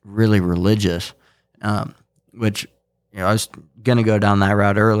were really religious, which I was going to go down that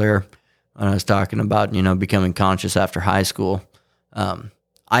route earlier when I was talking about, becoming conscious after high school.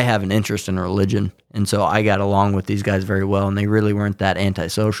 I have an interest in religion, and so I got along with these guys very well, and they really weren't that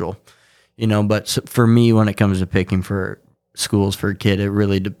antisocial, but for me, when it comes to picking for schools for a kid, it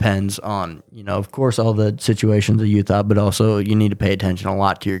really depends on, of course, all the situations that you thought, but also you need to pay attention a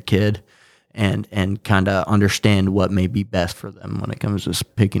lot to your kid and kind of understand what may be best for them when it comes to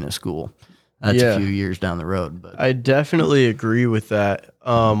picking a school. That's a few years down the road. But I definitely agree with that.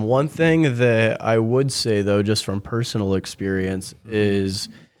 One thing that I would say, though, just from personal experience, is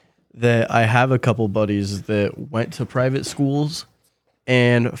that I have a couple buddies that went to private schools,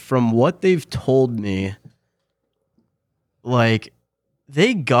 and from what they've told me, like,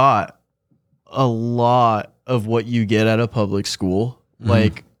 they got a lot of what you get at a public school.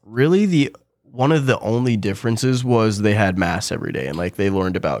 Like, really, one of the only differences was they had mass every day, and like they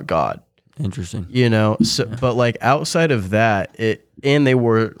learned about God. Interesting. But like outside of that, and they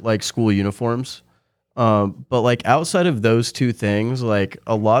wore like school uniforms. But like outside of those two things, like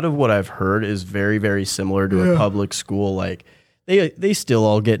a lot of what I've heard is very, very similar to a public school. Like they still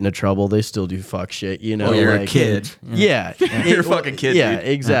all get into trouble. They still do fuck shit, Well, you're like, a kid. Yeah. You're a fucking kid, Yeah, dude.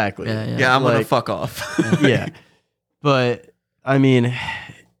 exactly. Yeah, I'm gonna fuck off. Yeah. But I mean,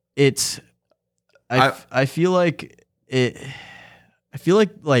 I feel like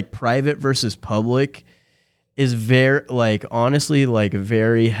private versus public is very, like, honestly, like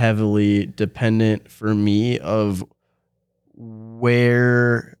very heavily dependent for me of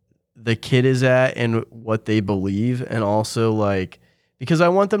where the kid is at and what they believe. And also, like, because I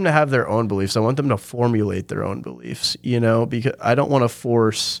want them to have their own beliefs. I want them to formulate their own beliefs, because I don't want to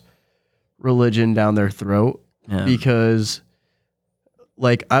force religion down their throat. Because,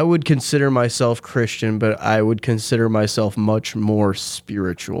 like, I would consider myself Christian, but I would consider myself much more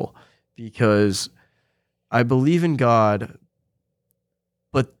spiritual because I believe in God,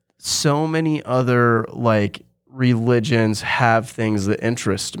 but so many other, like, religions have things that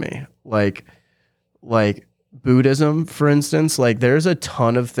interest me. Like Buddhism, for instance, like, there's a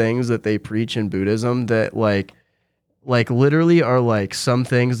ton of things that they preach in Buddhism that, like literally are, like, some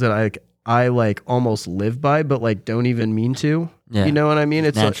things that I like almost live by, but like don't even mean to. Yeah. You know what I mean?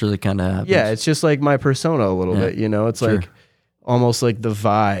 It's naturally like, kind of happens. yeah, it's just like my persona a little bit, It's Sure. like almost like the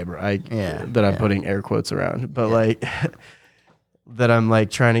vibe that I'm putting air quotes around, but like that I'm like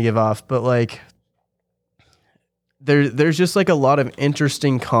trying to give off. But like there's just like a lot of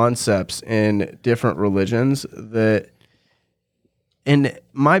interesting concepts in different religions and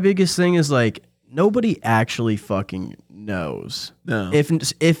my biggest thing is like nobody actually fucking knows. No.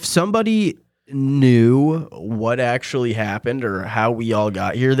 If somebody knew what actually happened or how we all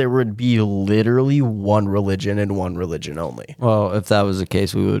got here, there would be literally one religion and one religion only. Well, if that was the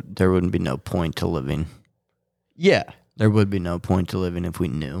case, there wouldn't be no point to living. Yeah. There would be no point to living if we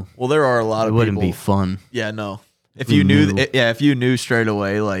knew. Well, there are a lot of It wouldn't people. be fun. Yeah, no. If We you knew, knew. if you knew straight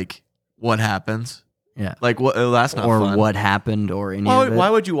away, like what happens, Yeah. like what that's not Or fun. what happened or any of it. Why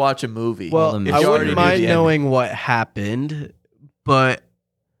would you watch a movie? Well, If I you already wouldn't knew mind the knowing what happened, but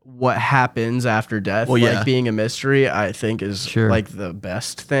what happens after death, Well, yeah. like being a mystery, I think is Sure. like the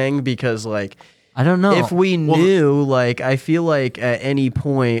best thing because like I don't know. if we knew, like, I feel like at any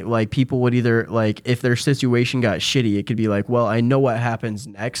point, like, people would either, like, if their situation got shitty, it could be like, well, I know what happens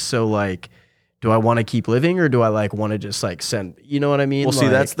next. So, like, do I want to keep living or do I, like, want to just, like, send, you know what I mean? Well, see,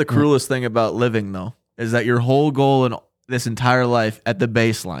 Like, that's the cruelest thing about living, though, is that your whole goal in this entire life at the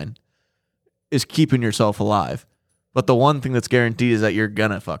baseline is keeping yourself alive. But the one thing that's guaranteed is that you're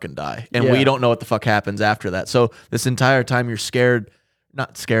gonna fucking die. And we Yeah. don't know what the fuck happens after that. So this entire time you're scared,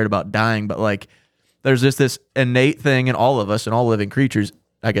 not scared about dying, but like there's just this innate thing in all of us and all living creatures.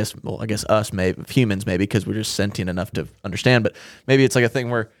 I guess us, maybe humans, maybe because we're just sentient enough to understand. But maybe it's like a thing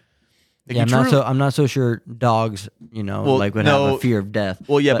where like, yeah, I'm not so sure dogs, would have a fear of death.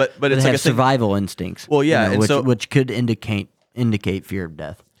 Well, yeah, but they it's like have a thing- survival instincts. Well, yeah, and which could indicate fear of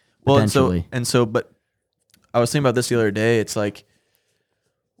death. Well, Potentially. but I was thinking about this the other day. It's like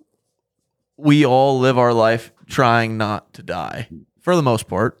we all live our life trying not to die for the most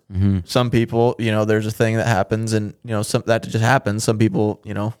part. Mm-hmm. Some people, there's a thing that happens and, some that just happens. Some people,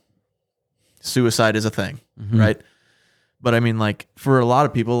 suicide is a thing, right? But I mean, like for a lot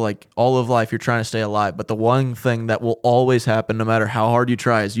of people, like all of life, you're trying to stay alive. But the one thing that will always happen, no matter how hard you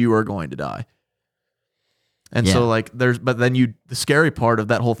try, is you are going to die. And so like the scary part of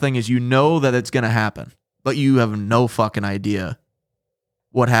that whole thing is that it's going to happen, but you have no fucking idea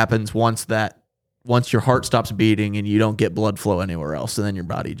what happens once your heart stops beating and you don't get blood flow anywhere else. And then your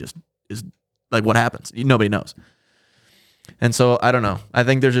body just is like what happens? Nobody knows. And so I don't know. I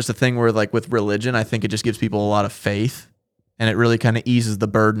think there's just a thing where like with religion, I think it just gives people a lot of faith, and it really kind of eases the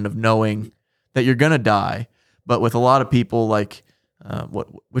burden of knowing that you're gonna die. But with a lot of people, like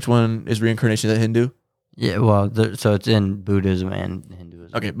which one is reincarnation? Is that Hindu? Yeah, well, so it's in Buddhism and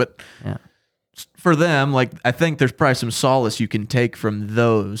Hinduism. Okay, but yeah, for them, like I think there's probably some solace you can take from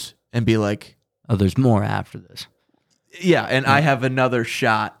those and be like, oh, there's more after this. yeah, and I have another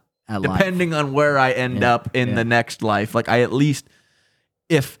shot. At Depending on where I end up in the next life, like I at least,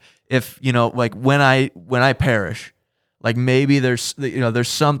 if like when I perish, like maybe there's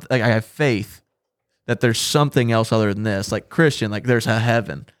some, like I have faith that there's something else other than this. Like Christian, like there's a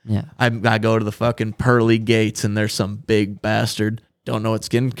heaven. Yeah, I go to the fucking pearly gates and there's some big bastard. Don't know what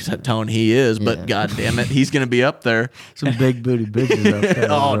skin tone he is, but god damn it, he's gonna be up there. Some big booty bitches up there.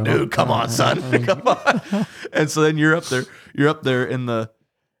 Oh, bro. dude, come on, son, come on. And so then you're up there in the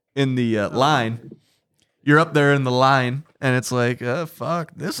line. You're up there in the line, and it's like, oh,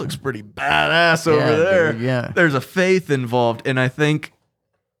 fuck, this looks pretty badass over there. Dude, yeah. There's a faith involved, and I think,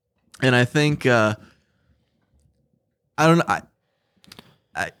 I don't know,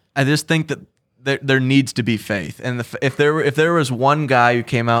 I just think that there needs to be faith, and if there was one guy who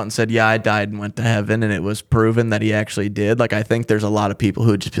came out and said, yeah, I died and went to heaven, and it was proven that he actually did, like I think there's a lot of people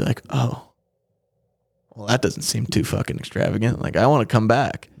who would just be like, oh. Well, that doesn't seem too fucking extravagant. Like, I want to come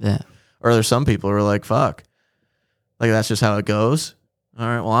back. Yeah. Or there's some people who are like, fuck. Like, that's just how it goes. All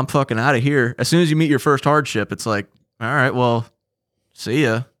right, well, I'm fucking out of here. As soon as you meet your first hardship, it's like, all right, well, see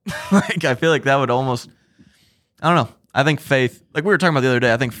ya. Like, I feel like that would almost, I don't know. I think faith, like we were talking about the other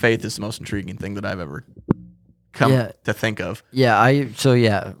day, I think faith is the most intriguing thing that I've ever come to think of. Yeah,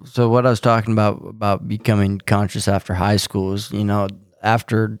 so what I was talking about becoming conscious after high school is,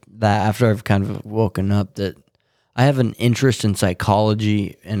 after I've kind of woken up, that I have an interest in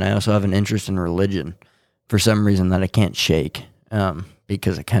psychology, and I also have an interest in religion for some reason that I can't shake,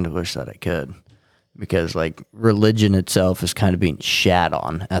 because I kind of wish that I could, because like religion itself is kind of being shat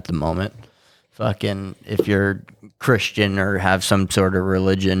on at the moment. Fucking, if you're Christian or have some sort of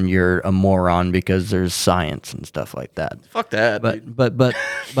religion, you're a moron because there's science and stuff like that. Fuck that. But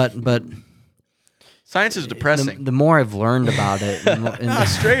science is depressing. The more I've learned about it,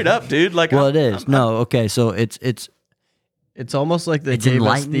 straight up, dude. Like, well, it is. Okay, so it's almost like they gave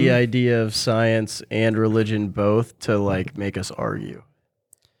us the idea of science and religion both to like make us argue.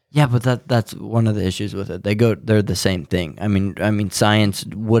 Yeah, but that's one of the issues with it. They're the same thing. I mean, science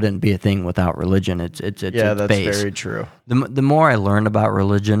wouldn't be a thing without religion. It's that's base. Very true. The more I learn about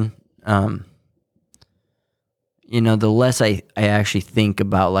religion, the less I actually think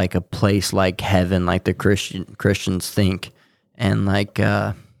about like a place like heaven, like the Christians think, and like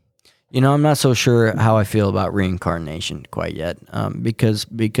I'm not so sure how I feel about reincarnation quite yet, because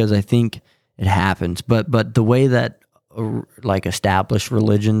I think it happens, but the way that like established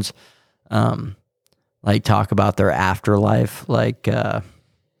religions like talk about their afterlife, like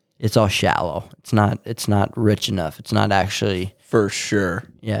it's all shallow. It's not rich enough. It's not actually, for sure.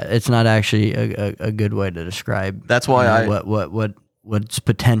 Yeah, it's not actually a good way to describe. That's why what's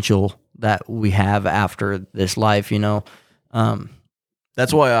potential that we have after this life. That's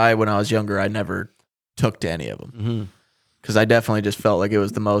why when I was younger, I never took to any of them, because I definitely just felt like it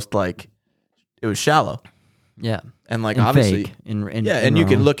was the most like it was shallow. Yeah, and like and obviously, fake and you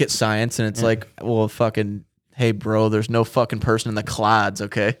can look at science and it's like, well, fucking, hey, bro, there's no fucking person in the clouds,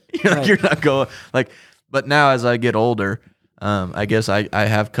 okay? You're not going like. But now as I get older, I guess I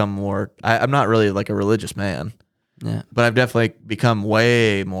have come more. I'm not really like a religious man. Yeah, but I've definitely become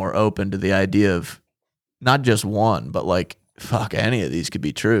way more open to the idea of not just one, but like, fuck, any of these could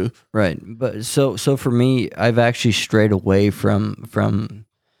be true. Right. But so for me, I've actually strayed away from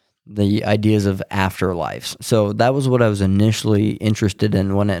the ideas of afterlives. So that was what I was initially interested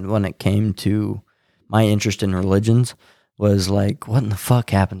in when it came to my interest in religions, was like, what in the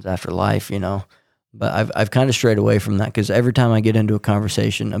fuck happens after life, But I've kind of strayed away from that, because every time I get into a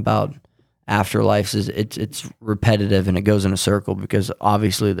conversation about afterlives, it's repetitive and it goes in a circle, because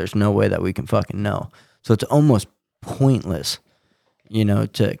obviously there's no way that we can fucking know. So it's almost pointless,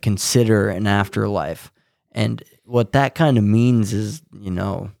 to consider an afterlife. And what that kind of means is,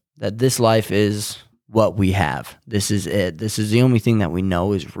 that this life is what we have. This is it. This is the only thing that we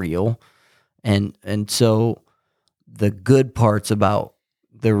know is real. And so the good parts about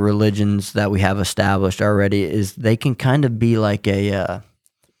the religions that we have established already is they can kind of be like a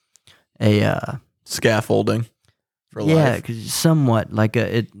scaffolding for life. Yeah, because somewhat like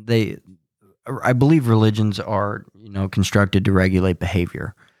I believe religions are constructed to regulate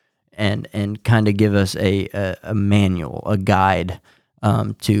behavior, and kind of give us a manual, a guide,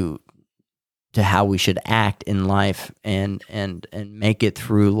 to to how we should act in life and make it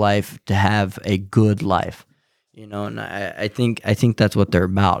through life to have a good life, and I think that's what they're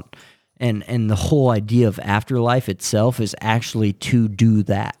about, and the whole idea of afterlife itself is actually to do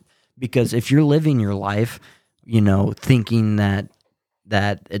that, because if you're living your life, thinking that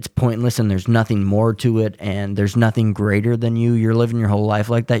it's pointless and there's nothing more to it and there's nothing greater than you're living your whole life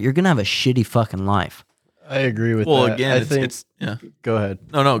like that, you're gonna have a shitty fucking life. I agree with that. Well, again, I think, yeah. Go ahead.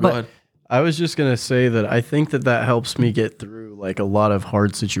 No, go ahead. I was just going to say that I think that helps me get through like a lot of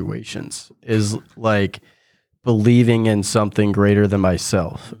hard situations, is like believing in something greater than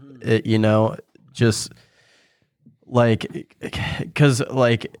myself. Just like, because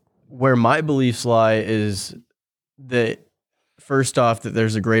like where my beliefs lie is that first off, that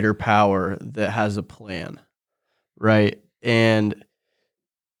there's a greater power that has a plan, right? And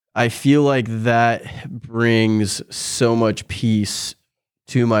I feel like that brings so much peace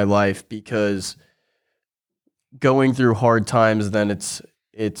to my life, because going through hard times, then it's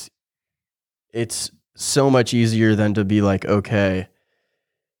so much easier than to be like, okay,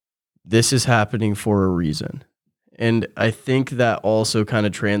 this is happening for a reason. And I think that also kind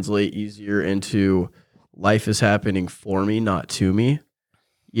of translate easier into life is happening for me, not to me,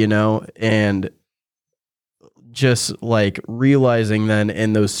 and just like realizing then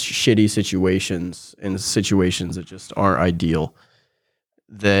in those shitty situations and situations that just aren't ideal,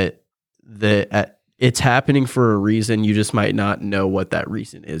 that it's happening for a reason. You just might not know what that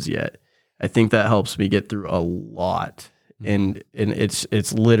reason is yet. I think that helps me get through a lot. And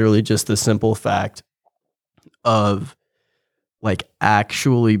it's literally just the simple fact of like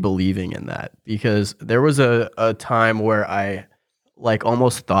actually believing in that, because there was a time where I like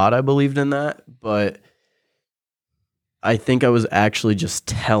almost thought I believed in that, but I think I was actually just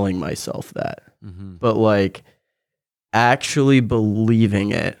telling myself that. Mm-hmm. But like actually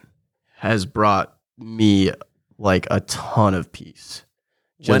believing it has brought me like a ton of peace.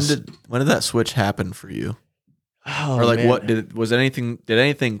 When did that switch happen for you? Oh, or like, man. what did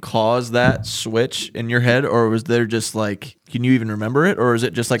anything cause that switch in your head, or was there just like, can you even remember it, or is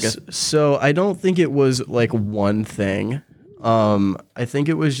it just like so I don't think it was like one thing. I think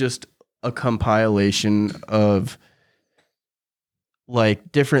it was just a compilation of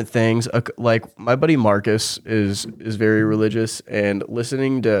like different things. Like my buddy Marcus is very religious, and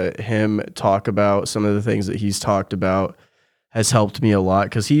listening to him talk about some of the things that he's talked about has helped me a lot,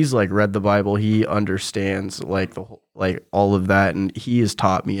 because he's like read the Bible, he understands like the whole, like all of that, and he has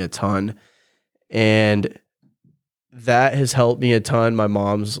taught me a ton, and that has helped me a ton. My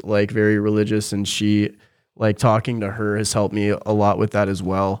mom's like very religious, and she like talking to her has helped me a lot with that as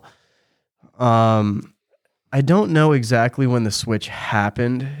well. I don't know exactly when the switch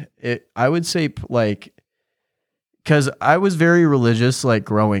happened. I would say like, because I was very religious like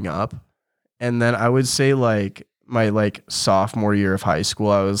growing up, and then I would say like my like sophomore year of high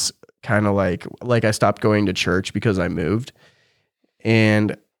school, I was kind of like I stopped going to church because I moved,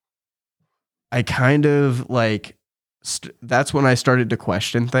 and I kind of like that's when I started to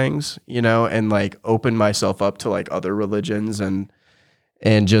question things, and like open myself up to like other religions and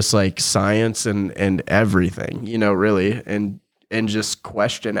just like science and everything, really, and just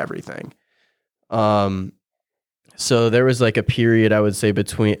question everything. So there was like a period, I would say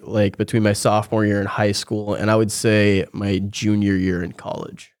between my sophomore year in high school and I would say my junior year in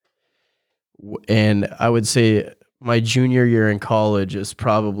college. And I would say my junior year in college is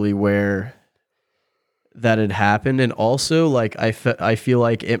probably where that had happened. And also like I feel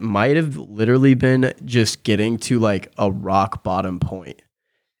like it might have literally been just getting to like a rock bottom point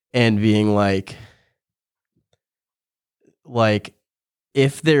and being like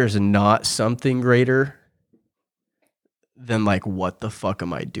if there's not something greater, then like what the fuck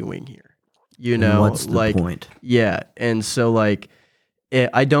am I doing here? What's the point? Yeah. And so like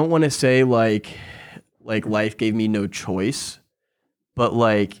I don't want to say like life gave me no choice, but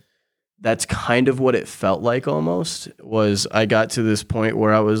like that's kind of what it felt like almost. Was I got to this point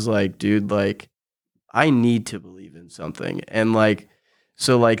where I was like, dude, like I need to believe in something. And like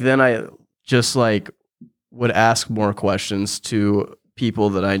so like then I just like would ask more questions to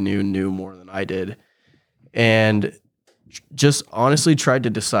people that I knew more than I did, and just honestly tried to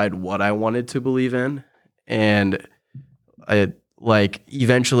decide what I wanted to believe in. And I like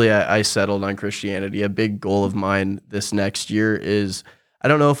eventually I settled on Christianity. A big goal of mine this next year is, I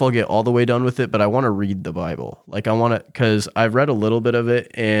don't know if I'll get all the way done with it, but I want to read the Bible. Like I want to, because I've read a little bit of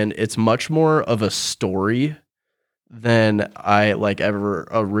it and it's much more of a story than I like ever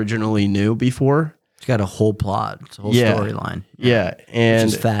originally knew before. It's got a whole plot. It's a whole storyline. Yeah. And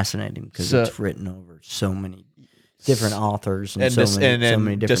which is fascinating because it's written over so many different authors and, and so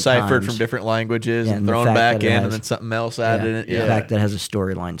many different deciphered times. from different languages Yeah, and and the thrown fact back that it in, and has- then something else added in it. The Yeah, fact that it has a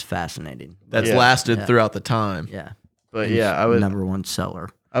storyline is fascinating. that's Yeah. lasted Yeah. throughout the time. Yeah, But And yeah, it's I would number one seller.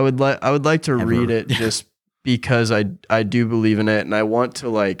 I would like to Ever. read it just because I do believe in it, and I want to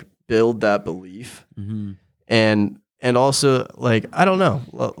like build that belief. Mm-hmm. And also, like, I don't know,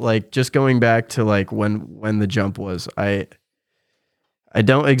 like just going back to like when the jump was, I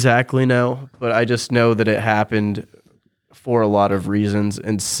don't exactly know, but I just know that it happened for a lot of reasons.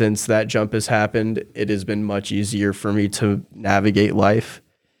 And since that jump has happened, it has been much easier for me to navigate life,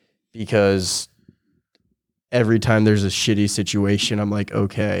 because every time there's a shitty situation, I'm like,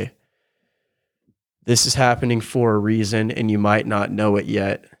 okay, this is happening for a reason, and you might not know it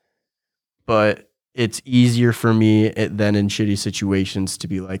yet, but it's easier for me than in shitty situations to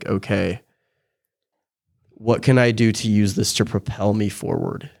be like, okay, what can I do to use this to propel me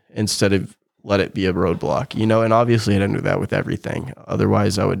forward instead of let it be a roadblock, you know? And obviously I don't do that with everything.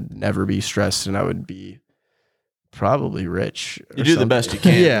 Otherwise I would never be stressed, and I would be probably rich. You do the best you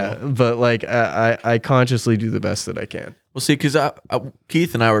can. Yeah. But like, I consciously do the best that I can. Well, see, because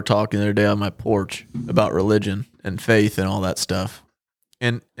Keith and I were talking the other day on my porch about religion and faith and all that stuff.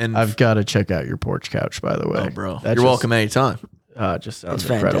 And I've got to check out your porch couch, by the way. oh, bro, That you're just- welcome anytime. It just sounds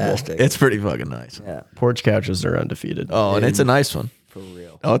It's incredible. fantastic. It's pretty fucking nice. Yeah, Porch couches are undefeated. Oh, and it's a nice one. for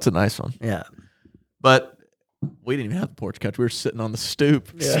real. Oh, it's a nice one. Yeah, But we didn't even have the porch couch. We were sitting on the stoop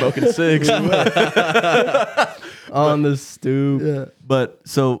smoking cigs. On the stoop. yeah. But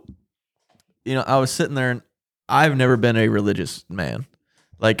so, you know, I was sitting there, and I've never been a religious man.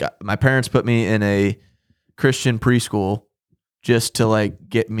 Like, my parents put me in a Christian preschool just to like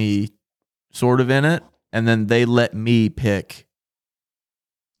get me sort of in it, and then they let me pick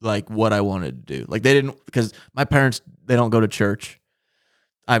like what I wanted to do. Like, they didn't, because my parents, they don't go to church.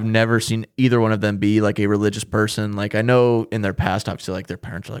 I've never seen either one of them be like a religious person. Like, I know in their past, obviously, like their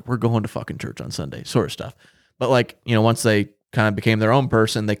parents are like, we're going to fucking church on Sunday, sort of stuff. But like, you know, once they kind of became their own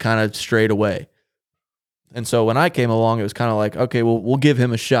person, they kind of strayed away. And so when I came along, it was kind of like, okay, well, we'll give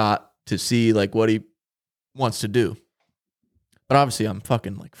him a shot to see like what he wants to do. But obviously I'm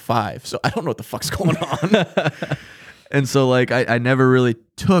fucking like 5, so I don't know what the fuck's going on. And so like I never really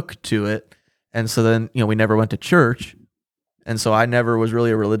took to it. And so then, you know, we never went to church. And so I never was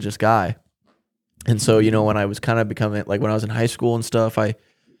really a religious guy. And so, you know, when I was kind of becoming, like when I was in high school and stuff, I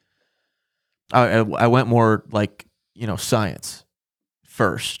went more like, you know, science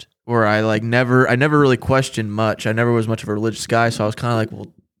first, where I never really questioned much. I never was much of a religious guy. So I was kind of like,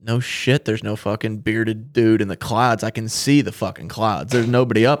 well, no shit, there's no fucking bearded dude in the clouds. I can see the fucking clouds. There's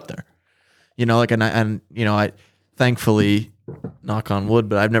nobody up there. You know, like, and you know, I thankfully, knock on wood,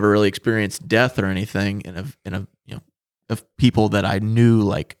 but I've never really experienced death or anything in a you know, of people that I knew,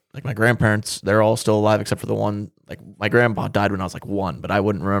 like my grandparents, they're all still alive except for the one, like my grandpa died when I was like 1, but I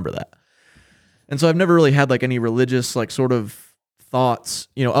wouldn't remember that. And so I've never really had like any religious like sort of thoughts,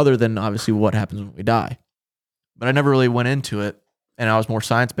 you know, other than obviously what happens when we die. But I never really went into it, and I was more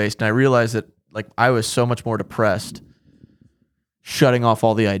science-based, and I realized that like I was so much more depressed shutting off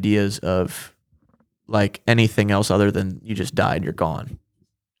all the ideas of like anything else other than you just died, you're gone.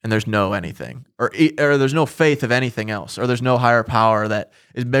 And there's no anything, or there's no faith of anything else, or there's no higher power that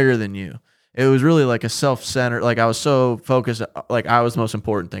is bigger than you. It was really like a self-centered, like I was so focused, like I was the most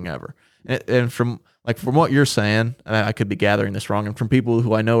important thing ever. And from what you're saying, I could be gathering this wrong, and from people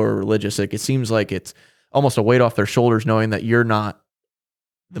who I know are religious, like it seems like it's almost a weight off their shoulders knowing that you're not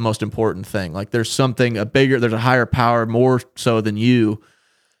the most important thing. Like there's something there's a higher power more so than you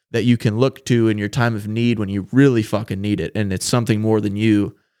that you can look to in your time of need when you really fucking need it. And it's something more than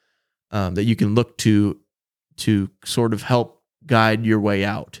you that you can look to sort of help guide your way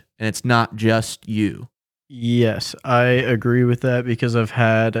out. And it's not just you. Yes, I agree with that, because I've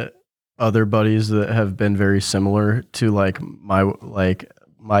had other buddies that have been very similar to like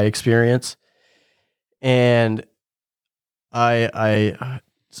my experience. And I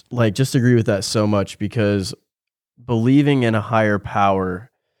like just agree with that so much, because believing in a higher power,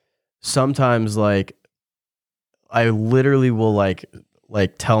 sometimes like I literally will like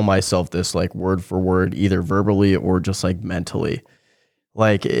tell myself this like word for word, either verbally or just like mentally.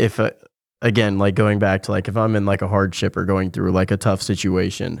 Like if again, like going back to like if I'm in like a hardship or going through like a tough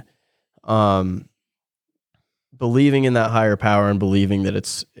situation, believing in that higher power and believing that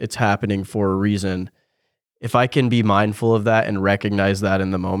it's happening for a reason. If I can be mindful of that and recognize that in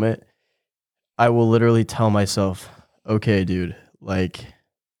the moment, I will literally tell myself, okay, dude, like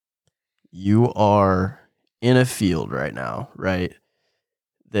you are in a field right now, right?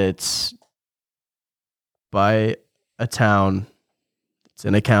 That's by a town, it's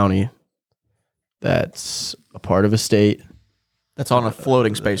in a county, that's a part of a state. That's on a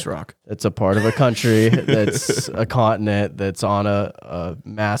floating space rock. That's a part of a country. That's a continent. That's on a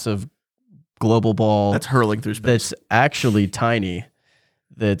massive global ball. That's hurling through space. That's actually tiny.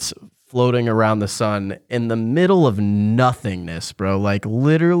 That's floating around the sun in the middle of nothingness, bro. Like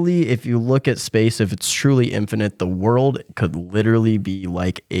literally, if you look at space, if it's truly infinite, the world could literally be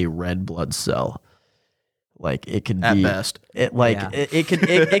like a red blood cell. Like it could At be best. It like it could be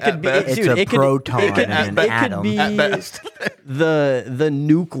It's dude, a it could, proton it could, and an it atom. could be At best. the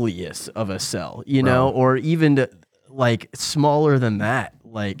nucleus of a cell, you know, or even like smaller than that.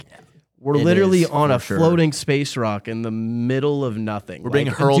 Like we're It literally is, on for a sure. floating space rock in the middle of nothing. We're being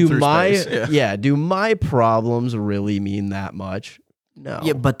Like, hurled do through my, space. Yeah. Do my problems really mean that much? No.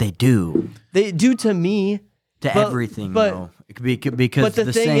 Yeah, but they do They do to me. to But- everything but- though. It could be because but the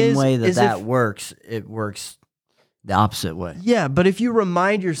the thing same is- way is that if- works, it works the opposite way. Yeah, but if you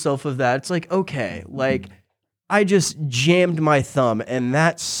remind yourself of that, it's like, okay, like I just jammed my thumb and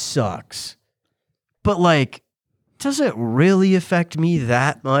that sucks. But like, does it really affect me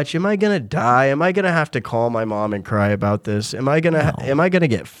that much? Am I gonna die? Am I gonna have to call my mom and cry about this? Am I gonna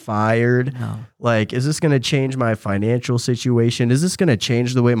get fired? No. Like, is this gonna change my financial situation? Is this gonna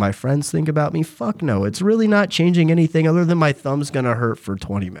change the way my friends think about me? Fuck no. It's really not changing anything other than my thumb's gonna hurt for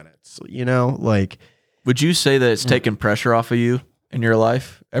 20 minutes. You know, like. Would you say that it's taken pressure off of you in your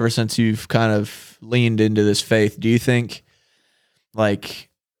life ever since you've kind of leaned into this faith? Do you think, like,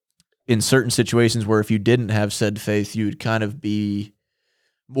 in certain situations where if you didn't have said faith, you'd kind of be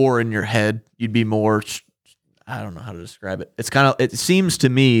more in your head? You'd be more, I don't know how to describe it. It's kind of, it seems to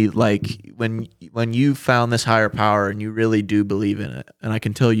me like when you found this higher power and you really do believe in it, and I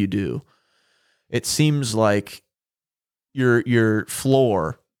can tell you do, it seems like your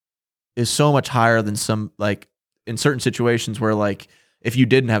floor is so much higher than some, like in certain situations where like if you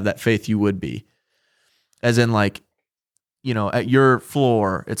didn't have that faith you would be, as in like, you know, at your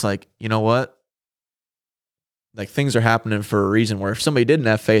floor it's like, you know what, like things are happening for a reason, where if somebody didn't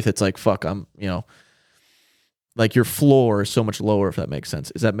have faith it's like, fuck, I'm, you know, like your floor is so much lower, if that makes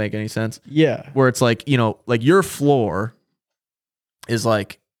sense. Does that make any sense? Yeah. Where it's like, you know, like your floor is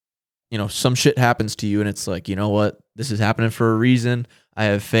like, you know, some shit happens to you and it's like, you know what, this is happening for a reason. I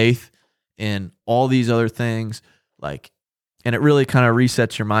have faith in all these other things, like, and it really kind of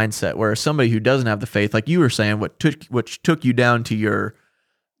resets your mindset. Whereas somebody who doesn't have the faith, like you were saying, which took you down to your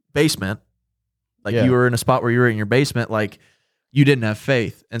basement, like you were in a spot where you were in your basement, like you didn't have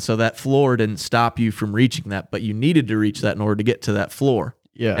faith, and so that floor didn't stop you from reaching that, but you needed to reach that in order to get to that floor.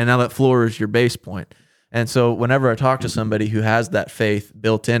 Yeah. And now that floor is your base point. And so whenever I talk to somebody who has that faith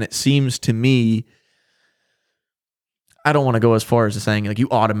built in, it seems to me, I don't want to go as far as to saying like you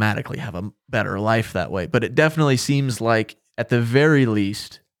automatically have a better life that way, but it definitely seems like at the very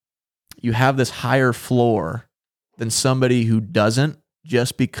least you have this higher floor than somebody who doesn't,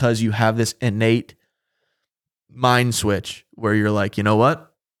 just because you have this innate mind switch where you're like, you know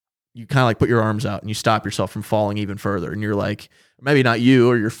what? You kind of like put your arms out and you stop yourself from falling even further. And you're like, maybe not you,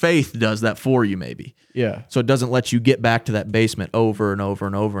 or your faith does that for you maybe. Yeah. So it doesn't let you get back to that basement over and over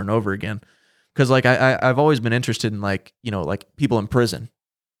and over and over again. Because like I've always been interested in like, you know, like people in prison.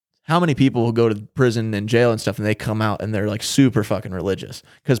 How many people who go to prison and jail and stuff and they come out and they're like super fucking religious?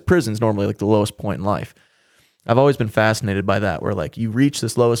 Because prison's normally like the lowest point in life. I've always been fascinated by that, where like you reach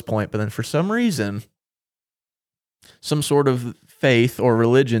this lowest point, but then for some reason, some sort of faith or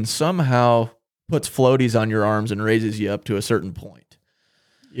religion somehow puts floaties on your arms and raises you up to a certain point.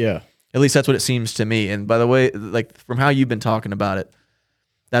 Yeah. At least that's what it seems to me. And by the way, like from how you've been talking about it,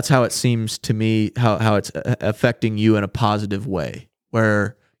 that's how it seems to me, how it's affecting you in a positive way,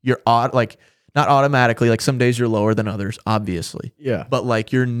 where you're like not automatically, like some days you're lower than others, obviously. Yeah. But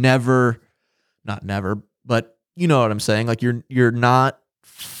like you're not never, but you know what I'm saying? Like you're not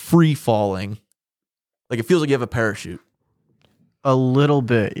free falling. Like it feels like you have a parachute. A little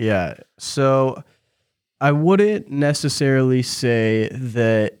bit, yeah. So I wouldn't necessarily say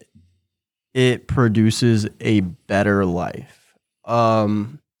that it produces a better life.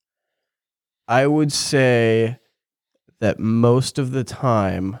 I would say that most of the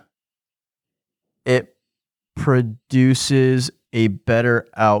time it produces a better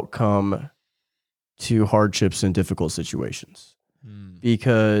outcome to hardships and difficult situations.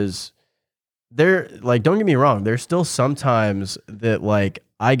 Because there, like, don't get me wrong, there's still sometimes that like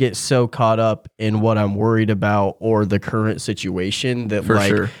I get so caught up in what I'm worried about or the current situation that For like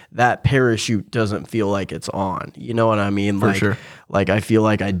sure. that parachute doesn't feel like it's on. You know what I mean? For Like, sure. like I feel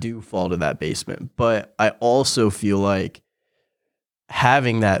like I do fall to that basement, but I also feel like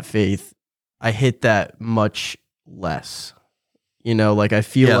having that faith, I hit that much less. You know, like I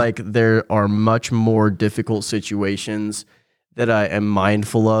feel Yeah. like there are much more difficult situations that I am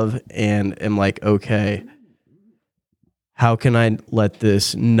mindful of and am like, okay, how can I let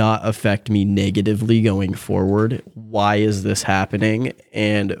this not affect me negatively going forward? Why is this happening?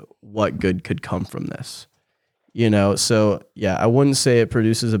 And what good could come from this? You know, so yeah, I wouldn't say it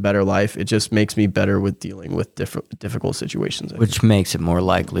produces a better life. It just makes me better with dealing with difficult situations. Which makes it more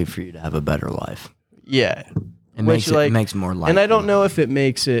likely for you to have a better life. Yeah. It makes it more likely. And I don't know if it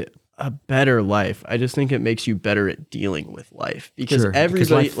makes it a better life. I just think it makes you better at dealing with life because Sure, everybody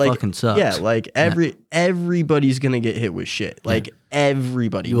because life like fucking sucks. yeah, like everybody's gonna get hit with shit. Like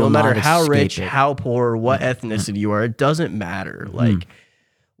everybody, You no will matter not how escape rich, it. how poor, what ethnicity you are, it doesn't matter. Like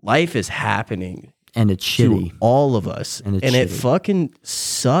life is happening And it's shitty. to all of us, And and, it's it shitty. fucking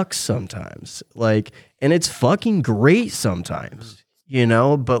sucks sometimes. Like, and it's fucking great sometimes, you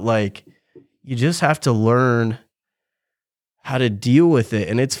know. But like, you just have to learn how to deal with it,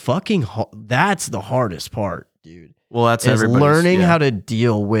 and it's fucking. That's the hardest part, dude. Well, that's Is everybody's learning yeah. how to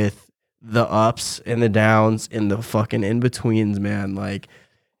deal with the ups and the downs and the fucking in betweens, man. Like,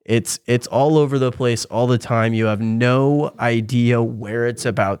 it's all over the place all the time. You have no idea where it's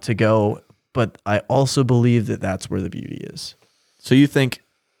about to go. But I also believe that that's where the beauty is. So you think,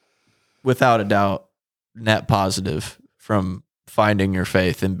 without a doubt, net positive from finding your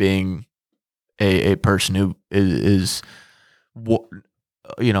faith and being a person who is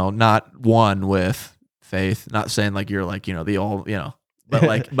not one with faith. Not saying like you're like the all but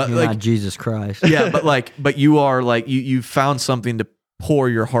like but You're like not Jesus Christ. yeah, but you are like you found something to pour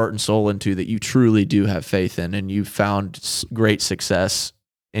your heart and soul into that you truly do have faith in, and you found great success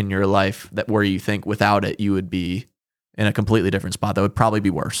in your life that where you think without it you would be in a completely different spot that would probably be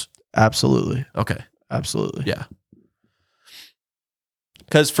worse. Absolutely. Okay. Absolutely. Yeah.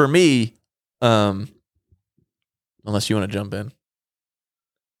 Because for me, unless you want to jump in, it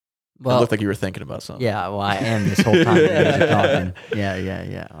looked like you were thinking about something. Yeah, well, I am this whole time you guys are talking.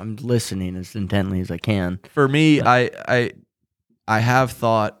 Yeah. I'm listening as intently as I can. For me, I have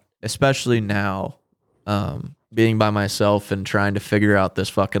thought, especially now, being by myself and trying to figure out this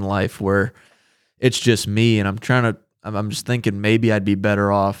fucking life where it's just me, and I'm just thinking maybe I'd be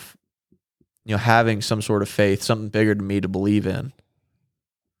better off, having some sort of faith, something bigger than me to believe in.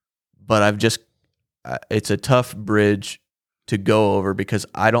 But it's a tough bridge to go over because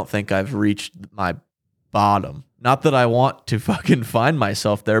I don't think I've reached my bottom. Not that I want to fucking find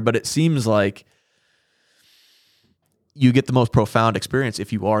myself there, but it seems like you get the most profound experience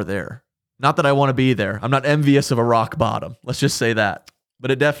if you are there. Not that I want to be there. I'm not envious of a rock bottom. Let's just say that.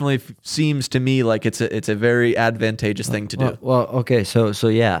 But it definitely seems to me like it's a very advantageous thing to do. Well, okay, so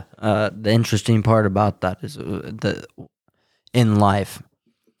yeah, the interesting part about that is in life,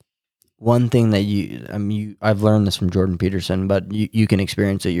 one thing that I've learned this from Jordan Peterson, but you can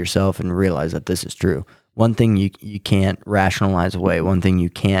experience it yourself and realize that this is true. One thing you can't rationalize away, one thing you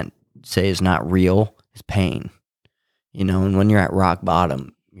can't say is not real is pain. And when you're at rock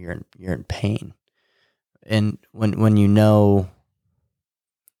bottom, you're in pain. And when you know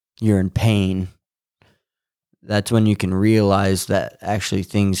you're in pain, that's when you can realize that actually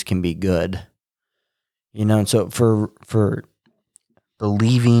things can be good. And so for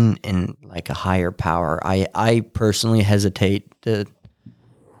believing in like a higher power, I personally hesitate to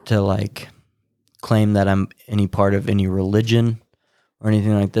like claim that I'm any part of any religion or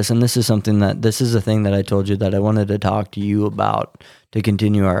anything like this. And this is a thing that I told you that I wanted to talk to you about to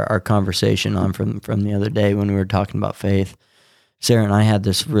continue our conversation on from the other day when we were talking about faith. Sarah and I had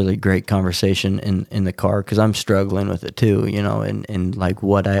this really great conversation in the car because I'm struggling with it too, and like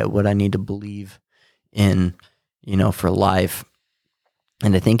what I need to believe in, for life.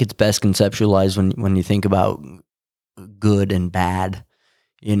 And I think it's best conceptualized when you think about good and bad.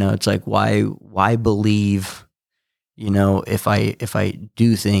 It's like why believe, if I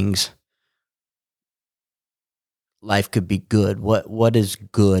do things, life could be good. What is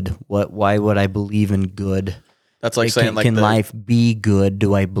good? Why would I believe in good? That's like saying can life be good?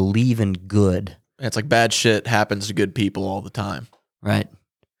 Do I believe in good? It's like bad shit happens to good people all the time. Right.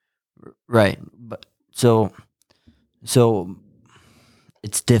 But so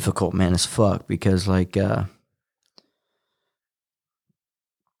it's difficult, man, as fuck, because like I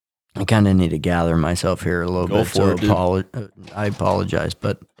kind of need to gather myself here a little Go bit. for So it, dude. I apologize,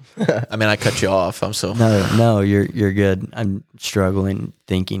 but I mean, I cut you off. I'm so no, you're good. I'm struggling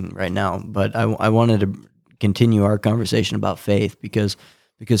thinking right now, but I wanted to continue our conversation about faith because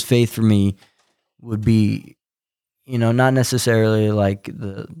faith for me would be, not necessarily like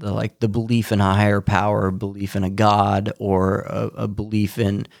the belief in a higher power, belief in a God, or a belief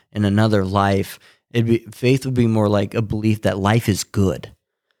in another life. Faith would be more like a belief that life is good,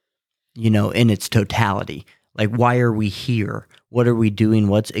 in its totality. Like, why are we here? What are we doing?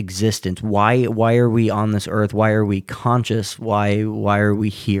 What's existence? Why are we on this earth? Why are we conscious? Why are we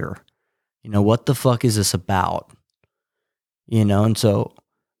here? What the fuck is this about? And so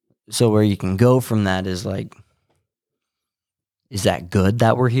where you can go from that is like, is that good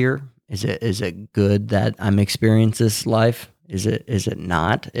that we're here? Is it good that I'm experiencing this life? Is it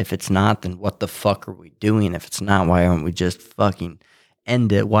not? If it's not, then what the fuck are we doing? If it's not, why aren't we just fucking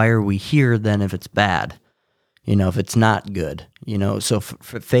end it? Why are we here then if it's bad? If it's not good, so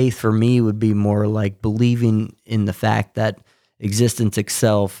faith for me would be more like believing in the fact that existence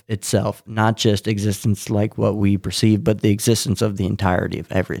itself, not just existence like what we perceive, but the existence of the entirety of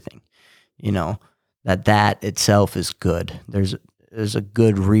everything, that itself is good. There's a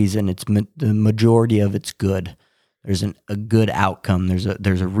good reason. The majority of it's good. There's a good outcome.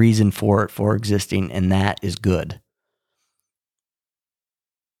 There's a reason for existing, and that is good.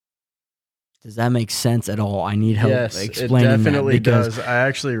 Does that make sense at all? I need help explaining that. It definitely does. I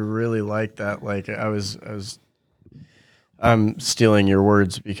actually really like that. Like I'm stealing your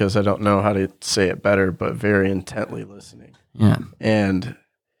words because I don't know how to say it better, but very intently listening. Yeah. And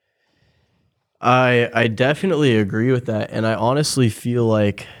I definitely agree with that. And I honestly feel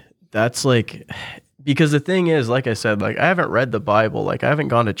like that's like, because the thing is, like I said, like I haven't read the Bible, like I haven't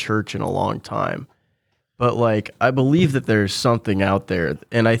gone to church in a long time. But like, I believe that there's something out there.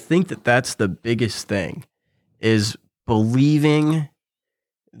 And I think that that's the biggest thing, is believing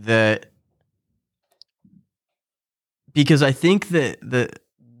that, because I think that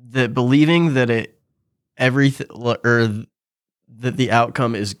believing that everything, or that the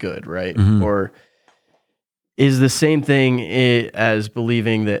outcome is good, right? Mm-hmm. Or is the same thing as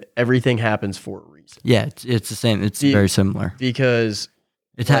believing that everything happens for a reason. Yeah, it's the same. It's very similar. Because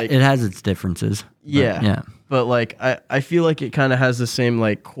it has its differences. Yeah. But like I feel like it kind of has the same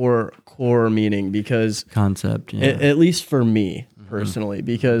like core meaning, because concept. Yeah. At least for me personally,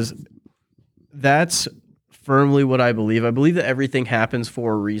 because that's firmly what I believe. I believe that everything happens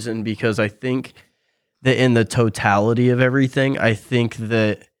for a reason, because I think that in the totality of everything, I think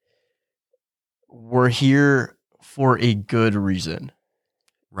that we're here for a good reason.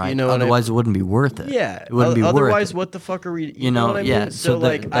 Right. Otherwise, it wouldn't be worth it. Yeah. It wouldn't be otherwise, worth it. what the fuck are we? You know what I yeah. mean? So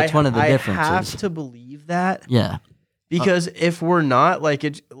like, that's one of the differences. I have to believe that. Yeah. Because if we're not,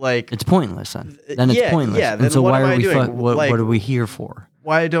 it's pointless then. Then it's pointless. Yeah. And so what why am are I we? doing? What are we here for?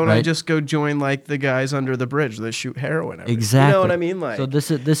 Why don't I just go join like the guys under the bridge that shoot heroin? Exactly. You know what I mean? Like, so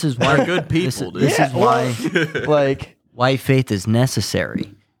this is why They're good people. This is why like why faith is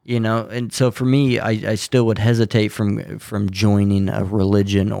necessary. And so for me, I still would hesitate from joining a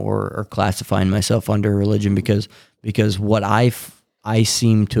religion or classifying myself under a religion, because what I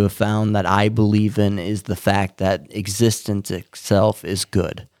seem to have found that I believe in is the fact that existence itself is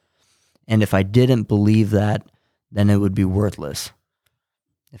good. And if I didn't believe that, then it would be worthless.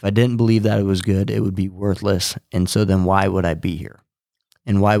 If I didn't believe that it was good, it would be worthless. And so then why would I be here?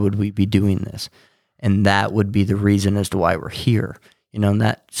 And why would we be doing this? And that would be the reason as to why we're here. And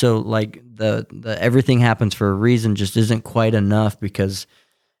that, so like the everything happens for a reason just isn't quite enough, because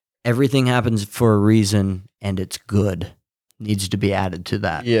everything happens for a reason and it's good needs to be added to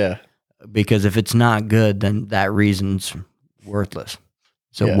that. Yeah. Because if it's not good, then that reason's worthless.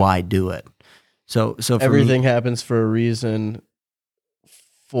 So why do it? So for everything happens for a reason,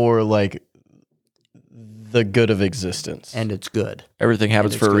 for like the good of existence. And it's good. Everything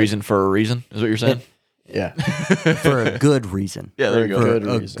happens for a reason, is what you're saying? Yeah. For a good reason. Yeah, there you go.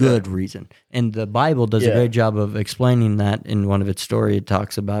 Good reason. And the Bible does a great job of explaining that in one of its stories. It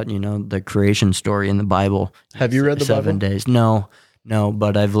talks about, the creation story in the Bible. Have you read the 7 Bible? days? No,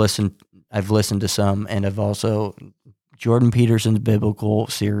 but I've listened to some, and I've also Jordan Peterson's biblical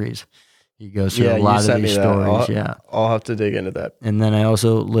series. He goes through a lot of these stories. I'll have to dig into that. And then I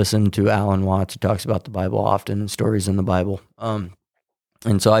also listen to Alan Watts, who talks about the Bible often and stories in the Bible.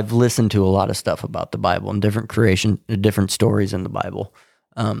 And so I've listened to a lot of stuff about the Bible and different stories in the Bible.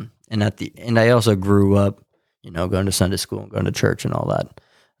 And I also grew up, going to Sunday school and going to church and all that.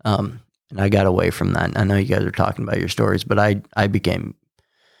 And I got away from that. I know you guys are talking about your stories, but I became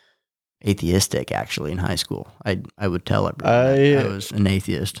atheistic actually in high school. I would tell everybody I was an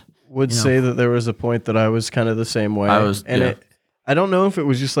atheist. Would say that there was a point that I was kind of the same way. I don't know if it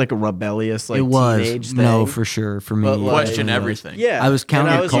was just like a rebellious teenage thing. No, for sure. For me, question everything. Yeah, I was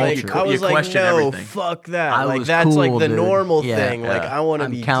counterculture. I was like, question no, everything. fuck that. I Like was that's cool, like the dude. normal Yeah. thing. Like I want to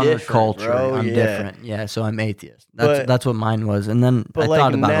be counterculture. different, bro. I'm Yeah. different. Yeah, so I'm atheist. But- that's what mine was. And then I But thought like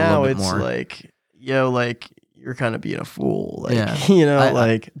about it a now little bit it's more. like, yo, like you're kind of being a fool. Like, Yeah. you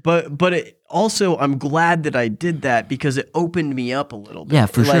know, but it also, I'm glad that I did that because it opened me up a little bit. Yeah,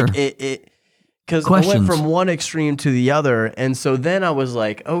 for sure. Because I went from one extreme to the other. And so then I was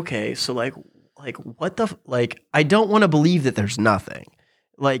like, okay, so like what the, I don't want to believe that there's nothing.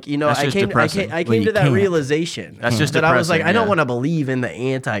 Like, you know, I came to that realization. That's just that I was like, I don't yeah. want to believe in the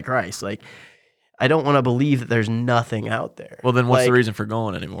Antichrist. Like, I don't want to believe that there's nothing out there. Well, then what's the reason for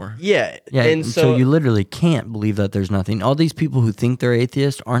going anymore? Yeah. Yeah, and so you literally can't believe that there's nothing. All these people who think they're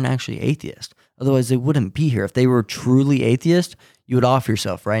atheists aren't actually atheists. Otherwise, they wouldn't be here. If they were truly atheist, you would off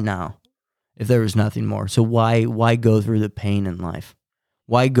yourself right now if there was nothing more. So why go through the pain in life?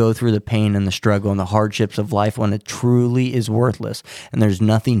 Why go through the pain and the struggle and the hardships of life when it truly is worthless and there's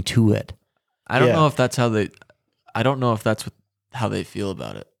nothing to it? I don't know if that's how they. I don't know if that's how they feel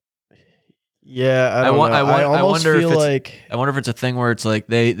about it. Yeah, I wonder if it's a thing where it's like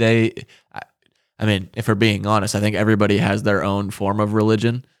I mean, if we're being honest, I think everybody has their own form of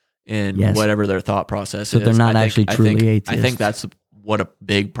religion in whatever their thought process is. So they're not actually truly atheists. I think that's what a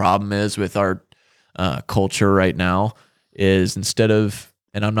big problem is with our culture right now is instead of,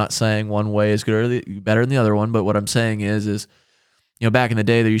 and I'm not saying one way is good or better than the other one, but what I'm saying is, you know, back in the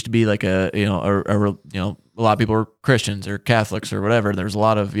day, there used to be like a lot of people were Christians or Catholics or whatever. There's a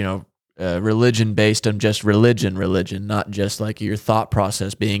lot of, religion based on just religion, not just like your thought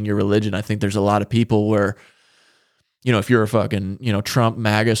process being your religion. I think there's a lot of people where, you know, if you're a fucking, Trump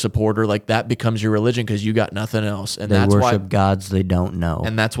MAGA supporter, like that becomes your religion because you got nothing else. And they worship gods they don't know.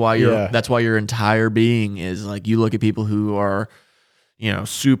 And that's why your entire being is like, you look at people who are,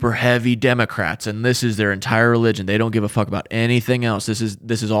 super heavy Democrats and this is their entire religion. They don't give a fuck about anything else. This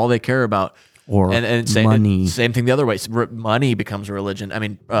is all they care about. Or money. Same thing the other way. Money becomes a religion. I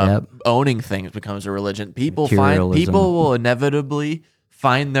mean, owning things becomes a religion. People will inevitably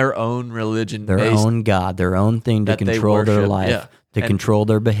find their own religion, their own God, their own thing to control their life, control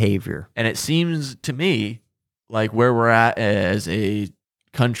their behavior. And it seems to me like where we're at as a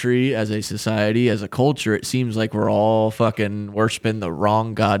country, as a society, as a culture, it seems like we're all fucking worshiping the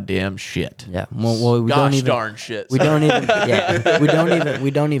wrong goddamn shit. Yeah. Well, we darn shit. We don't even. Yeah.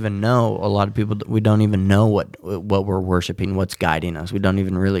 We don't even know. A lot of people. We don't even know what we're worshiping. What's guiding us. We don't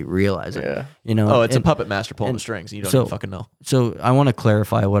even really realize it. Yeah. You know. Oh, it's a puppet master pulling the strings. You don't even fucking know. So I want to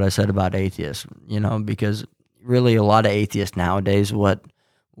clarify what I said about atheists. Because really a lot of atheists nowadays, what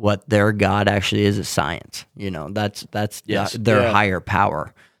their God actually is science. That's their higher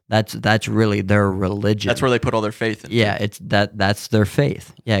power. That's really their religion. That's where they put all their faith in. Yeah, that's their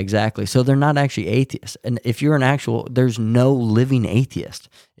faith. Yeah, exactly. So they're not actually atheists. And if you're there's no living atheist.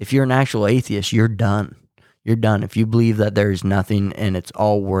 If you're an actual atheist, you're done. You're done. If you believe that there's nothing and it's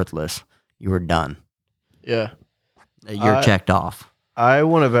all worthless, you are done. Yeah. You're checked off. I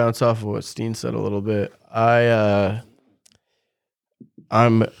want to bounce off of what Steens said a little bit.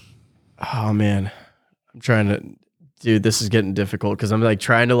 I'm trying to, dude, this is getting difficult because I'm like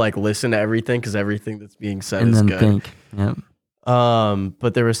trying to like listen to everything because everything that's being said is good. Think. Yep.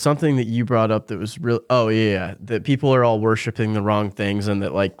 But there was something that you brought up that was real. Oh yeah, that people are all worshiping the wrong things, and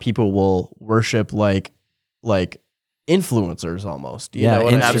that like people will worship like influencers almost. You know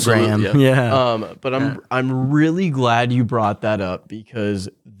what Instagram. Yeah. But I'm really glad you brought that up because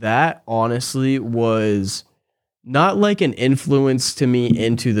that honestly was not like an influence to me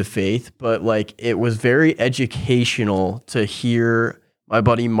into the faith, but like it was very educational to hear my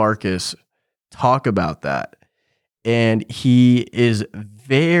buddy Marcus talk about that. And he is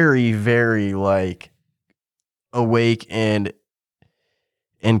very, very like awake and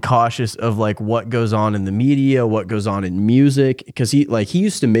cautious of like what goes on in the media, what goes on in music. Cause he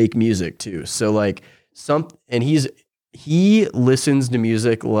used to make music too. So like he listens to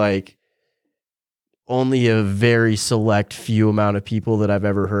music like only a very select few amount of people that I've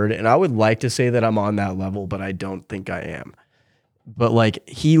ever heard. And I would like to say that I'm on that level, but I don't think I am. But like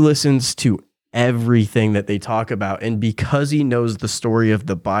he listens to everything that they talk about. And because he knows the story of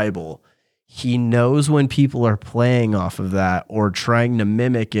the Bible, he knows when people are playing off of that or trying to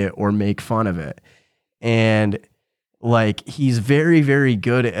mimic it or make fun of it. And like, he's very, very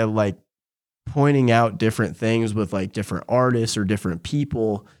good at like pointing out different things with like different artists or different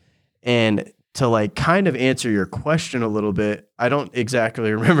people. And to like kind of answer your question a little bit, I don't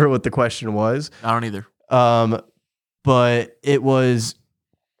exactly remember what the question was. I don't either. But it was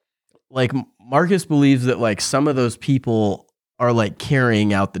like Marcus believes that like some of those people are like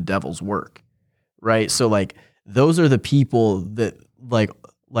carrying out the devil's work, right? So like those are the people that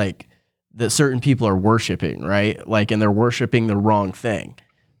like that certain people are worshiping, right? Like, and they're worshiping the wrong thing.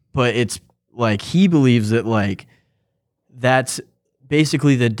 But it's like he believes that like that's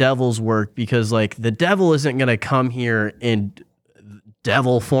basically the devil's work, because like the devil isn't going to come here in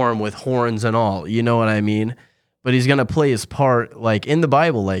devil form with horns and all, you know what I mean? But he's going to play his part like in the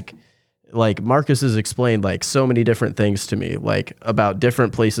Bible, like Marcus has explained like so many different things to me, like about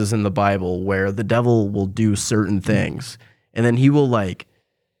different places in the Bible where the devil will do certain things, and then he will like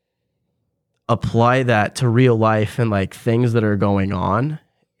apply that to real life and like things that are going on.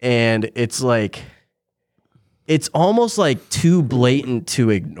 And it's like, it's almost like too blatant to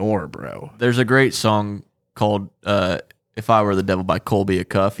ignore, bro. There's a great song called If I Were the Devil by Colby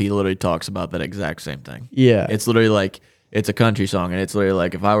Cuff. He literally talks about that exact same thing. Yeah. It's literally like, it's a country song, and it's literally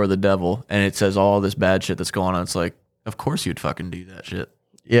like, if I were the devil, and it says all this bad shit that's going on. It's like, of course you'd fucking do that shit.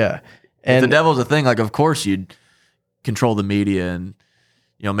 Yeah. And And if the devil's a thing, like, of course you'd control the media and,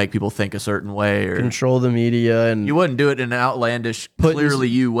 you know, make people think a certain way, or control the media, and you wouldn't do it in an outlandish, Put- clearly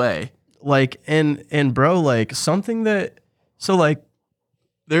you way. like, and bro, like something that, so like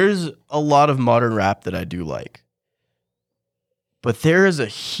there's a lot of modern rap that I do like, but there is a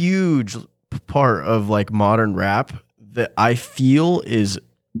huge part of like modern rap that I feel is,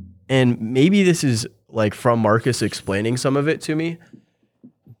 and maybe this is like from Marcus explaining some of it to me,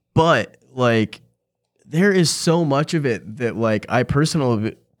 but like there is so much of it that like I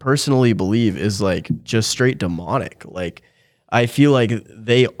personally believe is like just straight demonic. Like I feel like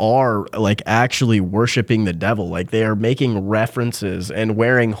they are like actually worshiping the devil. Like they are making references and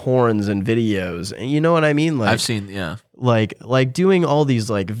wearing horns in videos. And you know what I mean? Like I've seen, yeah. like doing all these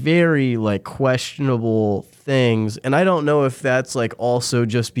like very like questionable things. And I don't know if that's like also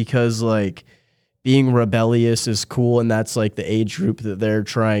just because like being rebellious is cool, and that's like the age group that they're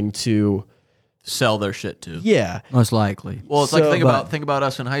trying to Sell their shit to. yeah. Most likely. Well, it's So- like think about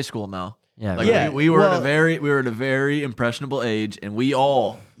us in high school now. Yeah. Like Yeah, we were well- at a very impressionable age, and we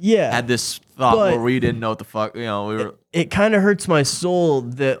all Yeah. had this thought But- where we didn't know what the fuck, you know, we were It kind of hurts my soul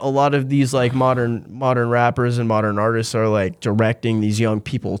that a lot of these like modern rappers and modern artists are like directing these young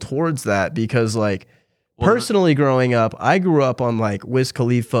people towards that, because like personally growing up, I grew up on like Wiz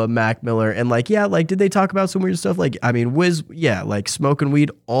Khalifa, Mac Miller, and like, yeah, like did they talk about some weird stuff? Like, I mean, Wiz, yeah, like smoking weed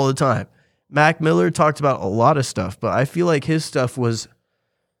all the time. Mac Miller talked about a lot of stuff, but I feel like his stuff was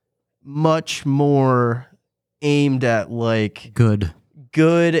much more aimed at like Good.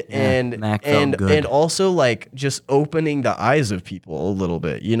 and Mac felt good. and also like just opening the eyes of people a little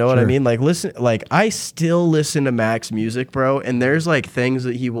bit. You know what I Sure. mean? Like listen, like I still listen to Mac's music, bro, and there's like things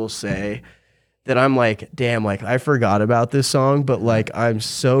that he will say that I'm like, damn, like I forgot about this song, but like I'm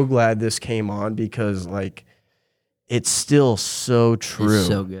so glad this came on, because like it's still so true.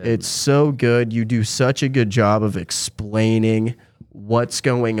 so good. It's so good. You do such a good job of explaining what's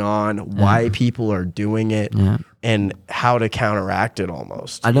going on, why people are doing it, Yeah. and how to counteract it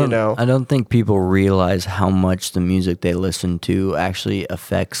almost. I don't you know? I don't think people realize how much the music they listen to actually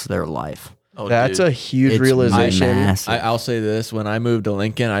affects their life. oh, That's dude. a huge It's realization. massive. I'll say this: when I moved to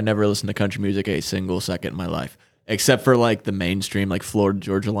Lincoln, I never listened to country music a single second in my life, except for like the mainstream, like Florida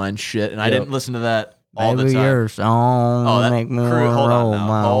Georgia Line shit, and I didn't listen to that all the Baby, time. your song Oh, that make me crew- hold on roll now,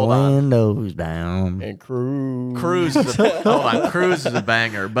 my hold on. windows down. And Cruise. Cruise is a, hold on, Cruise is a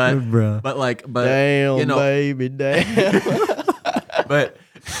banger, but Bruh. but Damn, you know, baby, damn. but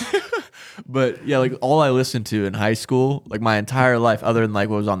but yeah, like all I listened to in high school, like my entire life, other than like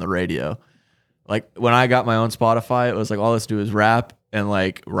what was on the radio, like when I got my own Spotify, it was like all I listened to is rap and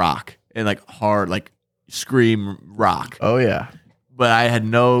like rock and like hard, like scream rock. Oh, yeah. But I had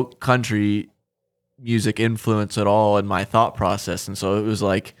no country music influence at all in my thought process, and so it was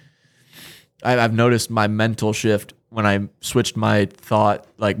like I've noticed my mental shift when I switched my thought,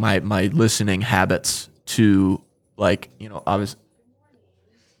 like my listening habits to like, you know, I was.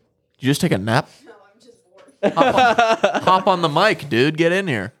 Did you just take a nap? No, I'm just bored. Hop on the mic, dude. Get in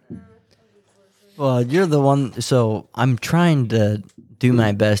here. Well, you're the one. So I'm trying to do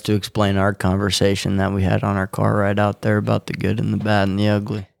my best to explain our conversation that we had on our car ride out there about the good and the bad and the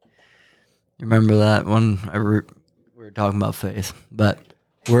ugly. Remember that one? We were talking about faith, but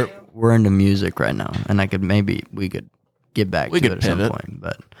we're into music right now, and we could get back We to could it at some pivot. point.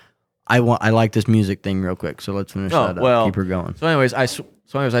 But I like this music thing real quick, so let's finish that up. well, Keep her going. So anyways, I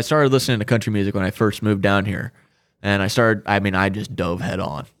started listening to country music when I first moved down here, and I just dove head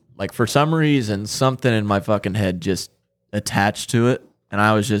on. Like for some reason, something in my fucking head just attached to it, and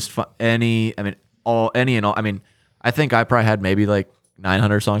I was just I think I probably had maybe like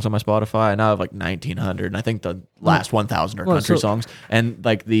 900 songs on my Spotify, and now I have like 1,900, and I think the last 1,000 are country songs, and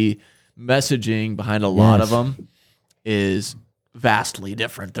like the messaging behind a lot of them is vastly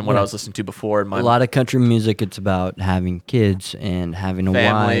different than what I was listening to before. In my A lot of country music, it's about having kids and having a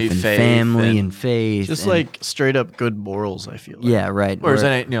Family, wife and faith, family and and faith. Just and- like straight up good morals, I feel like. yeah, right. whereas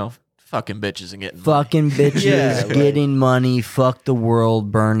Where- it ain't, fucking bitches and getting fucking bitches, Yeah, like- getting money, fuck the world,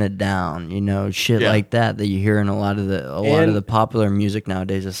 burn it down. Shit Yeah. like that you hear in a lot of the popular music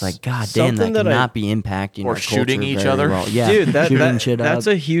nowadays. It's like, God damn, something that that cannot be impacting Or our shooting culture each very other. well. Yeah, Dude, shooting shit that's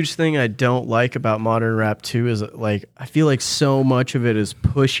up. a huge thing I don't like about modern rap too. Is like I feel like so much of it is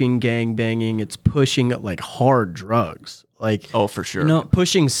pushing gang banging. It's pushing like hard drugs, like Oh, for sure.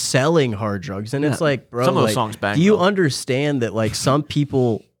 pushing selling hard drugs, and it's like, bro, Some of those like, songs bang, do you though. understand that like some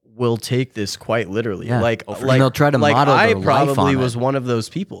people will take this quite literally? Yeah. Like, Oh, for sure. They'll try to like model I their life probably on was it. one of those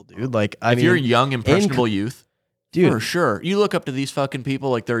people, dude. Like, if you're a young, impressionable youth, dude, for sure, you look up to these fucking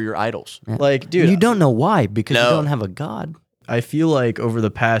people like they're your idols. like, dude, you don't know why because you No. don't have a God. I feel like over the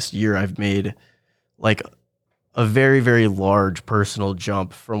past year, I've made like a very, very large personal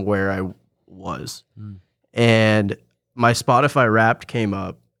jump from where I was. And my Spotify Wrapped came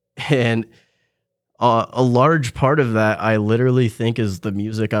up, and a large part of that I literally think is the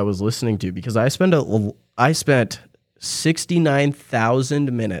music I was listening to, because I spent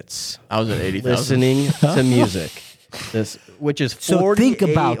 69,000 minutes I was at 80,000. listening to music. Which is So 48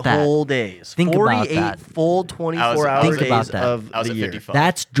 think about that. whole days. Think about 48 that. full 24-hour Think about days that. of I was the at year. 55.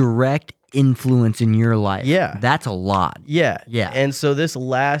 That's direct influence in your life. Yeah. That's a lot. Yeah. Yeah. And so this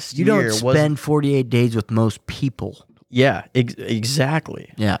last You year don't was spend 48 days with most people.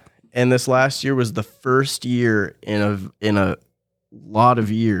 exactly. Yeah. And this last year was the first year in a lot of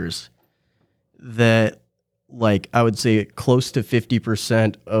years that, like, I would say close to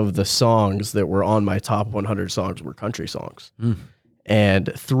 50% of the songs that were on my top 100 songs were country songs.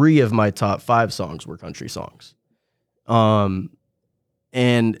 And 3 of my top 5 songs were country songs. And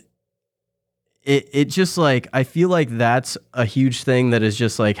it just, like, I feel like that's a huge thing that has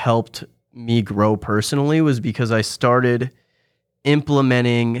just, like, helped me grow personally, was because I started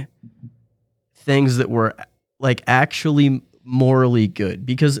implementing things that were, like, actually morally good.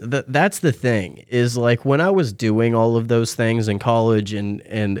 Because that's the thing, is like when I was doing all of those things in college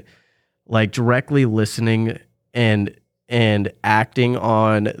and like directly listening and acting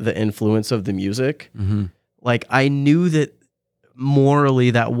on the influence of the music, like I knew that morally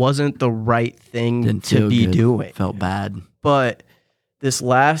that wasn't the right thing Didn't to feel be good. doing. Felt bad. But this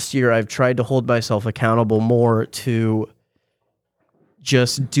last year, I've tried to hold myself accountable more to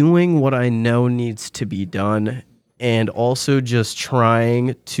just doing what I know needs to be done, and also just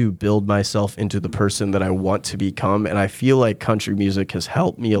trying to build myself into the person that I want to become. And I feel like country music has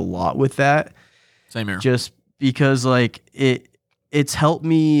helped me a lot with that. Same here. Just because, like, it's helped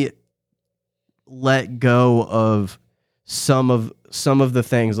me let go of some of the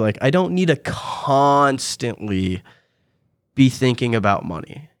things. Like, I don't need to constantly be thinking about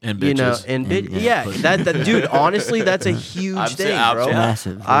money, And you know, bitches. and Yeah, that dude, honestly, that's a huge I'm thing, out, bro. yeah.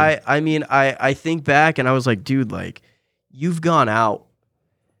 Massive. I mean, I think back and I was like, dude, like, you've gone out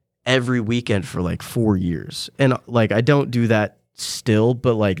every weekend for like 4 years, and like I don't do that still,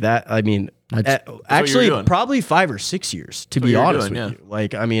 but like that, I mean, That's- actually doing. probably 5 or 6 years, to what be you're honest doing, with you.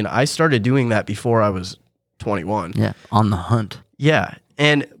 Like, I mean, I started doing that before I was 21. Yeah. On the hunt. Yeah.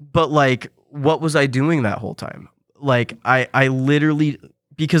 But like, what was I doing that whole time? Like, I literally,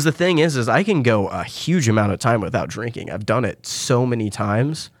 because the thing is I can go a huge amount of time without drinking. I've done it so many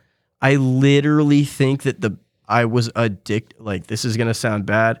times. I literally think that I was addicted. Like, this is going to sound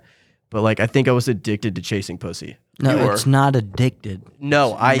bad, but like, I think I was addicted to chasing pussy. No, You it's are. not addicted.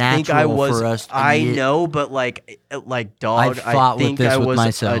 No, It's I think I natural was, for us to I get- know, but like dog, I've fought I with think this I with was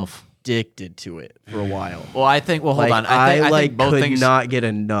myself. addicted to it for a while. Well, hold Like, on. I think like both could things. not get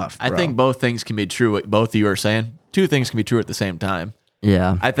enough. I bro. think both things can be true. What both of you are saying. 2 things can be true at the same time.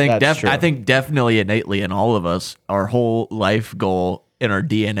 Yeah. I think That's true. I think definitely innately in all of us, our whole life goal in our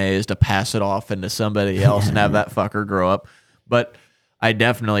DNA is to pass it off into somebody else and have that fucker grow up. But I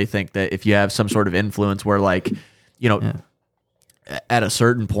definitely think that if you have some sort of influence where, like, you know, at a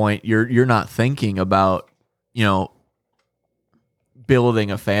certain point you're not thinking about, you know,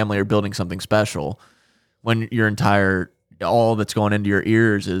 building a family or building something special when your entire all that's going into your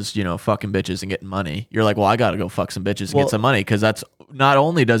ears is, you know, fucking bitches and getting money. You're like, well, I got to go fuck some bitches and Well- get some money, because that's not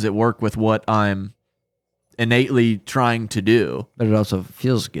only does it work with what I'm innately trying to do. But it also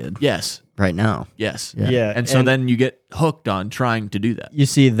feels good Yes. right now. Yes. Yeah. Yeah. And so then you get hooked on trying to do that. You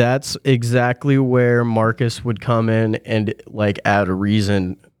see, that's exactly where Marcus would come in and like add a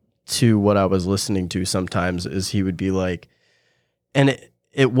reason to what I was listening to sometimes, is he would be like, and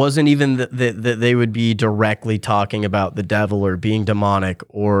it wasn't even that they would be directly talking about the devil or being demonic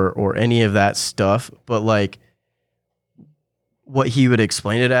or any of that stuff, but like what he would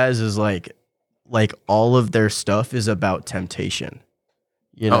explain it as is like all of their stuff is about temptation.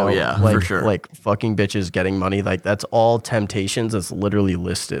 You know, for sure. Like fucking bitches, getting money, like that's all temptations. That's literally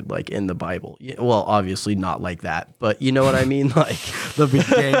listed like in the Bible. Well, obviously not like that, but you know what I mean. Like The big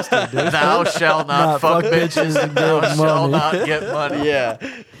gangster, dude. Thou shalt not fuck bitches and thou shalt not get money. Yeah,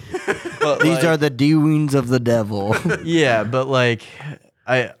 but These are the doings of the devil. yeah, but like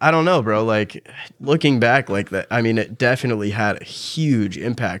I don't know, bro. Like looking back, like that. I mean, it definitely had a huge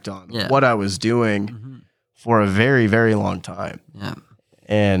impact on what I was doing for a very, very long time. Yeah.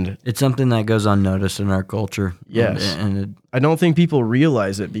 And It's something that goes unnoticed in our culture. Yes. And I don't think people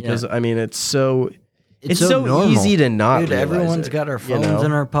realize it because I mean it's so normal. easy to not Dude, realize everyone's it, got our you phones know?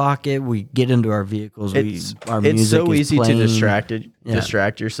 in our pocket. We get into our vehicles. Our music it's so is easy playing. to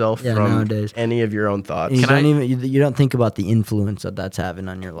distract yourself from nowadays. any of your own thoughts. You don't think about the influence that's having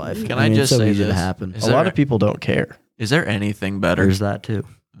on your life. Can I just it's so say easy to this? happen. Is A lot of people don't care. Is there anything better There's that too.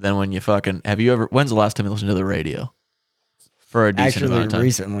 than when you fucking when's the last time you listened to the radio? For a decent amount of Actually, time.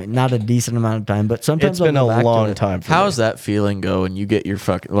 recently, not a decent amount of time, but sometimes It's been I'll a go back to long it. time for How's me. that feeling go and you get your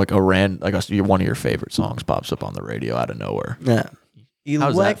fucking one of your favorite songs pops up on the radio out of nowhere? Yeah. How's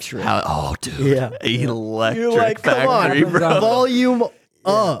that? Electric. Oh, dude. Yeah. Electric You're like, come Factory, on, bro. volume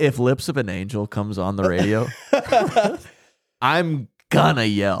up. If Lips of an Angel comes on the radio, I'm gonna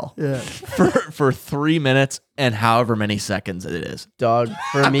yell Yeah. for 3 minutes and however many seconds it is. Dog,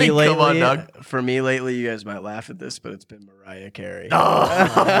 for me mean, lately, come on, Doug. for me lately, you guys might laugh at this, but it's been Mariah Carey.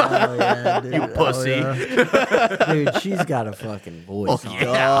 Oh, yeah, dude. You pussy. yeah. Dude, she's got a fucking voice. Oh on yeah.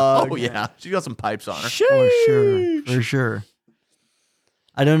 her. Oh Dog. yeah. She got some pipes on her. For sure. For sure.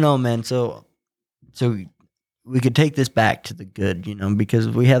 I don't know, man. So we could take this back to the good, because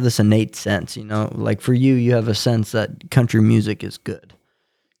we have this innate sense, like for you have a sense that country music is good.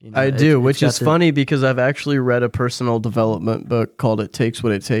 I do, it's which got is funny because I've actually read a personal development book called It Takes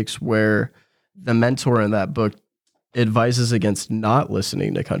What It Takes, where the mentor in that book advises against not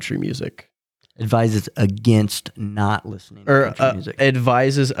listening to country music. advises against not listening to Or country music.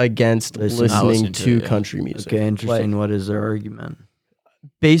 advises against Not listening to it, yeah. country music. Okay, interesting. Like, What is their argument?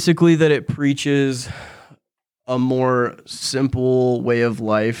 basically that it preaches a more simple way of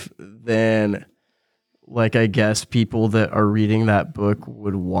life than, like, I guess people that are reading that book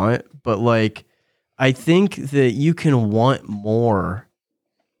would want. But like, I think that you can want more,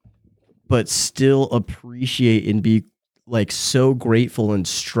 but still appreciate and be like so grateful and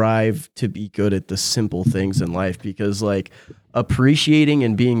strive to be good at the simple things in life, because like appreciating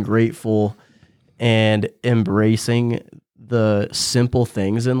and being grateful and embracing the simple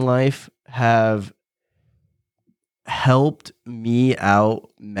things in life have helped me out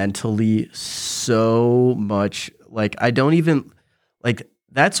mentally so much. Like, I don't even like,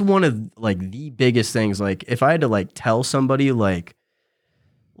 that's one of like the biggest things. Like, if I had to like tell somebody like,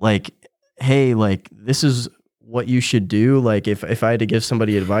 hey, like, this is what you should do. Like, if I had to give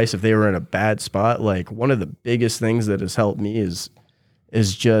somebody advice, if they were in a bad spot, like, one of the biggest things that has helped me is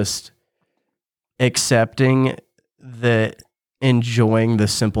just accepting that enjoying the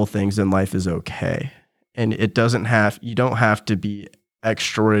simple things in life is okay. And you don't have to be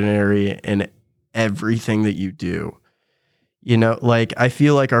extraordinary in everything that you do. You know, like, I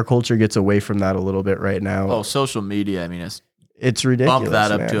feel like our culture gets away from that a little bit right now. Oh, social media. I mean, It's ridiculous. bump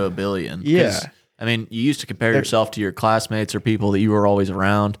that up man. to 1 billion. 'Cause, Yeah. I mean, you used to compare yourself to your classmates or people that you were always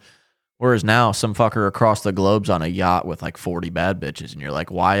around. Whereas now, some fucker across the globe's on a yacht with like 40 bad bitches, and you're like,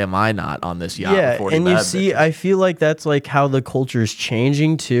 why am I not on this yacht with 40 and bad you see, bitches? I feel like that's like how the culture is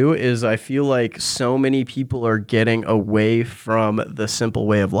changing too. Is I feel like so many people are getting away from the simple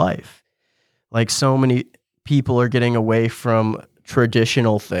way of life. Like, so many people are getting away from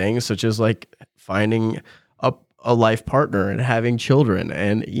traditional things, such as like finding a life partner and having children,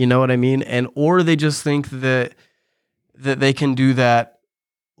 and you know what I mean. And or they just think that they can do that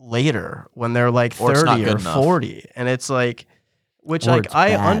later when they're like Or it's not 30 or good enough. 40, and it's like, which Or like it's I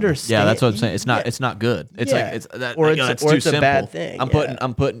bad. understand. Yeah, that's what I'm saying. It's not. Yeah. It's not good. It's Yeah. like it's that. Or Or it's- it's or too it's a simple. bad thing, I'm putting.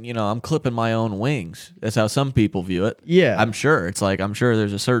 I'm clipping my own wings. That's how some people view it. Yeah. I'm sure. It's like I'm sure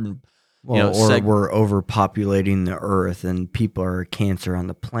there's a certain. Well, or seg- we're overpopulating the earth and people are a cancer on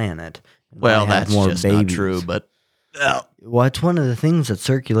the planet. And Well, why have that's just not true. But Well, it's one of the things that's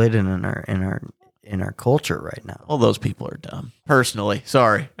circulated in our culture right now. all those people are dumb. Personally,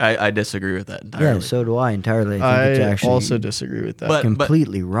 sorry, I disagree with that entirely. Yeah, so do I entirely. I I think it's actually also disagree with that. But-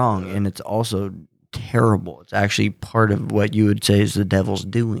 completely wrong, and it's also terrible. It's actually part of what you would say is the devil's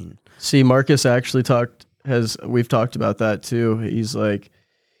doing. See, Marcus actually we've talked about that too. He's like,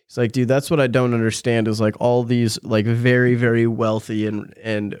 dude, that's what I don't understand is like all these like very, very wealthy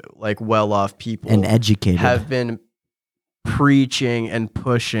and like well-off people And educated. have been preaching and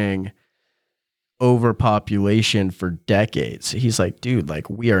pushing overpopulation for decades. He's like, dude, like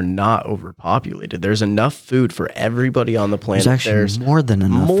we are not overpopulated. There's enough food for everybody on the planet. There's more than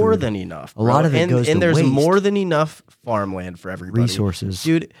enough. More food. than enough. A lot of it goes to and there's waste. more than enough farmland for everybody. Resources.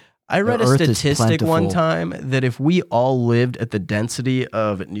 Dude, I read a earth is statistic one plentiful. time that if we all lived at the density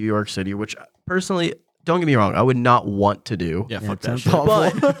of New York City, which personally, don't get me wrong, I would not want to do. Yeah, fuck it that sounds shit.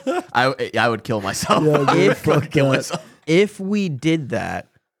 awful. But I would kill myself. Yeah, dude, fuck kill that. myself. If we did that,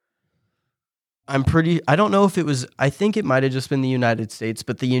 I don't know if it was, I think it might have just been the United States,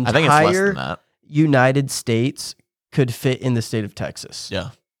 but the I think it's less entire than that. United States could fit in the state of Texas. Yeah.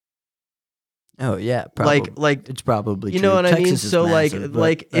 Oh yeah, probably. Like it's probably you true. know what I mean? Texas is So massive,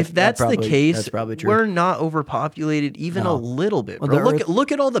 but if that's the case, that's probably true. we're not overpopulated even No. a little bit. Well, Bro. the Look Earth-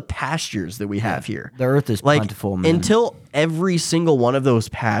 look at all the pastures that we have here. The earth is Like plentiful, man. until every single one of those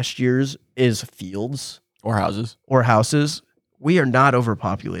pastures is fields Or houses. or houses, we are not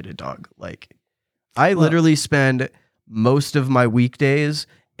overpopulated, dog. Like I literally spend most of my weekdays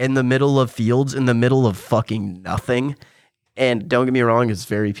in the middle of fields, in the middle of fucking nothing. And don't get me wrong, it's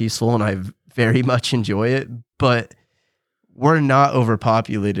very peaceful and I very much enjoy it, but we're not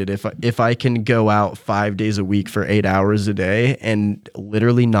overpopulated if I can go out 5 days a week for 8 hours a day and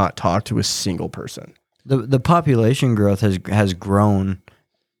literally not talk to a single person. the population growth has grown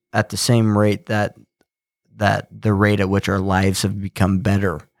at the same rate that the rate at which our lives have become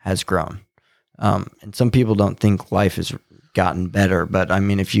better has grown. And some people don't think life has gotten better, but I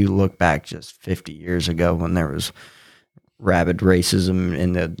mean, if you look back just 50 years ago when there was rabid racism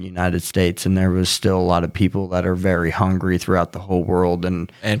in the United States, and there was still a lot of people that are very hungry throughout the whole world,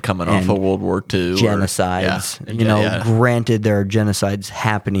 and Coming off of World War II. genocides. Yeah. Granted, there are genocides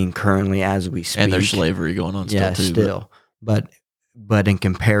happening currently as we speak, And there's slavery going on still too. still. But in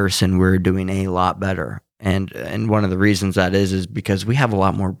comparison, we're doing a lot better. And one of the reasons that is because we have a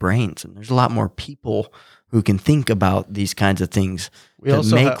lot more brains, and there's a lot more people who can think about these kinds of things We to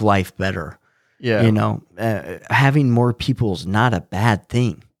also make life better. Yeah. Having more people is not a bad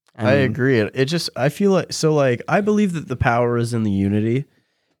thing. I mean, agree. I feel like I believe that the power is in the unity,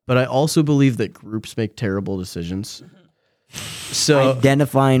 but I also believe that groups make terrible decisions. So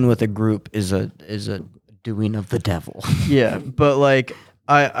identifying with a group is a doing of the devil. yeah, but like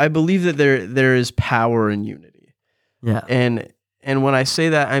I believe that there is power in unity. Yeah. And when I say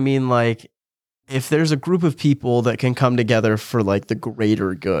that, I mean like if there's a group of people that can come together for like the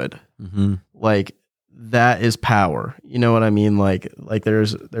greater good, Mm-hmm. like that is power. You know what I mean? Like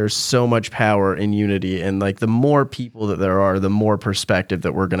there's so much power in unity, and like the more people that there are, the more perspective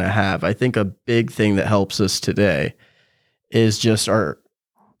that we're going to have. I think a big thing that helps us today is just our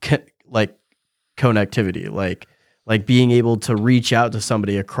connectivity, like being able to reach out to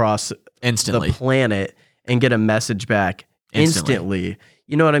somebody across Instantly. the planet and get a message back instantly.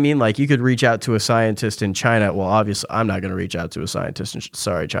 You know what I mean? Like you could reach out to a scientist in China. Well, obviously I'm not going to reach out to a scientist in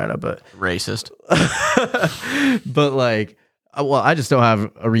sorry, China, but Racist. but like, well, I just don't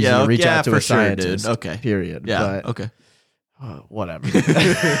have a reason to reach out to a scientist. Dude. Okay. Period. Yeah. But, Okay. whatever.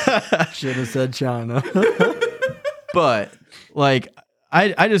 Should have said China. But like,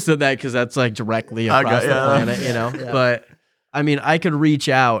 I just said that because that's like directly across the planet, you know. Yeah. But I mean, I could reach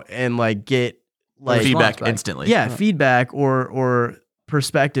out and like get like Feedback back. instantly. yeah, feedback or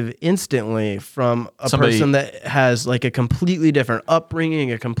perspective instantly from a person that has like a completely different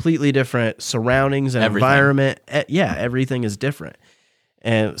upbringing, a completely different surroundings and Everything. environment. Yeah, everything is different.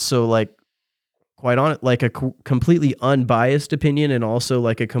 And so like quite honest, like a completely unbiased opinion and also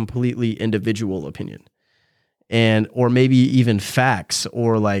like a completely individual opinion. And or maybe even facts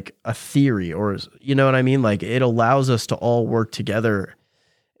or like a theory or you know what I mean? Like it allows us to all work together.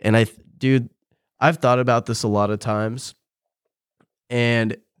 And I've thought about this a lot of times.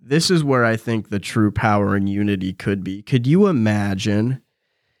 And this is where I think the true power and unity could be. Could you imagine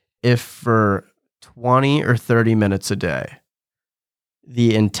if for 20 or 30 minutes a day,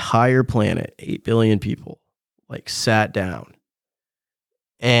 the entire planet, 8 billion people, like sat down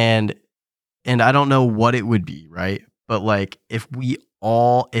and I don't know what it would be, right? But like if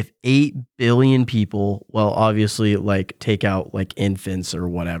 8 billion people, well, obviously like take out like infants or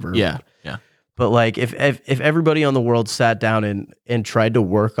whatever. Yeah. Yeah. But like if everybody on the world sat down and tried to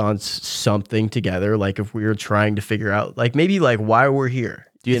work on something together, like if we were trying to figure out like maybe like why we're here.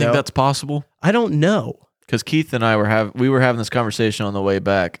 Do you think know? that's possible? I don't know. Because Keith and I were having this conversation on the way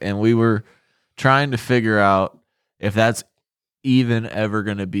back, and we were trying to figure out if that's even ever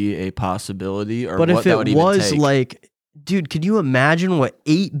going to be a possibility, or But what if that it would even was take. like, dude, could you imagine what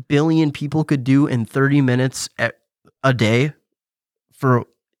 8 billion people could do in 30 minutes a day for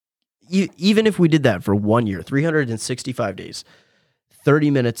even if we did that for 1 year, 365 days, 30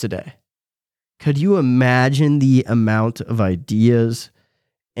 minutes a day, could you imagine the amount of ideas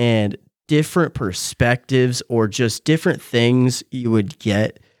and different perspectives or just different things you would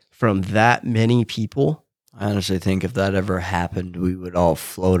get from that many people? I honestly think if that ever happened, we would all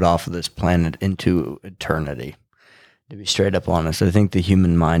float off of this planet into eternity. To be straight up honest, I think the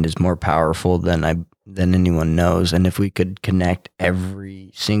human mind is more powerful than anyone knows, and if we could connect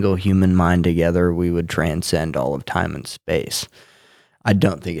every single human mind together, we would transcend all of time and space. I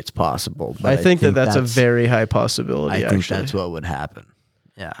don't think it's possible, but I think that's a very high possibility. I think that's what would happen.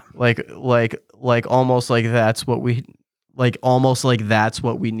 Yeah, like almost like that's what we that's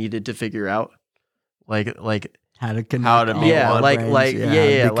what we needed to figure out. Like how to connect. How to be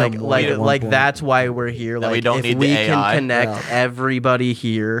like that's why we're here. That like we don't if need we the can AI. connect everybody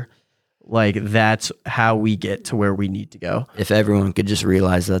here, like that's how we get to where we need to go. If everyone could just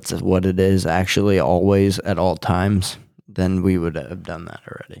realize that's what it is actually always at all times, then we would have done that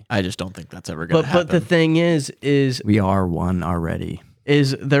already. I just don't think that's ever going to happen. But the thing is we are one already.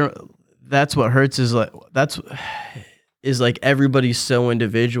 Is there? That's what hurts. Is like everybody's so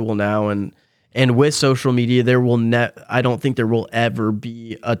individual now, and with social media, I don't think there will ever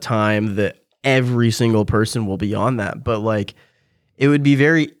be a time that every single person will be on that. But like, it would be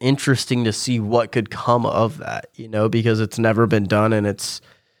very interesting to see what could come of that, because it's never been done and it's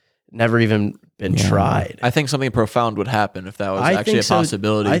never even been tried. I think something profound would happen if that was actually a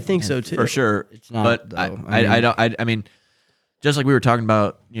possibility. I think so too. For sure. It's not, but though. I mean, just like we were talking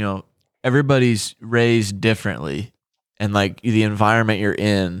about, everybody's raised differently, and like the environment you're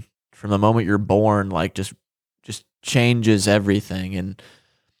in from the moment you're born, like just changes everything. And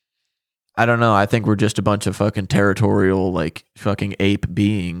I don't know. I think we're just a bunch of fucking territorial, like fucking ape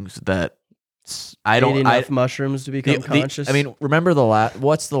beings that Ate enough mushrooms to become conscious. I mean, remember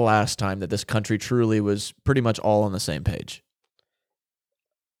what's the last time that this country truly was pretty much all on the same page?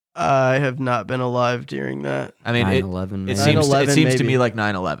 I have not been alive during that. I mean, 9/11, it maybe. seems to me like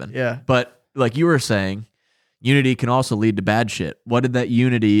 9/11. Yeah. But like you were saying, unity can also lead to bad shit. What did that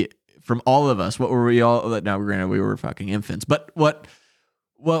unity from all of us? What were we all? Now, granted, we were fucking infants, but what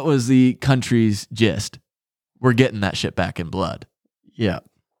was the country's gist? We're getting that shit back in blood. Yeah.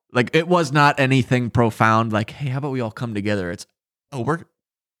 Like, it was not anything profound. Like, hey, how about we all come together? It's, we're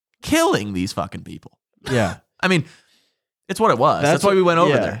killing these fucking people. Yeah. I mean, it's what it was. That's why we went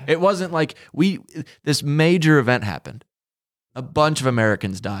over there. It wasn't like this major event happened. A bunch of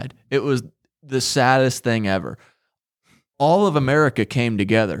Americans died. It was the saddest thing ever. All of America came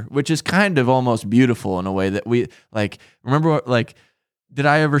together, which is kind of almost beautiful in a way that we, like, remember, like, did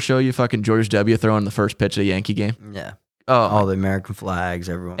I ever show you fucking George W. throwing the first pitch of a Yankee game? Yeah. Oh, all the American flags,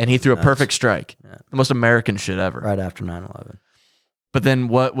 everyone. and he threw a nuts. perfect strike. Yeah. The most American shit ever. Right after 9/11. But then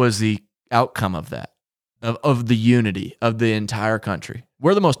what was the outcome of that? Of the unity of the entire country?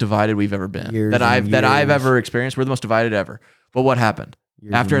 We're the most divided we've ever been. That I've ever experienced. We're the most divided ever. But what happened?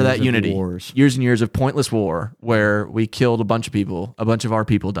 After that unity, years and years of pointless war where we killed a bunch of people, a bunch of our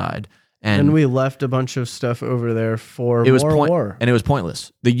people died. And we left a bunch of stuff over there for war. And it was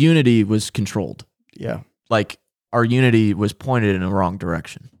pointless. The unity was controlled. Yeah. Like, our unity was pointed in a wrong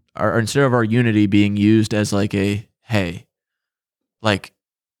direction. Instead of our unity being used as like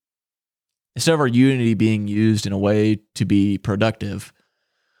instead of our unity being used in a way to be productive,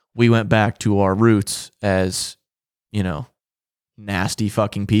 we went back to our roots as, nasty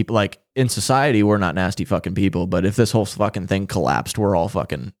fucking people. Like, in society, we're not nasty fucking people, but if this whole fucking thing collapsed, we're all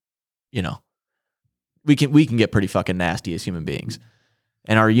fucking, we can get pretty fucking nasty as human beings.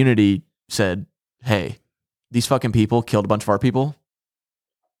 And our unity said, hey, these fucking people killed a bunch of our people.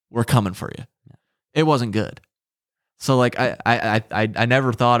 We're coming for you. It wasn't good. So like I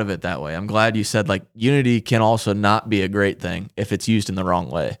never thought of it that way. I'm glad you said like unity can also not be a great thing if it's used in the wrong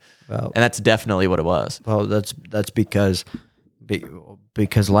way. Well, and that's definitely what it was. Well, that's because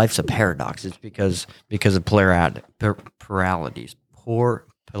life's a paradox. It's because of pluralities.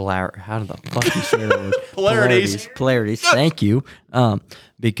 How the fuck you say that? Polarities. Thank you.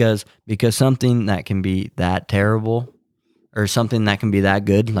 Because something that can be that terrible, or something that can be that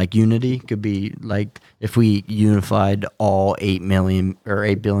good, like unity, could be like if we unified all 8 million or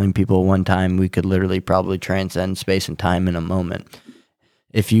 8 billion people at one time, we could literally probably transcend space and time in a moment.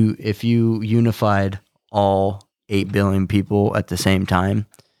 If you unified all 8 billion people at the same time,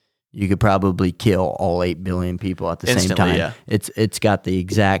 you could probably kill all 8 billion people at the same time. Yeah. It's got the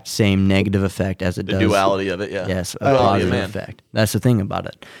exact same negative effect as it does. The duality of it, yeah. Yes, a positive effect. That's the thing about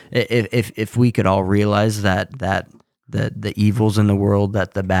it. If we could all realize that the evils in the world,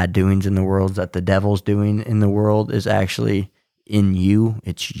 that the bad doings in the world, that the devil's doing in the world is actually in you.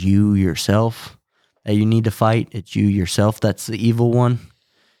 It's you yourself that you need to fight. It's you yourself that's the evil one.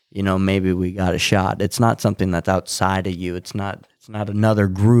 Maybe we got a shot. It's not something that's outside of you. It's not another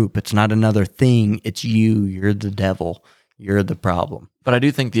group. It's not another thing. It's you. You're the devil. You're the problem. But I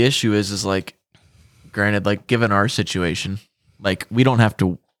do think the issue is like, granted, like given our situation, like we don't have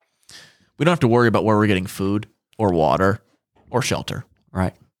to worry about where we're getting food or water or shelter.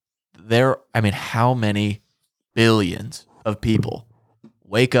 Right. How many billions of people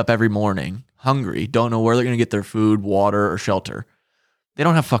wake up every morning hungry, don't know where they're going to get their food, water, or shelter. They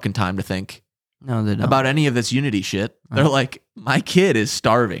don't have fucking time to think about any of this unity shit. Right. They're like, my kid is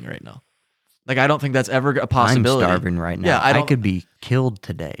starving right now. Like, I don't think that's ever a possibility. I'm starving right now. Yeah, I could be killed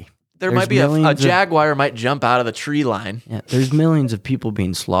today. There's might be a jaguar might jump out of the tree line. Yeah, there's millions of people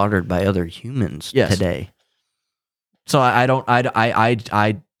being slaughtered by other humans today. So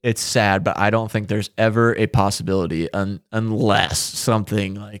it's sad, but I don't think there's ever a possibility unless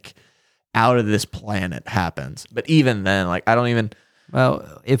something like out of this planet happens. But even then, like I don't even.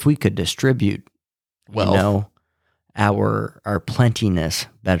 Well, if we could distribute, our plentiness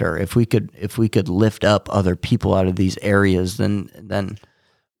better, if we could lift up other people out of these areas, then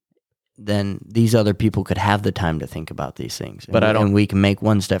these other people could have the time to think about these things. And we can make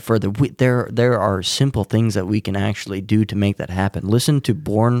one step further. There are simple things that we can actually do to make that happen. Listen to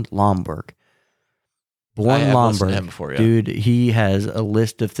Born Lomberg. Dude, he has a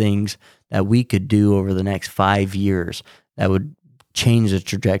list of things that we could do over the next 5 years that would change the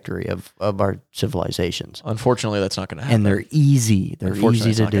trajectory of our civilizations. Unfortunately, that's not going to happen. And they're easy. They're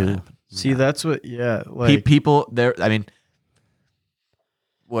easy to do. See, that's what, like people there. I mean,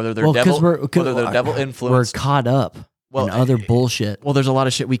 whether they're devil influenced, we're caught up in other bullshit. Well, there's a lot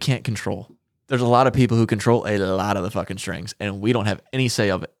of shit we can't control. There's a lot of people who control a lot of the fucking strings, and we don't have any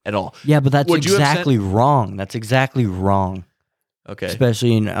say of it at all. Yeah, but that's exactly wrong. That's exactly wrong. Okay.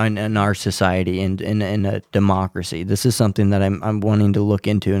 Especially in our society and in a democracy. This is something that I'm wanting to look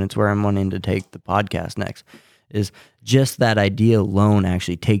into, and it's where I'm wanting to take the podcast next, is just that idea alone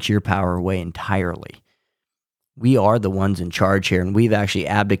actually takes your power away entirely. We are the ones in charge here, and we've actually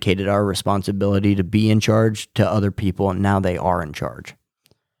abdicated our responsibility to be in charge to other people, and now they are in charge.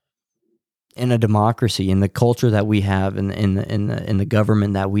 In a democracy, in the culture that we have, in the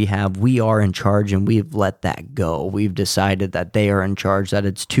government that we have, we are in charge, and we've let that go. We've decided that they are in charge, that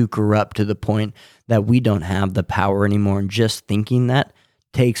it's too corrupt to the point that we don't have the power anymore. And just thinking that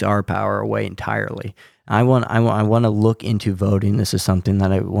takes our power away entirely. I want to look into voting. This is something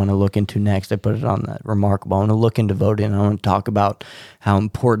that I want to look into next. I put it on that remarkable. I want to look into voting. I want to talk about how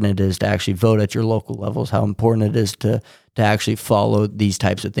important it is to actually vote at your local levels, how important it is to actually follow these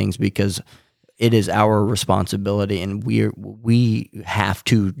types of things, because it is our responsibility, and we have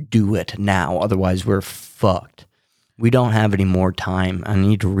to do it now. Otherwise, we're fucked. We don't have any more time. I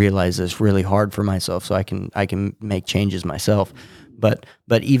need to realize this really hard for myself so I can make changes myself. But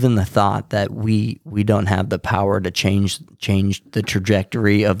even the thought that we don't have the power to change the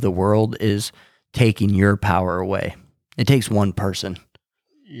trajectory of the world is taking your power away. It takes one person.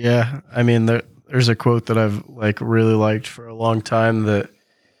 Yeah, I mean, there's a quote that I've really liked for a long time that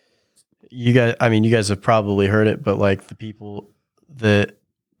you guys have probably heard it, but like the people that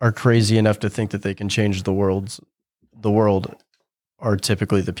are crazy enough to think that they can change the world are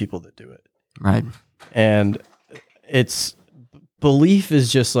typically the people that do it. Right. And belief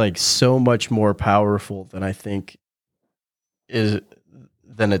is just like so much more powerful than I think than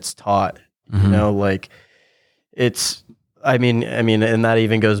it's taught. Mm-hmm. Like it's, I mean, and that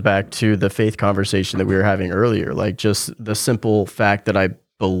even goes back to the faith conversation that we were having earlier. Like just the simple fact that I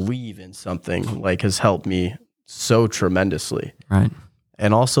believe in something like has helped me so tremendously. Right.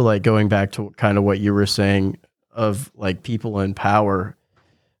 And also like going back to kind of what you were saying of like people in power,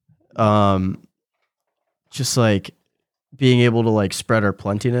 just like being able to like spread our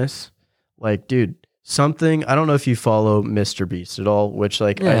plentiness. Like, dude, something, I don't know if you follow Mr. Beast at all, which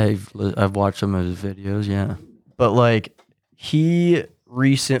like, yeah, I've watched some of his videos. Yeah. But like he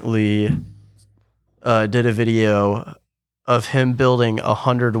recently did a video of him building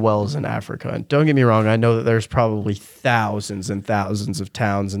 100 wells in Africa. And don't get me wrong, I know that there's probably thousands and thousands of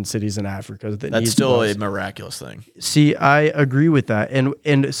towns and cities in Africa that's still wells. A miraculous thing. See, I agree with that.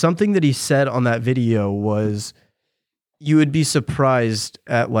 And something that he said on that video was, you would be surprised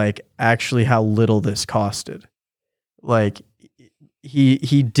at like actually how little this costed. Like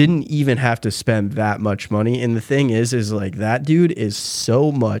he didn't even have to spend that much money. And the thing is like that dude is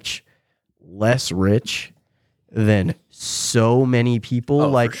so much less rich than so many people.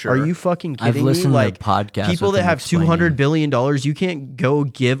 Like, sure. Are you fucking kidding I've listened me? Like to podcasts people that have $200 billion, you can't go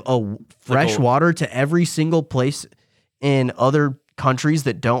give a fresh water to every single place in other countries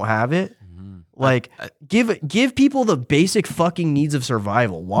that don't have it. Like, give people the basic fucking needs of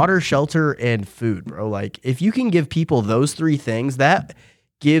survival: water, shelter, and food, bro. Like, if you can give people those 3 things, that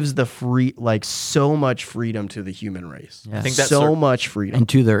gives so much freedom to the human race. Yeah. I think that's so much freedom. And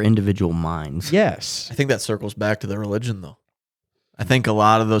to their individual minds. Yes. I think that circles back to their religion, though. I think a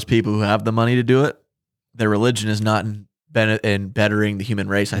lot of those people who have the money to do it, their religion is not in bettering the human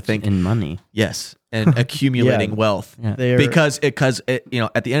race. I think in money. Yes, and accumulating wealth. Yeah. Because at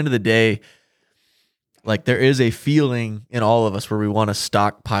the end of the day, like, there is a feeling in all of us where we want to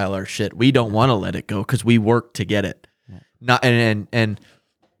stockpile our shit. We don't want to let it go because we work to get it. Yeah. Not and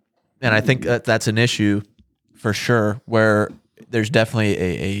I think that's an issue for sure. Where there's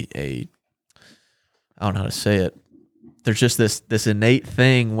definitely a I don't know how to say it. There's just this innate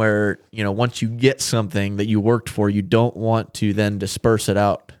thing where, once you get something that you worked for, you don't want to then disperse it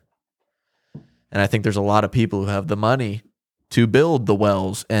out. And I think there's a lot of people who have the money to build the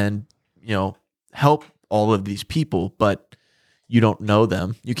wells and help all of these people, but you don't know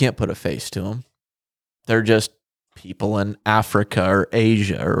them. You can't put a face to them. They're just people in Africa or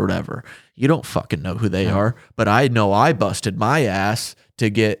Asia or whatever. You don't fucking know who they are, but I know I busted my ass to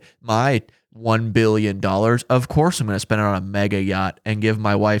get my $1 billion. Of course I'm going to spend it on a mega yacht and give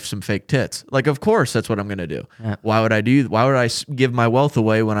my wife some fake tits. Like, of course that's what I'm going to do. Yeah. Why would I give my wealth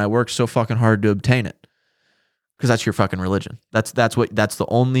away when I worked so fucking hard to obtain it? Because that's your fucking religion. That's the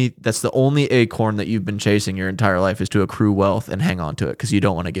only acorn that you've been chasing your entire life, is to accrue wealth and hang on to it because you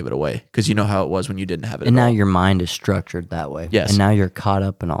don't want to give it away, because you know how it was when you didn't have it. And now your mind is structured that way. Yes. And now you're caught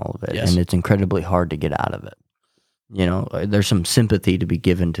up in all of it, and it's incredibly hard to get out of it. There's some sympathy to be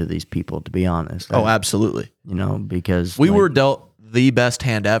given to these people, to be honest. Oh, absolutely. Because we were dealt the best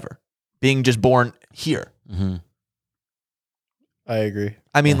hand ever, being just born here. Mm-hmm. I agree.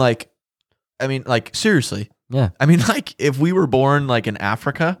 I mean, seriously. Yeah. I mean, like, if we were born like in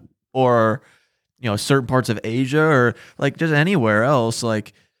Africa or, certain parts of Asia or like just anywhere else,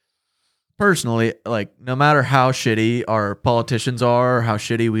 like, personally, like, no matter how shitty our politicians are, or how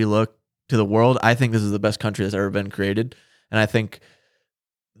shitty we look to the world, I think this is the best country that's ever been created. And I think,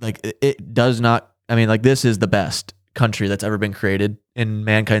 like, it does not, this is the best country that's ever been created in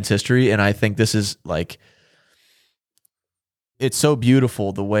mankind's history. And I think this is, like, it's so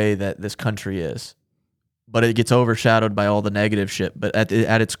beautiful the way that this country is. But it gets overshadowed by all the negative shit. But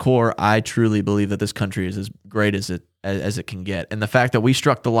at its core, I truly believe that this country is as great as it can get. And the fact that we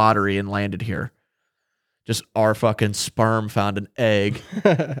struck the lottery and landed here, just our fucking sperm found an egg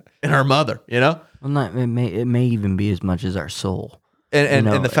in our mother, Well, it may even be as much as our soul. And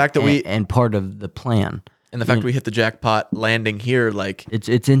the fact that and part of the plan. And the fact we hit the jackpot landing here, like,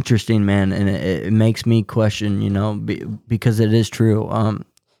 it's interesting, man, and it makes me question, because it is true.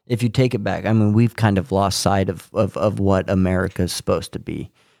 If you take it back, we've kind of lost sight of what America is supposed to be.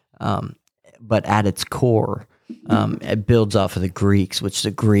 But at its core, it builds off of the Greeks, which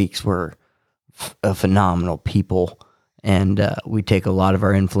the Greeks were a phenomenal people. And we take a lot of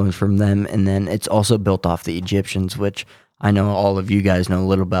our influence from them. And then it's also built off the Egyptians, which I know all of you guys know a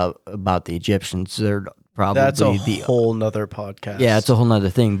little about the Egyptians. They're probably that's a whole nother podcast. Yeah, it's a whole nother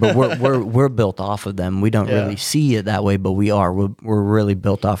thing. But we're built off of them. We don't really see it that way, but we are. We're really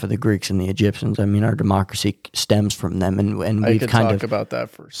built off of the Greeks and the Egyptians. Our democracy stems from them, and I we've could kind talk of about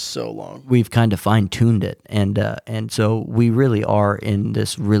that for so long. We've kind of fine-tuned it, and so we really are in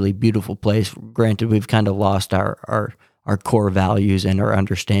this really beautiful place. Granted, we've kind of lost our core values and our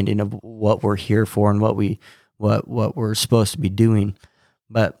understanding of what we're here for and what we're supposed to be doing,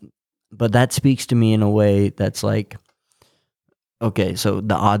 but that speaks to me in a way that's like, okay, so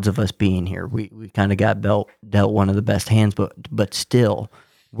the odds of us being here, we kind of got dealt one of the best hands, but still,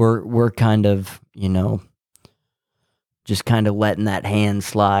 we're kind of, just kind of letting that hand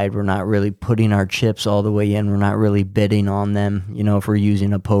slide. We're not really putting our chips all the way in. We're not really bidding on them, if we're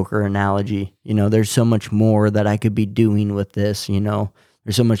using a poker analogy. There's so much more that I could be doing with this,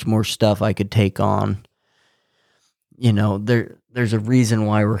 There's so much more stuff I could take on. There's a reason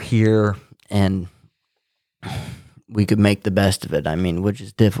why we're here, and we could make the best of it. Which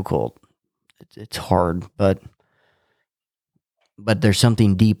is difficult. It's hard, but there's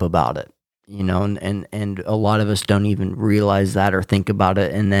something deep about it, and a lot of us don't even realize that or think about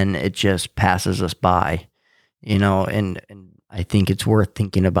it, and then it just passes us by, and I think it's worth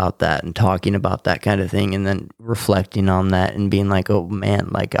thinking about that and talking about that kind of thing, and then reflecting on that and being like, oh man,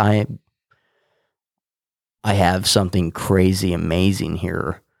 like I have something crazy amazing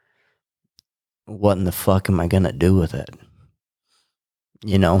here. What in the fuck am I going to do with it?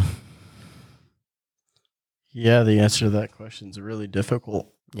 Yeah, the answer to that question is really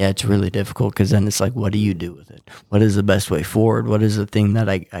difficult. Yeah, it's really difficult because then it's like, what do you do with it? What is the best way forward? What is the thing that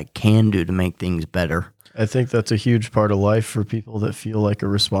I can do to make things better? I think that's a huge part of life for people that feel like a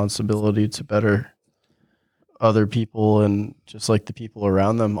responsibility to better other people and just like the people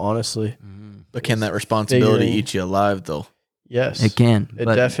around them, honestly. But can that responsibility Figuring- eat you alive, though? Yes. It can. It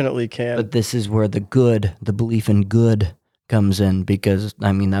but- definitely can. But this is where the belief in good comes in, because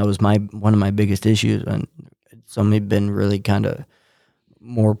I mean that was one of my biggest issues, and it's only been really kind of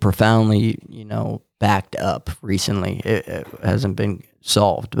more profoundly, backed up recently. It hasn't been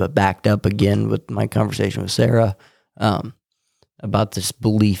solved, but backed up again with my conversation with Sarah about this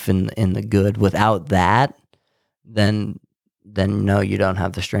belief in the good. Without that, then no, you don't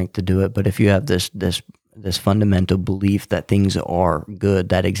have the strength to do it. But if you have this fundamental belief that things are good,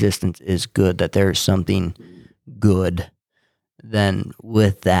 that existence is good, that there is something good, then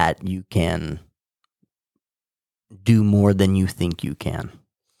with that you can do more than you think you can.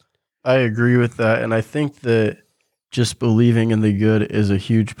 I agree with that. And I think that just believing in the good is a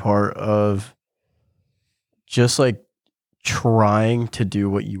huge part of just like trying to do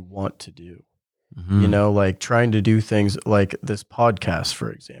what you want to do. Like trying to do things like this podcast, for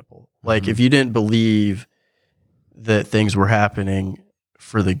example. Like if you didn't believe that things were happening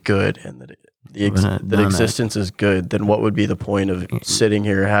for the good and that that existence is good, then what would be the point of sitting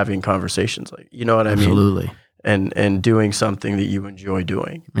here having conversations? Like, you know what I mean? Absolutely. And doing something that you enjoy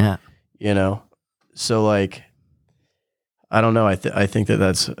doing. Yeah. So like, I don't know. I think that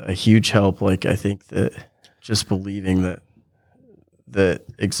that's a huge help. Like, I think that just believing that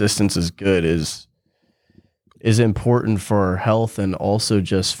existence is good is important for our health, and also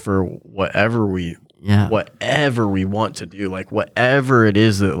just for whatever we want to do, like whatever it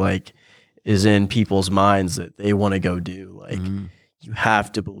is that like is in people's minds that they want to go do. Like you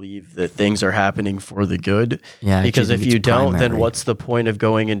have to believe that things are happening for the good. Yeah. Because if you don't, then primary. what's the point of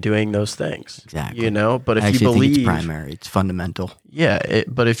going and doing those things? Exactly. But if I you actually believe, think it's primary, it's fundamental. yeah,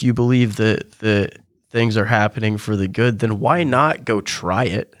 but if you believe that things are happening for the good, then why not go try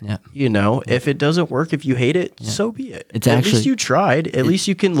it? Yeah. If it doesn't work, if you hate it, so be it. It's at actually- least you tried. At least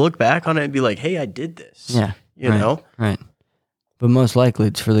you can look back on it and be like, hey, I did this. Yeah. You right, know? Right. But most likely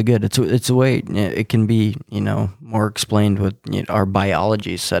it's for the good. It's a way it can be, more explained with our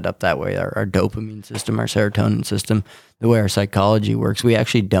biology is set up that way. Our dopamine system, our serotonin system, the way our psychology works, we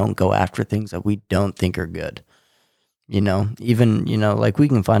actually don't go after things that we don't think are good. Even, like we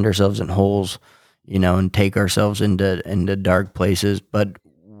can find ourselves in holes, and take ourselves into dark places, but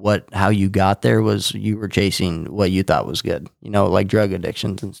how you got there was you were chasing what you thought was good, like drug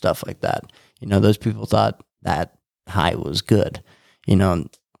addictions and stuff like that. Those people thought that high was good,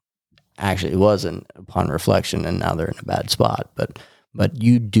 actually it wasn't upon reflection, and now they're in a bad spot. But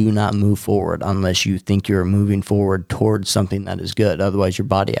you do not move forward unless you think you're moving forward towards something that is good. Otherwise your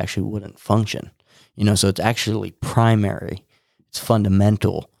body actually wouldn't function, so it's actually primary. It's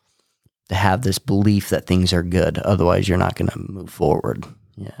fundamental to have this belief that things are good. Otherwise you're not going to move forward.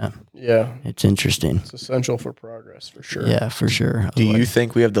 Yeah. Yeah. It's interesting. It's essential for progress, for sure. Yeah, for sure. Do you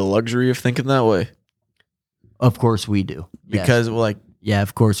think we have the luxury of thinking that way? Of course we do. Yes. Because Yeah,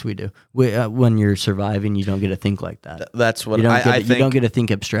 of course we do. When you're surviving, you don't get to think like that. that's what You don't, I you think. don't get to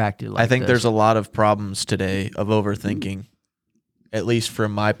think abstracted like I think this. there's a lot of problems today of overthinking, at least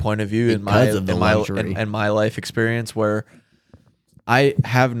from my point of view and Because of the luxury. and my life experience, where I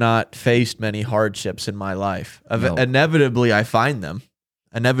have not faced many hardships in my life. No. Inevitably, I find them.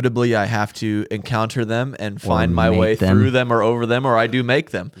 Inevitably, I have to encounter them and find my make way them. through them or over them, or I do make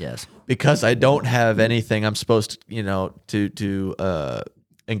them. Yes. Because I don't have anything I'm supposed to,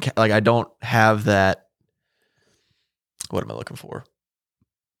 like I don't have that. What am I looking for?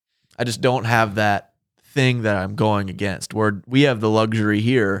 I just don't have that thing that I'm going against, where we have the luxury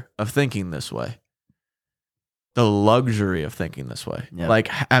here of thinking this way. The luxury of thinking this way. Yep.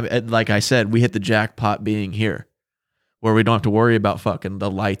 Like I said, we hit the jackpot being here, where we don't have to worry about fucking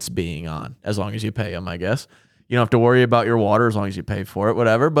the lights being on as long as you pay them, I guess. You don't have to worry about your water as long as you pay for it,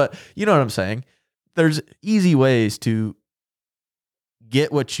 whatever. But you know what I'm saying? There's easy ways to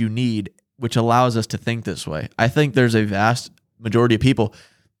get what you need, which allows us to think this way. I think there's a vast majority of people,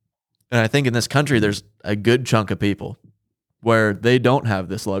 and I think in this country, there's a good chunk of people where they don't have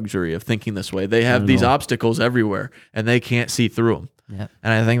this luxury of thinking this way. They have these obstacles everywhere, and they can't see through them. Yeah.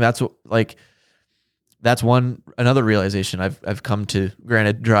 And I think that's another realization I've come to.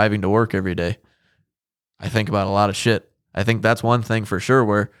 Granted, driving to work every day, I think about a lot of shit. I think that's one thing for sure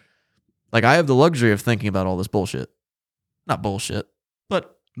where, like, I have the luxury of thinking about all this bullshit. Not bullshit,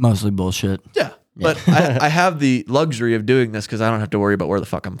 but Mostly bullshit. yeah. But I have the luxury of doing this because I don't have to worry about where the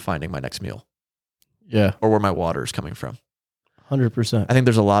fuck I'm finding my next meal Yeah. or where my water is coming from. 100%. I think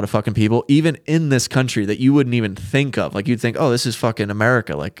there's a lot of fucking people, even in this country, that you wouldn't even think of. Like, you'd think, oh, this is fucking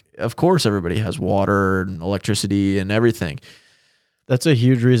America. Like, of course everybody has water and electricity and everything. That's a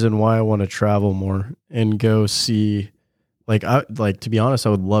huge reason why I want to travel more and go see, to be honest, I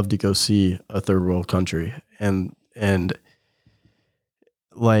would love to go see a third world country. And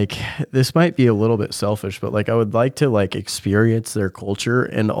like, this might be a little bit selfish, but like, I would like to like experience their culture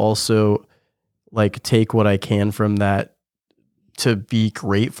and also like take what I can from that to be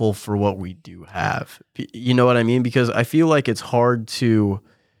grateful for what we do have. You know what I mean? Because I feel like it's hard to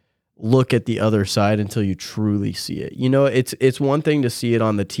look at the other side until you truly see it. You know, it's one thing to see it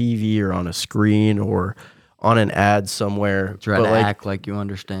on the TV or on a screen or on an ad somewhere. Try to act like you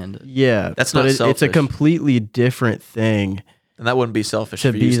understand it. Yeah. That's not selfish. It's a completely different thing. And that wouldn't be selfish To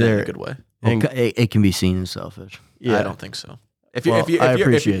if you be use that in there. a good way. And It can be seen as selfish. yeah, I don't think so. I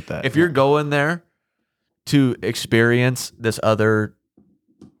appreciate that. If you're going there to experience this other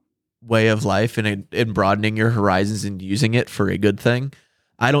way of life and broadening your horizons and using it for a good thing,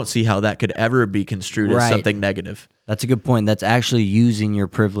 I don't see how that could ever be construed as Right. something negative. That's a good point. That's actually using your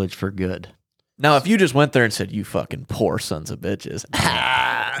privilege for good. Now, if you just went there and said, "You fucking poor sons of bitches,"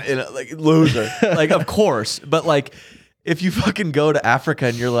 like loser, like of course, but like if you fucking go to Africa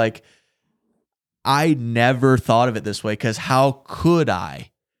and you're like, I never thought of it this way because how could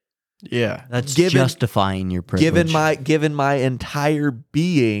I? yeah. That's Given- justifying your privilege. Given my entire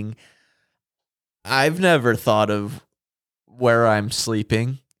being, I've never thought of where I'm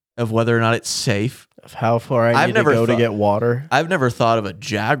sleeping, of whether or not it's safe. Of how far I I've need never to go to thought- get water. I've never thought of a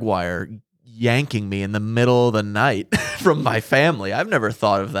jaguar yanking me in the middle of the night from my family. I've never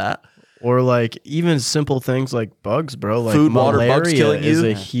thought of that. Or like even simple things like bugs, bro. Like Food, water, malaria bugs killing is you?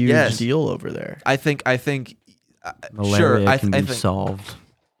 a huge Yes. deal over there. I think Malaria sure. I can think be solved.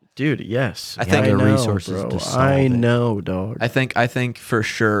 Dude, yes. I think- the know, resources bro. to solve I it. know, dog. I think for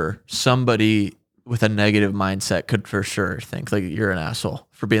sure somebody with a negative mindset could for sure think like you're an asshole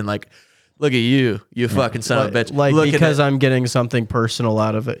for being like, look at you fucking son of a bitch. Like Look at because it. I'm getting something personal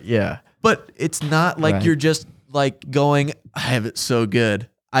out of it. Yeah. But it's not like Right. you're just like going, I have it so good.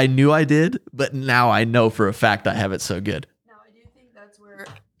 I knew I did, but now I know for a fact I have it so good.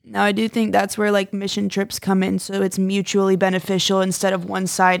 Now I do think that's where like mission trips come in, so it's mutually beneficial instead of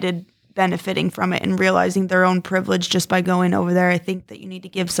one-sided benefiting from it and realizing their own privilege just by going over there. I think that you need to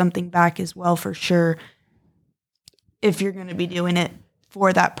give something back as well for sure if you're going to be doing it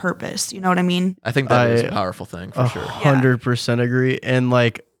for that purpose. You know what I mean? I think that is a powerful thing for sure. 100% agree. And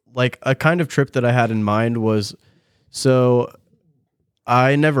like a kind of trip that I had in mind was, so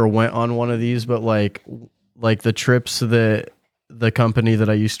I never went on one of these, but like the trips that the company that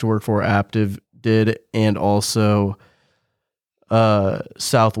I used to work for, Aptiv, did, and also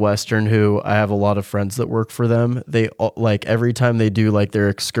Southwestern, who I have a lot of friends that work for them. They like every time they do like their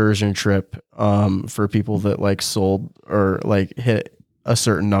excursion trip for people that like sold or like hit a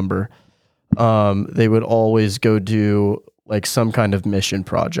certain number, they would always go do like some kind of mission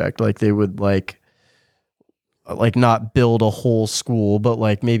project. Like they would like not build a whole school, but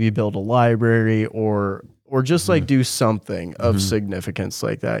like maybe build a library or just like do something of significance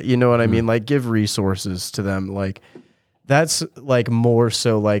like that. You know what I mean? Like give resources to them. Like that's like more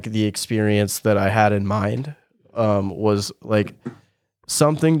so like the experience that I had in mind was like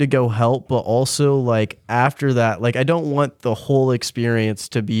something to go help, but also like after that, like I don't want the whole experience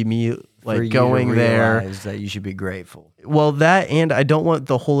to be me For you like to going there. realize that you should be grateful. Well, that, and I don't want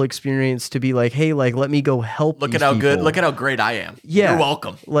the whole experience to be like, hey, like let me go help. Look these at how good, people. look at how great I am. Yeah. You're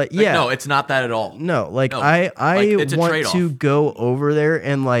welcome. Like, yeah. No, it's not that at all. No, like No, I like, it's a want trade-off. to go over there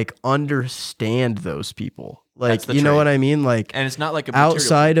and like understand those people. Like, That's the you know trade. what I mean? Like And it's not like a material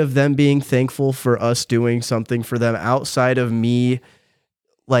outside of them being thankful for us doing something for them, outside of me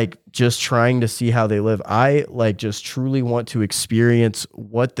like just trying to see how they live, I like just truly want to experience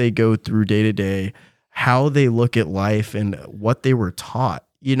what they go through day to day, how they look at life and what they were taught.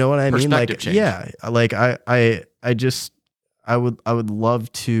 You know what I mean? Like, Perspective change. yeah, like I would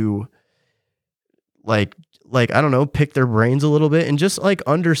love to like, I don't know, pick their brains a little bit and just like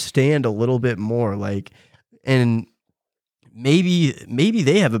understand a little bit more. Like, and maybe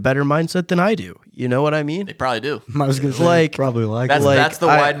they have a better mindset than I do. You know what I mean? They probably do. I was gonna say Like- probably like That's that. that's the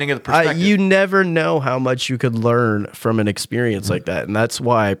widening of the perspective. You never know how much you could learn from an experience like that. And that's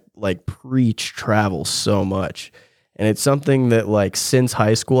why I like preach travel so much. And it's something that like since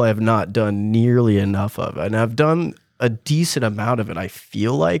high school, I have not done nearly enough of. And I've done a decent amount of it, I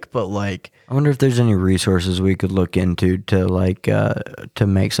feel like, but like, I wonder if there's any resources we could look into to like to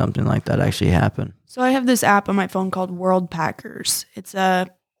make something like that actually happen. So I have this app on my phone called World Packers. It's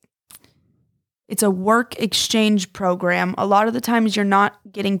it's a work exchange program. A lot of the times you're not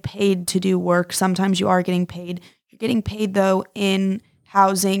getting paid to do work. Sometimes you are getting paid. You're getting paid though in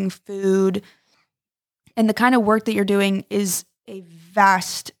housing, food, and the kind of work that you're doing is a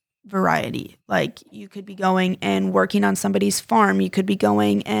vast variety. Like you could be going and working on somebody's farm. You could be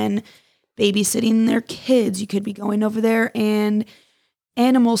going and babysitting their kids. You could be going over there and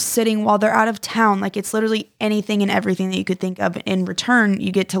animals sitting while they're out of town. Like it's literally anything and everything that you could think of. In return,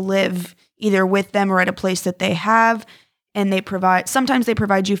 you get to live either with them or at a place that they have, and sometimes they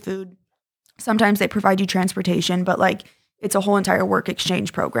provide you food, sometimes they provide you transportation, but like it's a whole entire work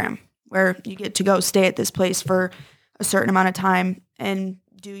exchange program where you get to go stay at this place for a certain amount of time and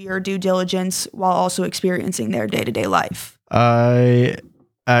do your due diligence while also experiencing their day-to-day life. I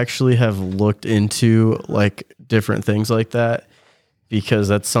actually have looked into like different things like that, because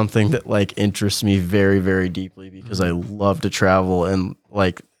that's something that like interests me very, very deeply, because I love to travel. And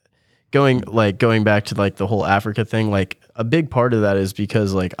like going back to like the whole Africa thing, like a big part of that is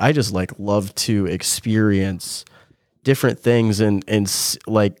because like I just like love to experience different things and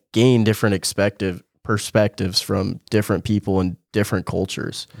like gain different perspectives from different people and different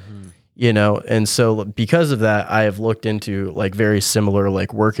cultures. You know, and so because of that, I have looked into like very similar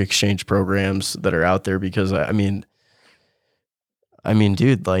like work exchange programs that are out there, because I mean,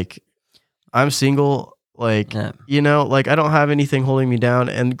 dude, like I'm single, like, you know, like I don't have anything holding me down.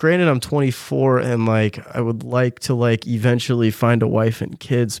 And granted, I'm 24 and like I would like to like eventually find a wife and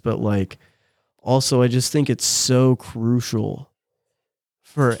kids, but like also I just think it's so crucial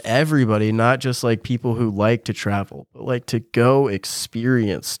for everybody, not just like people who like to travel, but like to go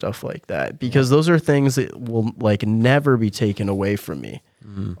experience stuff like that, because those are things that will like never be taken away from me.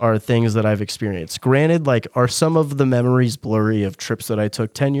 Are things that I've experienced. Granted, like are some of the memories blurry of trips that I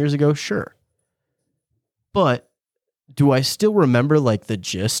took 10 years ago? Sure. But do I still remember like the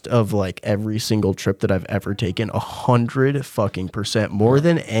gist of like every single trip that I've ever taken? 100% more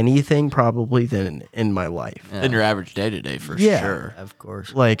than anything probably than in my life. Than your average day-to-day for Yeah. sure. Of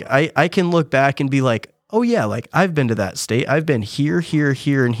course. Like I can look back and be like, oh yeah, like I've been to that state. I've been here, here,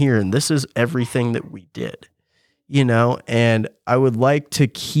 here, and here, and this is everything that we did. You know, and I would like to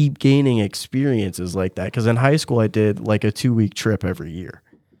keep gaining experiences like that, because in high school I did like a 2-week trip every year.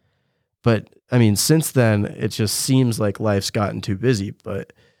 But I mean, since then, it just seems like life's gotten too busy.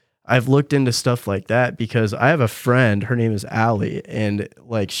 But I've looked into stuff like that because I have a friend, her name is Allie, and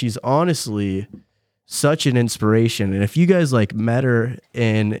like she's honestly such an inspiration. And if you guys like met her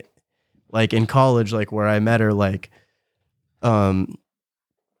in college, like where I met her, like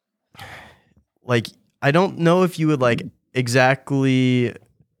I don't know if you would like exactly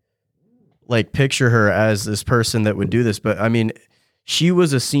like picture her as this person that would do this, but I mean, she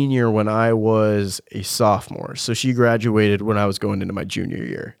was a senior when I was a sophomore. So she graduated when I was going into my junior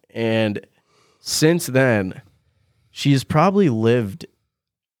year. And since then, she's probably lived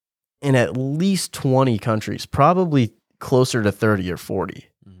in at least 20 countries, probably closer to 30 or 40.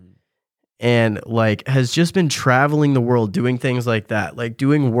 And like has just been traveling the world, doing things like that, like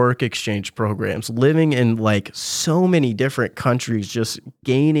doing work exchange programs, living in like so many different countries, just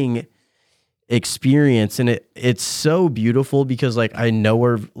gaining experience. And it's so beautiful because like I know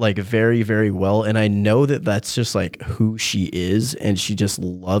her like very, very well, and I know that that's just like who she is, and she just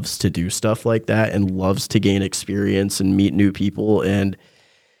loves to do stuff like that and loves to gain experience and meet new people. And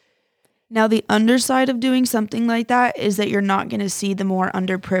now, the underside of doing something like that is that you're not going to see the more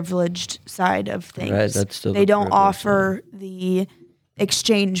underprivileged side of things. Right, that's still they the don't privilege offer the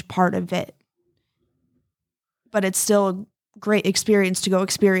exchange part of it. But it's still a great experience to go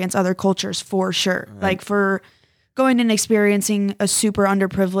experience other cultures for sure. Right. Like for going and experiencing a super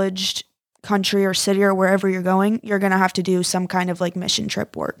underprivileged country or city or wherever you're going, you're going to have to do some kind of like mission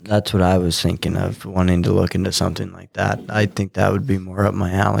trip work. That's what I was thinking of, wanting to look into something like that. I think that would be more up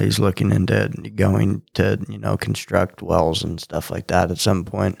my alley, is looking into going to, you know, construct wells and stuff like that at some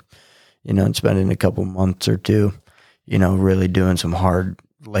point, you know, and spending a couple months or two, you know, really doing some hard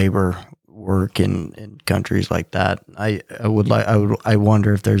labor work in countries like that. I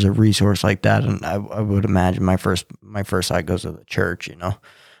wonder if there's a resource like that, and I would imagine my first thought goes to the church, you know.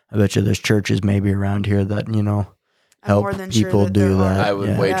 I bet you there's churches maybe around here that, you know, help more than sure people that do there are. that. I would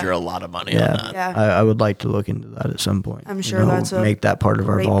Yeah. wager a lot of money on that. Yeah. I would like to look into that at some point. I'm sure you know, that's a make that part of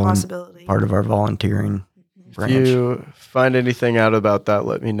our great possibility. part of our volunteering branch. if you find anything out about that,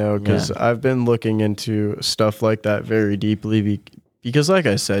 let me know, because Yeah. I've been looking into stuff like that very deeply because like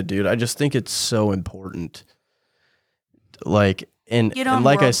I said, dude, I just think it's so important. Like, and, Get and on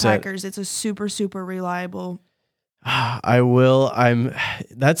like I World said, Packers. It's a super, super reliable. I will.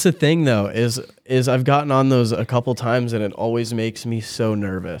 That's the thing though, is I've gotten on those a couple times and it always makes me so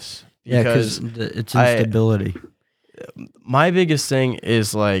nervous. because it's instability. My biggest thing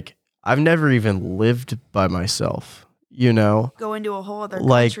is like I've never even lived by myself. You know, Go into a whole other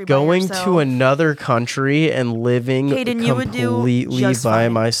like country by going yourself. to another country and living Kadin, you would do completely just by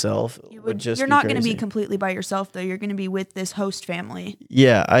fine. myself You would just you're be not going to be crazy. completely by yourself though. You're going to be with this host family.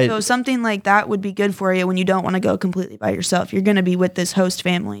 Yeah, So something like that would be good for you when you don't want to go completely by yourself. You're going to be with this host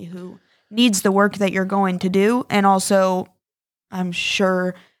family who needs the work that you're going to do. And also, I'm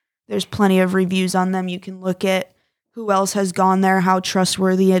sure there's plenty of reviews on them. You can look at who else has gone there, how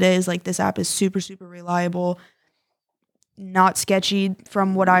trustworthy it is. Like this app is super, super reliable. Not sketchy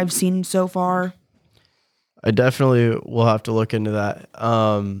from what I've seen so far. I definitely will have to look into that.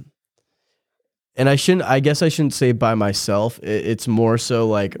 And I guess I shouldn't say by myself. It's more so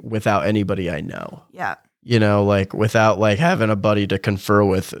like without anybody I know. Yeah. You know, like without like having a buddy to confer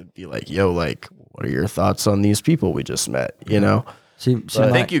with, be like, yo, like, what are your thoughts on these people we just met? You know? See,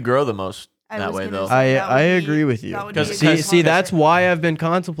 I think you grow the most I that was way, gonna though. say that I would be- agree with you. that would be a Because- good See, one. that's why I've been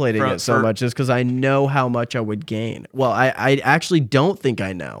contemplating For- it so for- much, is because I know how much I would gain. Well, I actually don't think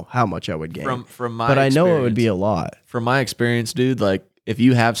I know how much I would gain, From my but I know it would be experience- a lot. From my experience, dude, like if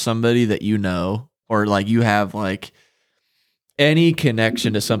you have somebody that you know, or like you have like any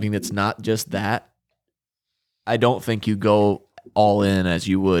connection to something that's not just that, I don't think you go all in as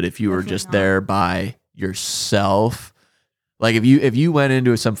you would if you were Definitely just not. there by yourself. Like if you went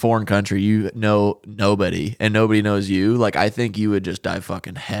into some foreign country, you know nobody and nobody knows you. Like I think you would just dive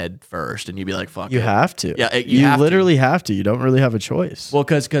fucking head first, and you'd be like, "Fuck You it." have to. Yeah, you you have to. literally have to. You don't really have a choice. Well,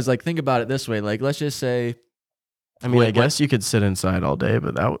 because like think about it this way. Like let's just say, I mean, wait, I guess you could sit inside all day,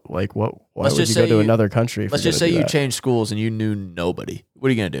 but that like what? Why Let's would just you go say to you- another country? If let's you're just gonna say do you that? changed schools and you knew nobody. What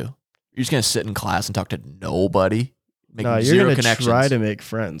are you gonna do? You're just gonna sit in class and talk to nobody, making No, you're zero gonna connections. try to make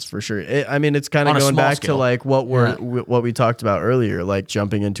friends for sure. I mean, it's kind On of a going small back to scale. like what what we talked about earlier, like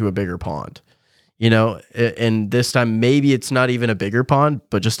jumping into a bigger pond. You know, and this time maybe it's not even a bigger pond,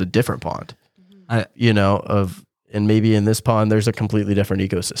 but just a different pond. You know, and maybe in this pond there's a completely different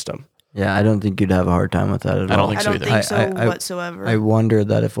ecosystem. Yeah, I don't think you'd have a hard time with that at all. I don't think I so don't either. think so I- whatsoever. I wonder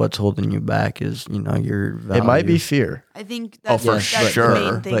that if what's holding you back is, your value. It might be fear. I think Oh, that's, for that's sure.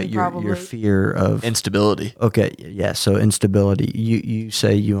 the main thing but your probably. fear of Instability. okay, yeah. So instability. You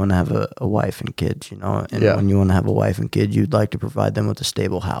say you want to have a wife and kids, and Yeah. when you want to have a wife and kids, you'd like to provide them with a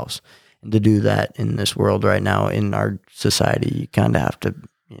stable house. And to do that in this world right now, in our society, you kind of have to,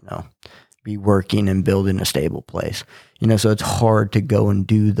 be working and building a stable place. So it's hard to go and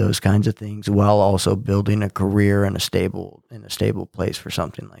do those kinds of things while also building a career in a stable place for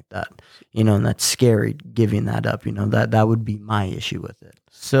something like that. And that's scary giving that up. That would be my issue with it.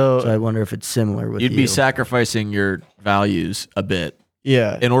 So I wonder if it's similar with You'd you. be sacrificing your values a bit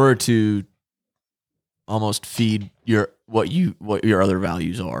Yeah. in order to almost feed what your other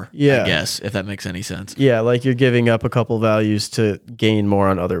values are. Yeah. I guess if that makes any sense. Yeah, like you're giving up a couple values to gain more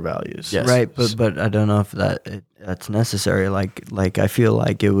on other values. Yes. Right, but I don't know if that's necessary. Like I feel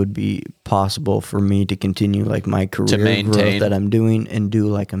like it would be possible for me to continue like my career maintain. growth that I'm doing and do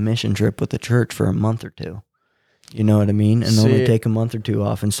like a mission trip with the church for a month or two. You know what I mean? And only See- take a month or two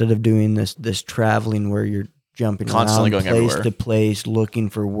off instead of doing this traveling where you're jumping Constantly around going place everywhere. to place, looking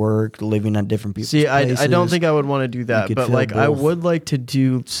for work, living at different people's See, I don't places. think I would want to do that, could but feel like I both. would like to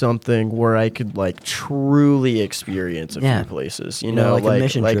do something where I could like truly experience a Yeah. few places. You You know, know, like a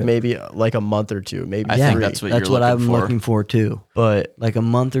mission trip. maybe like a month or two, maybe I Yeah, think that's what that's you're what looking I'm for. looking for too. but Like a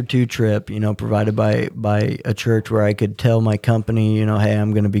month or two trip, provided by a church where I could tell my company, hey,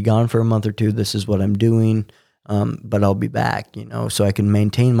 I'm going to be gone for a month or two. This is what I'm doing, but I'll be back, so I can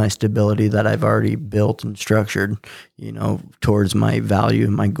maintain my stability that I've already built and structured, towards my value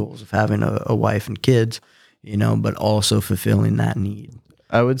and my goals of having a wife and kids, but also fulfilling that need.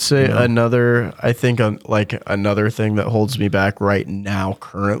 I would say I think like another thing that holds me back right now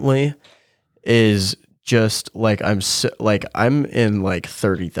currently is just like I'm in like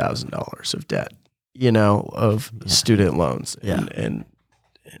 $30,000 of debt, of student loans and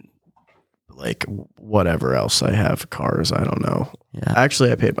like whatever else I have, cars, I don't know. Yeah.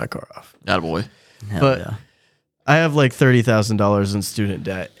 Actually, I paid my car off. Attaboy. Hell But- yeah. I have like $30,000 in student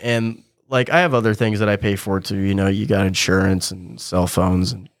debt, and like I have other things that I pay for too. You got insurance and cell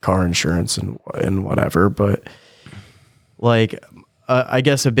phones and car insurance and whatever. But like, I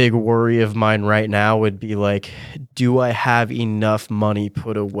guess a big worry of mine right now would be like, do I have enough money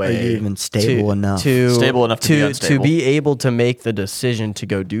put away? Are you even stable enough? Stable enough to be to unstable. be able to make the decision to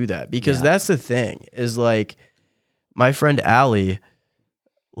go do that? Because that's the thing is like, my friend Allie,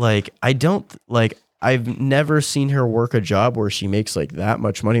 like I've never seen her work a job where she makes like that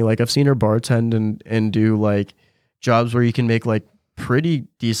much money. Like I've seen her bartend and do like jobs where you can make like pretty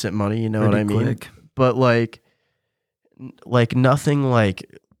decent money, you know Pretty what I mean? quick. But like nothing like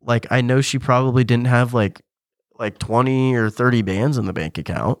I know she probably didn't have like 20 or 30 bands in the bank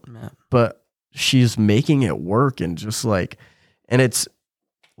account, Yeah. but she's making it work. And just like, and it's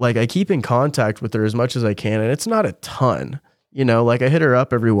like, I keep in contact with her as much as I can, and it's not a ton, you know, like I hit her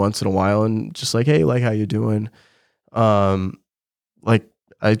up every once in a while and just like, hey, like, how you doing? Like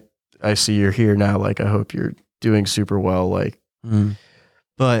I see you're here now. Like, I hope you're doing super well. Like,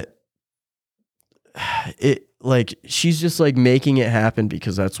 but it, like, she's just like making it happen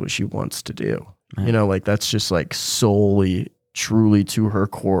because that's what she wants to do. Right. You know, like that's just like solely, truly to her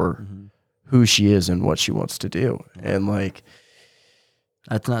core, who she is and what she wants to do. And like,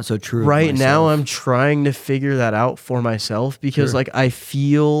 that's not so true. Right now, I'm trying to figure that out for myself because like, I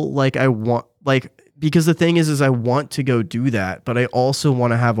feel like I want, like, because the thing is I want to go do that, but I also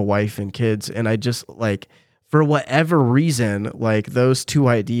want to have a wife and kids. And I just like, for whatever reason, like those two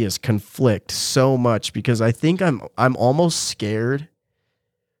ideas conflict so much because I think I'm almost scared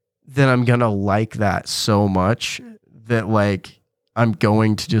that I'm going to like that so much that like, I'm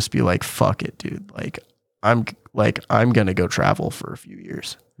going to just be like, fuck it, dude. Like, I'm going to go travel for a few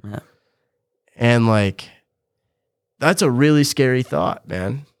years. Yeah. And like, that's a really scary thought,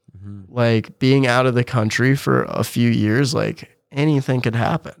 man. Like being out of the country for a few years, like anything could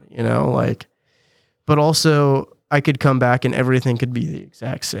happen, you know, like, but also I could come back and everything could be the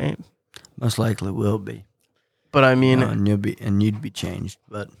exact same. Most likely will be. But I mean, and you'd be changed,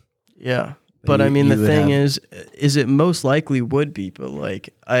 but yeah. But I mean, the thing is it most likely would be, but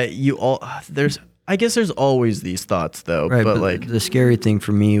like I guess there's always these thoughts though, right, but like the scary thing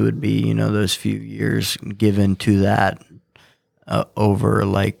for me would be, you know, those few years given to that over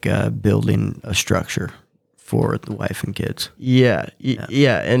like building a structure for the wife and kids. Yeah.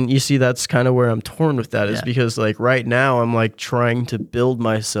 And you see, that's kind of where I'm torn with that is because like right now I'm like trying to build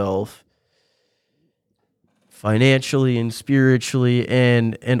myself financially and spiritually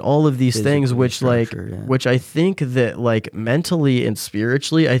and all of these things, which like, which I think that like mentally and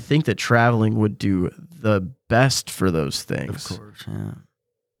spiritually, I think that traveling would do the best for those things. Of course. Yeah.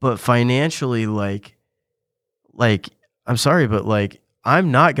 But financially, like, I'm sorry, but like,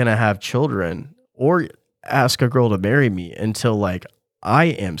 I'm not going to have children or ask a girl to marry me until like I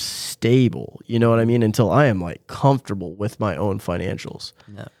am stable. You know what I mean? Until I am like comfortable with my own financials.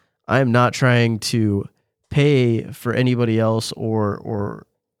 Yeah. I am not trying to pay for anybody else or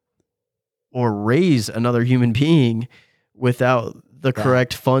raise another human being without the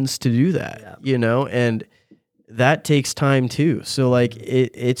correct funds to do that, you know? And that takes time too. So like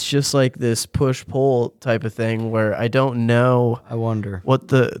it's just like this push-pull type of thing where I don't know. I wonder what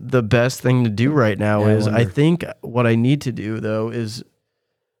the best thing to do right now is. I think what I need to do though is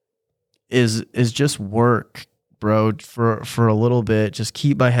just work, bro, for a little bit. Just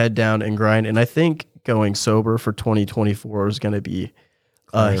keep my head down and grind. And I think going sober for 2024 is going to be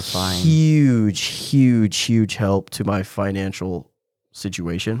a huge help to my financial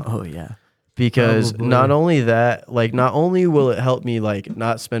situation. Oh yeah. Because not only that, like not only will it help me like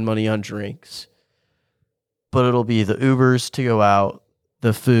not spend money on drinks, but it'll be the Ubers to go out,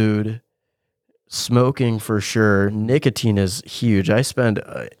 the food, smoking for sure. Nicotine is huge. I spend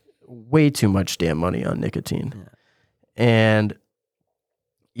way too much damn money on nicotine. Yeah. And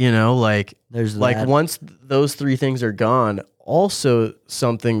you know, like there's like that. Once those three things are gone, also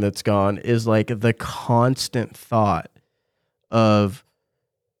something that's gone is like the constant thought of,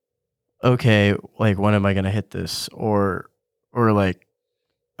 okay, like when am I going to hit this? Or like,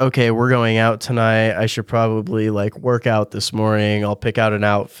 okay, we're going out tonight. I should probably like work out this morning. I'll pick out an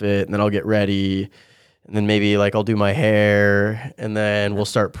outfit and then I'll get ready. And then maybe like I'll do my hair and then we'll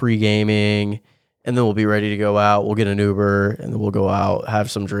start pre-gaming and then we'll be ready to go out. We'll get an Uber and then we'll go out, have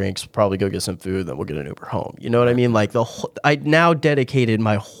some drinks, probably go get some food. Then we'll get an Uber home. You know what I mean? Like I now dedicated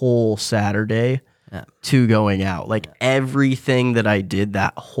my whole Saturday to going out, like everything that I did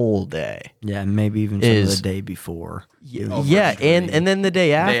that whole day. Yeah, maybe even some of the day before. And then the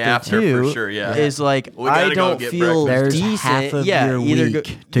day after too, for sure, is like I don't feel there's decent. half of your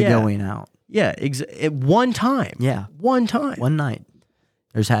week going out. Yeah, one time. Yeah, one time, one night.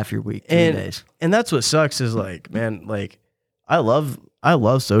 There's half your week, 3 days. And that's what sucks is like, man, like I love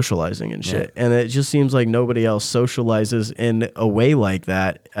socializing and shit, and it just seems like nobody else socializes in a way like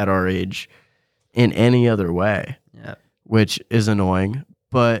that at our age. In any other way, which is annoying.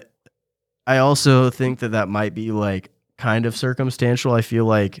 But I also think that might be like kind of circumstantial. I feel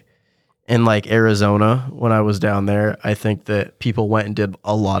like in like Arizona, when I was down there, I think that people went and did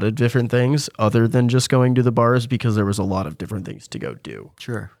a lot of different things other than just going to the bars because there was a lot of different things to go do.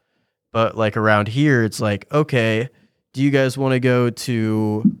 Sure. But like around here, it's like, okay, do you guys want to go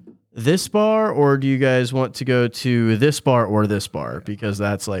to this bar or do you guys want to go to this bar or this bar? Because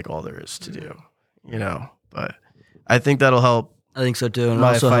that's like all there is to do, you know. But I think that'll help I think so too. And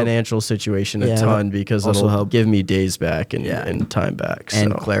my also financial situation a ton because also it'll help give me days back and time back.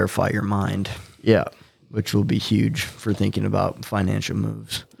 and So. clarify your mind, Yeah. which will be huge for thinking about financial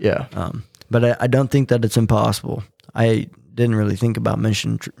moves. Yeah. But I don't think that it's impossible. I didn't really think about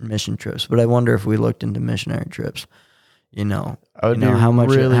mission trips, but I wonder if we looked into missionary trips. You know, I would you know, be how much,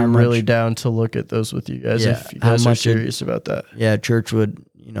 really down to look at those with you guys Yeah, if you how guys are much it- serious about that. Yeah, church would,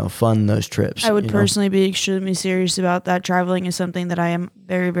 you know, fund those trips. I would you know? personally be extremely serious about that. Traveling is something that I am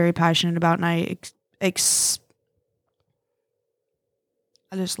very, very passionate about, and I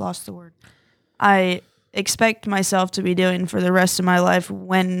just lost the word. I expect myself to be doing for the rest of my life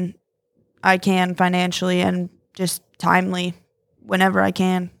when I can financially and just timely, whenever I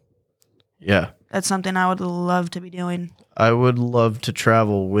can. Yeah. That's something I would love to be doing. I would love to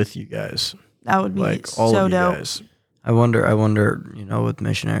travel with you guys. That would be Like all so of you dope. guys. I wonder, you know, with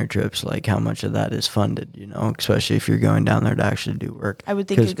missionary trips, like how much of that is funded, you know, especially if you're going down there to actually do work. I would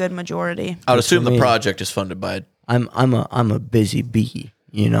think a 'Cause good majority. I would Because for assume the me- project is funded by. I'm a busy bee,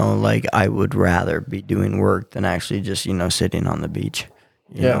 you know, like I would rather be doing work than actually just, you know, sitting on the beach.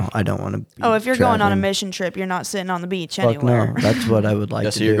 You know, I don't want to be Oh, if you're going on a traveling. mission trip, you're not sitting on the beach Fuck anywhere. no, that's what I would like Yeah,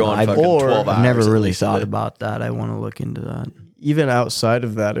 to so you're do. going I've, fucking 12 I've hours never at really least a thought day. about that. I want to look into that. Even outside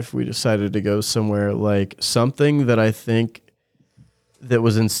of that, if we decided to go somewhere, like something that I think that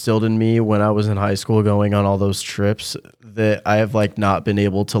was instilled in me when I was in high school going on all those trips that I have like not been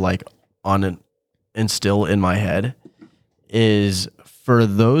able to like instill in my head is for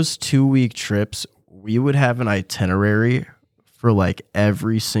those 2-week trips, we would have an itinerary for like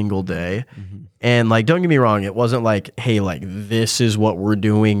every single day. And like, don't get me wrong, it wasn't like, hey, like this is what we're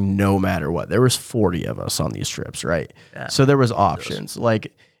doing no matter what. There was 40 of us on these trips, right? Yeah. So there was options.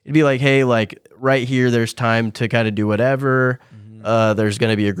 Like it'd be like, hey, like right here, there's time to kind of do whatever. There's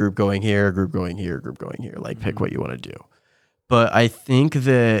going to be a group going here, a group going here, a group going here. Like pick what you want to do. But I think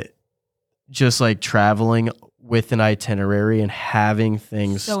that just like traveling with an itinerary and having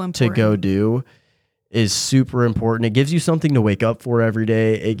things So to go important. do is super important. It gives you something to wake up for every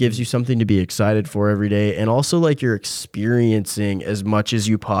day. It gives you something to be excited for every day. And also like you're experiencing as much as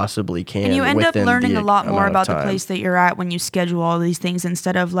you possibly can. And you end up within learning the a lot more amount of about the time. place that you're at when you schedule all these things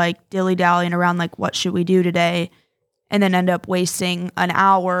instead of like dilly-dallying around like what should we do today and then end up wasting an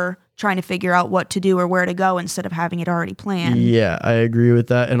hour trying to figure out what to do or where to go instead of having it already planned. Yeah, I agree with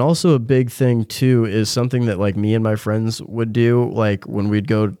that. And also a big thing too is something that like me and my friends would do like when we'd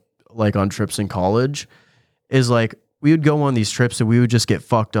go like on trips in college is like we would go on these trips and we would just get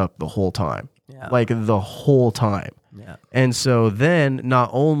fucked up the whole time. Yeah. Like the whole time. Yeah. And so then not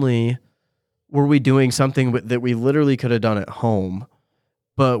only were we doing something that we literally could have done at home,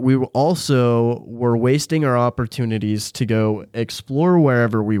 but we also were wasting our opportunities to go explore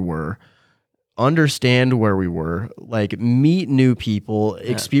wherever we were, understand where we were, like meet new people,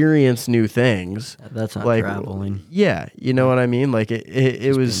 experience new things. That's not Like traveling. Yeah, you know what I mean? Like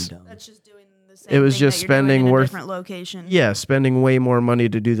it was Being dumb. That's just doing the same It was thing just that you're doing spending in a worth- different location. yeah, spending way more money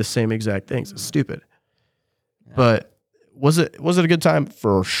to do the same exact things. It's stupid. But was it a good time?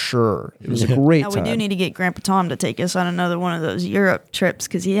 For sure. It was a great Now, we time. do need to get Grandpa Tom to take us on another one of those Europe trips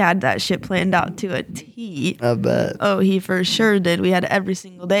because he had that shit planned out to a T. I bet. Oh, he for sure did. We had every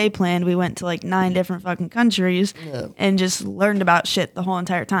single day planned. We went to like 9 different fucking countries and just learned about shit the whole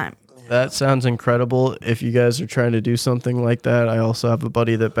entire time. That sounds incredible. If you guys are trying to do something like that, I also have a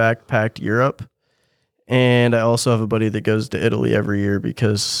buddy that backpacked Europe. And I also have a buddy that goes to Italy every year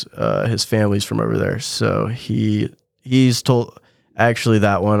because his family's from over there. So he's told, actually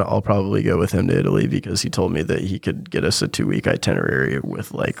that one, I'll probably go with him to Italy because he told me that he could get us a 2-week itinerary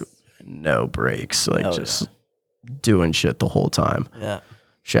with like no breaks, like Hell just doing shit the whole time. Yeah.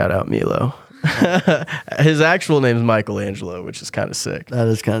 Shout out Milo. His actual name is Michelangelo, which is kind of sick. That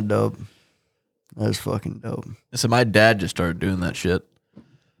is kind of dope. That is fucking dope. So my dad just started doing that shit,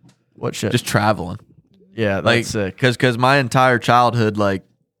 What shit? just traveling. Yeah, that's Like, sick. because my entire childhood, like,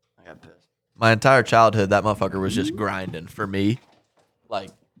 my entire childhood, that motherfucker was just grinding for me.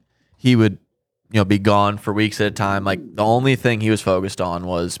 Like, he would, be gone for weeks at a time. Like, the only thing he was focused on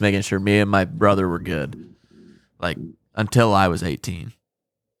was making sure me and my brother were good. Like, until I was 18.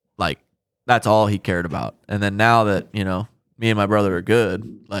 Like, that's all he cared about. And then now that, me and my brother are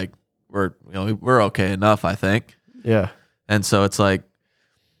good, like, we're okay enough, I think. Yeah. And so it's like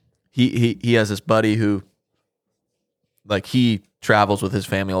he has this buddy who, like, he travels with his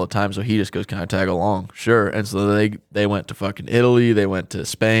family all the time, so he just goes kind of tag along. Sure. And so they went to fucking Italy, they went to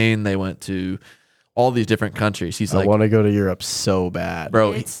Spain, they went to all these different countries. He's I like, want to go to Europe so bad.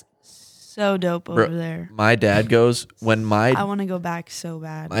 bro, It's so dope over there. my dad goes, when I want to go back so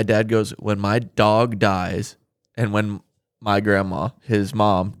bad. my dad goes, when my dog dies and when my grandma, his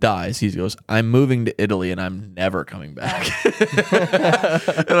mom, dies, he goes, I'm moving to Italy and I'm never coming back.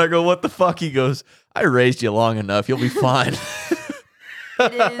 And I go, what the fuck? He goes, I raised you long enough. You'll be fine.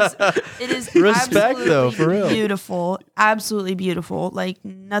 It is Respect, though, for real. beautiful. Absolutely beautiful. Like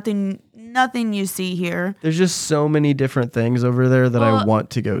nothing you see here. There's just so many different things over there that I Well, want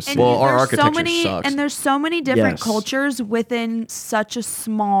to go see. And Well, our there's architecture sucks. And there's so many different Yes. cultures within such a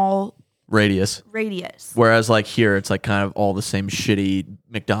small Radius. radius. Whereas like here, it's like kind of all the same shitty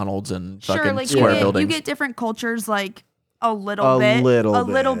McDonald's and fucking Sure, like square you buildings. get different cultures like a little A bit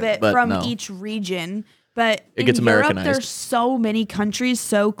little bit, but from no. each region. But It gets in Europe, Americanized. there's so many countries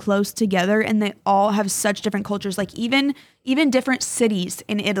so close together, and they all have such different cultures. Like even different cities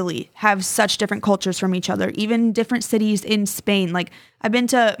in Italy have such different cultures from each other. Even different cities in Spain. Like I've been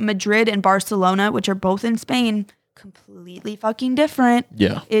to Madrid and Barcelona, which are both in Spain, completely fucking different.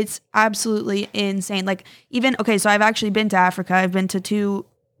 Yeah. It's absolutely insane. Like even okay, so I've actually been to Africa. I've been to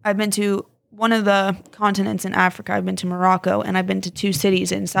one of the continents in Africa. I've been to Morocco, and I've been to 2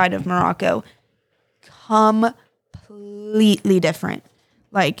 cities inside of Morocco. Completely different.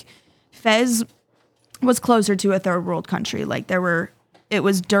 Like Fez was closer to a third world country. Like it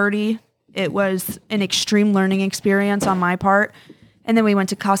was dirty. It was an extreme learning experience on my part. And then we went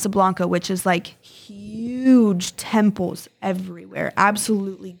to Casablanca, which is like huge temples everywhere.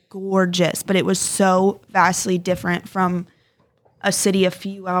 Absolutely gorgeous. But it was so vastly different from a city a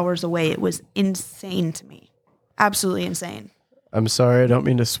few hours away. It was insane to me. Absolutely insane. I'm sorry, I don't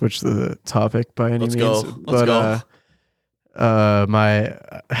mean to switch the topic by any Let's means. go. Let's go.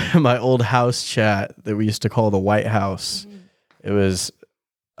 My old house chat that we used to call the White House. It was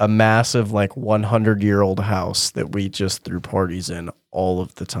a massive, like 100-year-old house that we just threw parties in all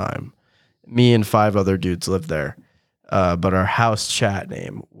of the time. Me and 5 other dudes lived there, but our house chat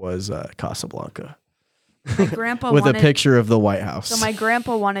name was Casablanca. My grandpa With wanted, a picture of the White House. So my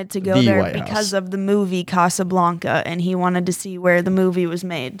grandpa wanted to go The there White because House. of the movie Casablanca, and he wanted to see where the movie was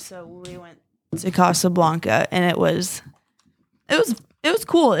made. So we went to Casablanca, and it was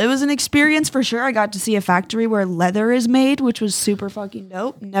cool. It was an experience for sure. I got to see a factory where leather is made, which was super fucking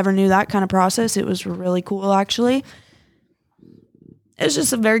dope. Never knew that kind of process. It was really cool, actually. It was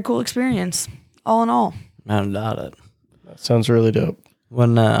just a very cool experience, all in all. I don't doubt it. That sounds really dope.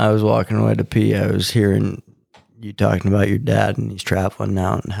 When I was walking away to pee, I was hearing you talking about your dad, and he's traveling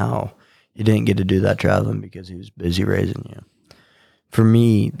now, and how you didn't get to do that traveling because he was busy raising you. For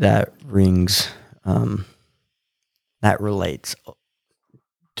me, that rings, that relates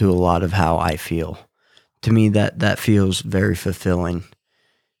to a lot of how I feel. To me, that feels very fulfilling,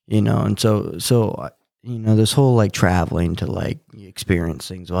 and so this whole like traveling to like experience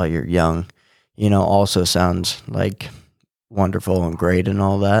things while you're young, also sounds like wonderful and great and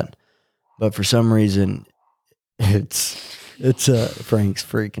all that, but for some reason it's Frank's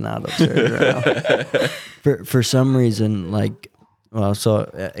freaking out upstairs right now. For some reason, so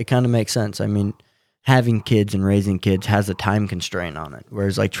it kind of makes sense. I mean, having kids and raising kids has a time constraint on it,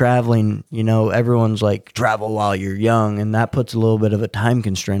 whereas like traveling, everyone's like travel while you're young, and that puts a little bit of a time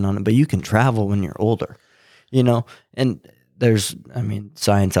constraint on it, but you can travel when you're older, and there's,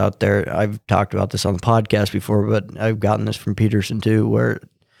 science out there. I've talked about this on the podcast before, but I've gotten this from Peterson too, where,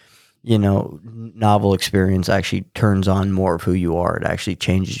 novel experience actually turns on more of who you are. It actually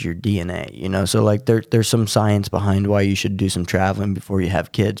changes your DNA, so like there's some science behind why you should do some traveling before you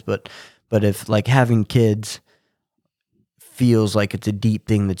have kids. But if like having kids feels like it's a deep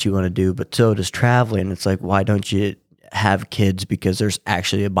thing that you want to do, but so does traveling, it's like, why don't you have kids? Because there's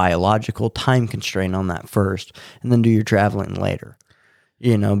actually a biological time constraint on that first, and then do your traveling later,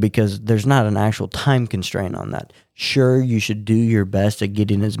 because there's not an actual time constraint on that. Sure, you should do your best at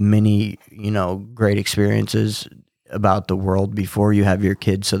getting as many, great experiences about the world before you have your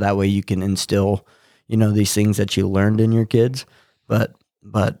kids, so that way you can instill, these things that you learned in your kids. But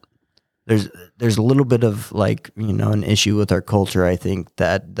there's a little bit of like, an issue with our culture, I think,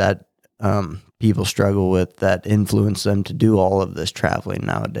 that people struggle with, that influence them to do all of this traveling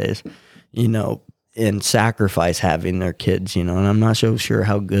nowadays, and sacrifice having their kids, and I'm not so sure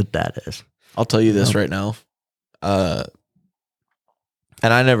how good that is. I'll tell you this right now. And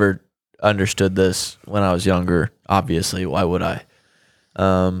I never understood this when I was younger. Obviously, why would I?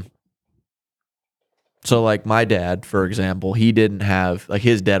 So like my dad, for example, he didn't have, like,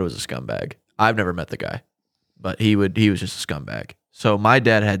 his dad was a scumbag. I've never met the guy, but he was just a scumbag. So my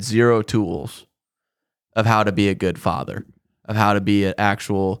dad had zero tools of how to be a good father, of how to be an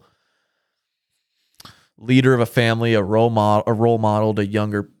actual leader of a family, a role model to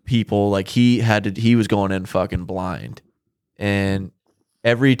younger people. Like he was going in fucking blind. And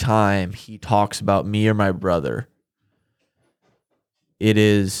every time he talks about me or my brother, it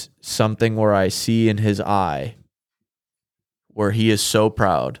is something where I see in his eye where he is so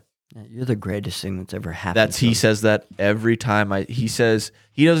proud. Yeah, you're the greatest thing that's ever happened. He says that every time he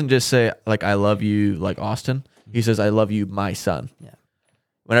doesn't just say like, I love you, like Austin. He says, I love you, my son. Yeah.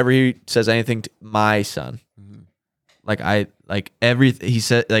 Whenever he says anything to my son, he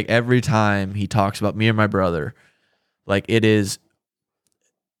said, like every time he talks about me or my brother, like it is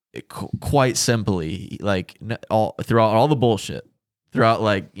quite simply like throughout all the bullshit, throughout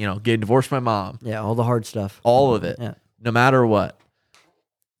like, you know, getting divorced from my mom. Yeah. All the hard stuff. All of it. Yeah. No matter what,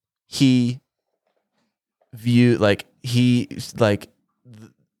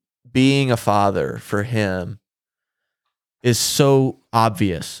 being a father for him is so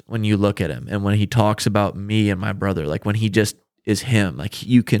obvious when you look at him. And when he talks about me and my brother, like when he just is him, like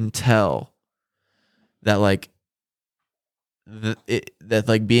you can tell that like that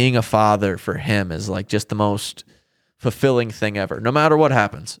like being a father for him is like just the most fulfilling thing ever. No matter what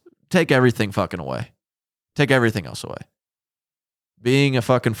happens, take everything fucking away. Take everything else away. Being a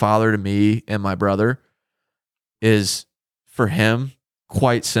fucking father to me and my brother is for him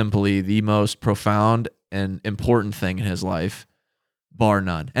quite simply the most profound and important thing in his life, bar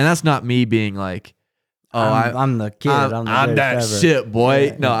none. And that's not me being like, oh, I'm the kid. I'm that ever. shit, boy.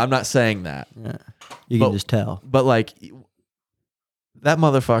 Yeah, no, yeah. I'm not saying that. Yeah. You can just tell. But like, that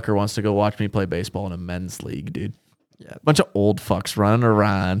motherfucker wants to go watch me play baseball in a men's league, dude. Yeah. Bunch of old fucks running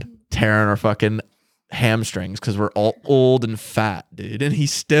around, tearing our fucking hamstrings because we're all old and fat, dude. And he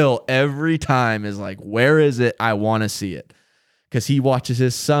still every time is like, where is it? I want to see it. Because he watches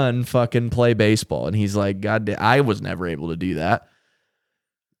his son fucking play baseball, and he's like, God damn, I was never able to do that.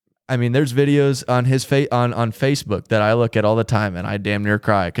 I mean, there's videos on his on Facebook that I look at all the time, and I damn near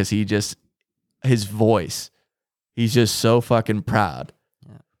cry because his voice, he's just so fucking proud.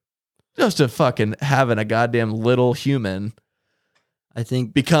 Yeah. Just to fucking having a goddamn little human, I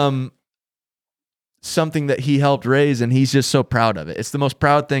think, become something that he helped raise, and he's just so proud of it. It's the most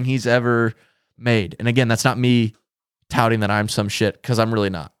proud thing he's ever made. And again, that's not me touting that I'm some shit, because I'm really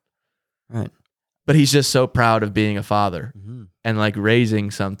not. Right. But he's just so proud of being a father Mm-hmm. and like raising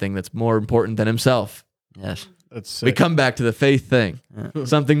something that's more important than himself. Yes. That's sick. We come back to the faith thing. Yeah.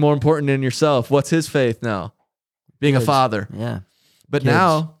 Something more important than yourself. What's his faith now? Being Kids. a father. Yeah. But Kids.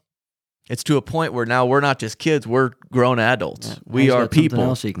 now it's to a point where now we're not just kids, we're grown adults. Yeah. We He's are got something people.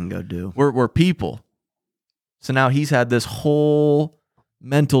 else he can go do. We're people. So now he's had this whole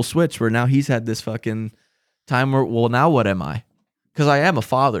mental switch where now he's had this fucking time where, well, now what am I? Because I am a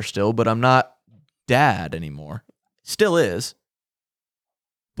father still, but I'm not dad anymore. Still is.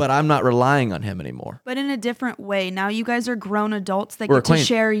 But I'm not relying on him anymore. But in a different way. Now you guys are grown adults that We're get to acquainted.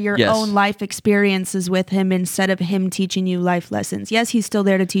 share your Yes. own life experiences with him instead of him teaching you life lessons. Yes, he's still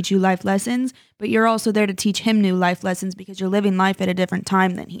there to teach you life lessons, but you're also there to teach him new life lessons because you're living life at a different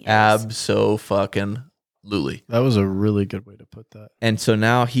time than he is. Abso-fucking-lutely. That was a really good way to put that. And so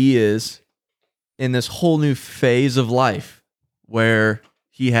now he is in this whole new phase of life where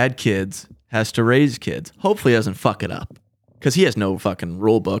he had kids, has to raise kids. Hopefully he doesn't fuck it up, because he has no fucking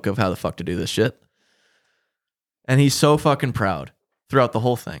rule book of how the fuck to do this shit. And he's so fucking proud throughout the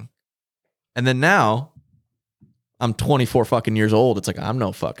whole thing. And then now I'm 24 fucking years old. It's like I'm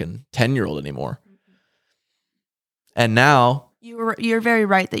no fucking 10-year-old anymore. And now You're very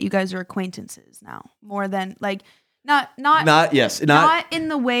right that you guys are acquaintances now, more than like not in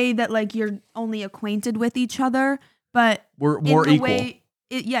the way that like you're only acquainted with each other, but we're in more the equal.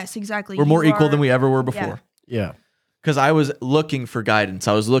 Yes, exactly. We're more You equal are- than we ever were before. Yeah. Yeah. Because I was looking for guidance.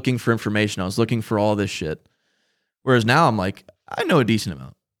 I was looking for information. I was looking for all this shit. Whereas now I'm like, I know a decent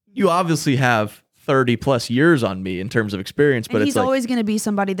amount. You obviously have 30 plus years on me in terms of experience, but And it's he's like, always going to be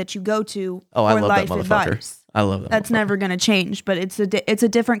somebody that you go to oh, I for love that life motherfucker. advice. I love that. That's motherfucker. never going to change, but it's a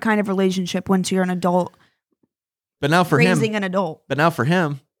different kind of relationship once you're an adult But now for raising him, an adult.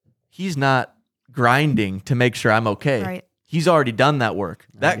 he's not grinding to make sure I'm okay. Right. He's already done that work.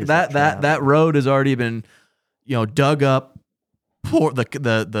 He's That road has already been, dug up.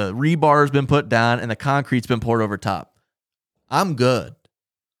 The rebar has been put down and the concrete's been poured over top. I'm good.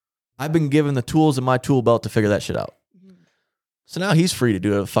 I've been given the tools in my tool belt to figure that shit out. So now he's free to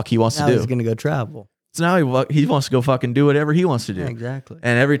do what the fuck he wants Now to he's do. going to go travel. So now he wants to go fucking do whatever he wants to do. Yeah, exactly.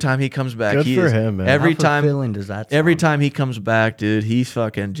 And every time he comes back, Good for him, man. Every How time, fulfilling does that sound? every time he comes back, dude, he's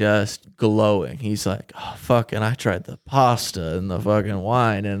fucking just glowing. He's like, oh, fucking, I tried the pasta and the fucking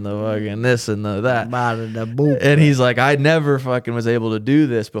wine and the fucking this and the that. And he's like, I never fucking was able to do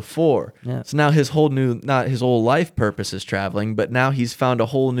this before. Yeah. So now his whole not his whole life purpose is traveling, but now he's found a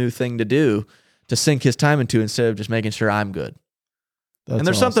whole new thing to do to sink his time into instead of just making sure I'm good. And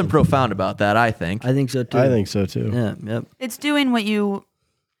there's something profound about that, I think. I think so too. I think so too. Yeah, yep. It's doing what you.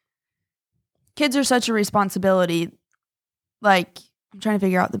 Kids are such a responsibility. Like, I'm trying to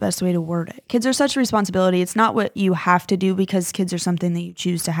figure out the best way to word it. Kids are such a responsibility. It's not what you have to do because kids are something that you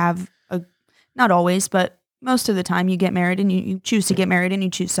choose to have. Not always, but most of the time you get married and you choose to get married and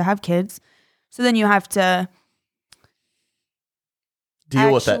you choose to have kids. So then you have to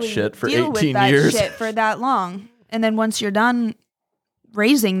deal with that shit for 18 years. Shit for that long. And then once you're done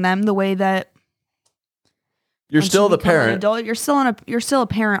raising them the way that you're still the parent. Adult, you're still a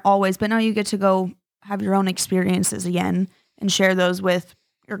parent always, but now you get to go have your own experiences again and share those with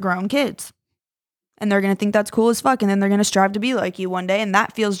your grown kids. And they're going to think that's cool as fuck, and then they're going to strive to be like you one day, and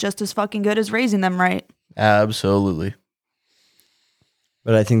that feels just as fucking good as raising them right. Absolutely.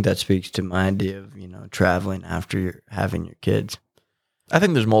 But I think that speaks to my idea of, traveling after you're having your kids. I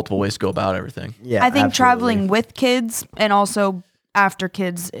think there's multiple ways to go about everything. Yeah, I think absolutely. traveling with kids and also after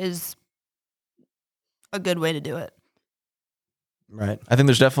kids is a good way to do it. Right. I think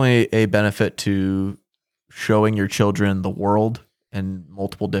there's definitely a benefit to showing your children the world and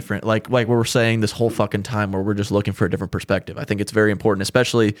multiple different, like what we're saying this whole fucking time where we're just looking for a different perspective. I think it's very important,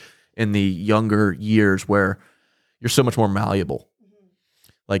 especially in the younger years where you're so much more malleable. Mm-hmm.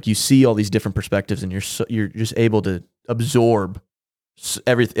 Like you see all these different perspectives and you're just able to absorb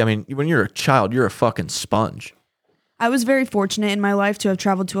everything. I mean, when you're a child, you're a fucking sponge. I was very fortunate in my life to have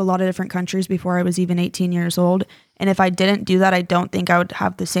traveled to a lot of different countries before I was even 18 years old. And if I didn't do that, I don't think I would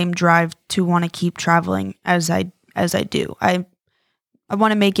have the same drive to want to keep traveling as I do. I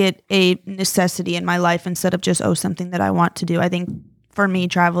want to make it a necessity in my life instead of just, something that I want to do. I think for me,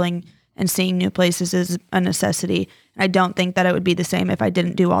 traveling and seeing new places is a necessity. I don't think that it would be the same if I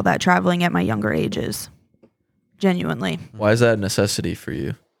didn't do all that traveling at my younger ages. Genuinely. Why is that a necessity for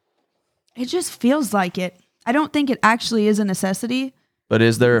you? It just feels like it. I don't think it actually is a necessity. But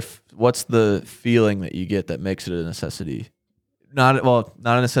is there, what's the feeling that you get that makes it a necessity? Not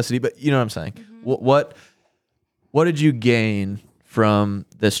a necessity, but you know what I'm saying? Mm-hmm. What did you gain from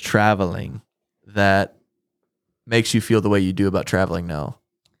this traveling that makes you feel the way you do about traveling now?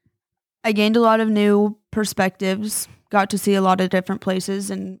 I gained a lot of new perspectives, got to see a lot of different places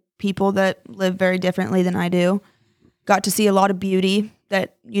and people that live very differently than I do. Got to see a lot of beauty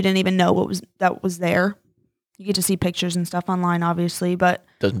that you didn't even know that was there. You get to see pictures and stuff online, obviously, but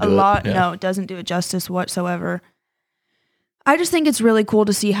no, it doesn't do it justice whatsoever. I just think it's really cool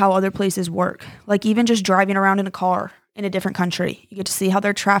to see how other places work. Like even just driving around in a car in a different country, you get to see how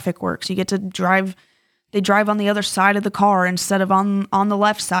their traffic works. You get to drive. They drive on the other side of the car instead of on the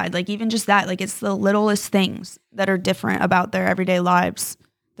left side. Like even just that, like it's the littlest things that are different about their everyday lives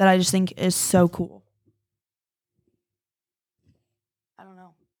that I just think is so cool. I don't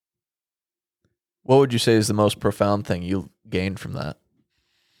know. What would you say is the most profound thing you gained from that?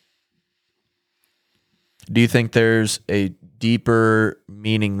 Do you think there's a deeper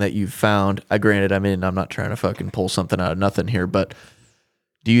meaning that you've found? Granted, I mean, I'm not trying to fucking pull something out of nothing here, but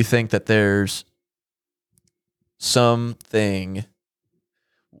do you think that there's something?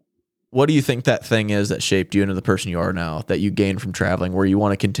 What do you think that thing is that shaped you into the person you are now, that you gained from traveling, where you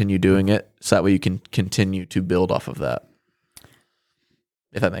want to continue doing it so that way you can continue to build off of that?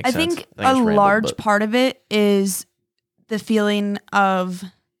 If that makes sense. I think a large part of it is the feeling of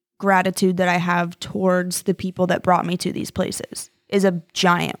gratitude that I have towards the people that brought me to these places is a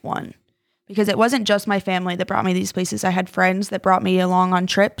giant one. Because it wasn't just my family that brought me to these places. I had friends that brought me along on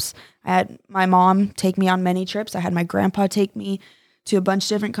trips. I had my mom take me on many trips. I had my grandpa take me to a bunch of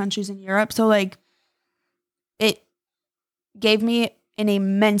different countries in Europe. So like it gave me an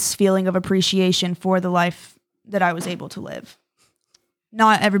immense feeling of appreciation for the life that I was able to live.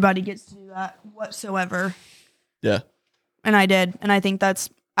 Not everybody gets to do that whatsoever. Yeah. And I did. And I think that's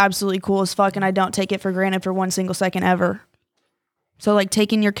absolutely cool as fuck. And I don't take it for granted for 1 single second ever. So like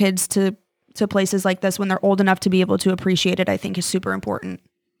taking your kids to places like this when they're old enough to be able to appreciate it, I think is super important.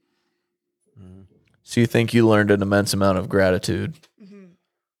 So you think you learned an immense amount of gratitude? Mm-hmm.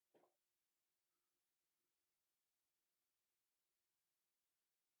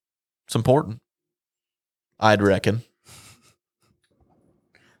 It's important, I'd reckon.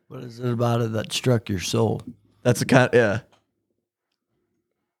 What is it about it that struck your soul? That's the kind. Yeah.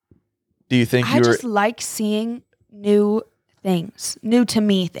 Do you think I just like seeing new things, new to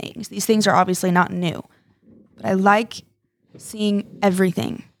me things. These things are obviously not new, but I like seeing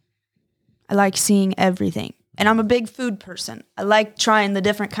everything. And I'm a big food person. I like trying the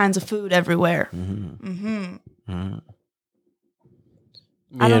different kinds of food everywhere. Me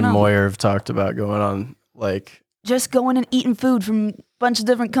and Moyer have talked about going on like just going and eating food from a bunch of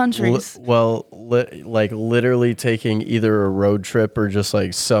different countries. Like literally taking either a road trip or just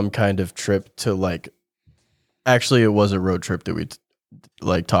like some kind of trip to like. Actually, it was a road trip that we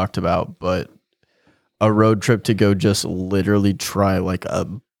like talked about, but a road trip to go just literally try like a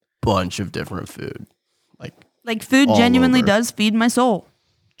bunch of different food. Like food genuinely over. does feed my soul.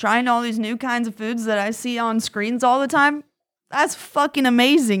 Trying all these new kinds of foods that I see on screens all the time, that's fucking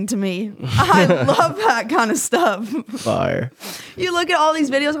amazing to me. I love that kind of stuff. Fire. You look at all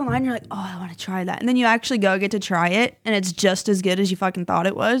these videos online, you're like, oh, I want to try that. And then you actually go get to try it, and it's just as good as you fucking thought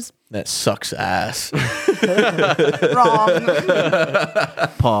it was. that sucks ass? Wrong.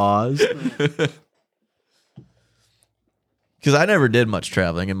 Pause. Because I never did much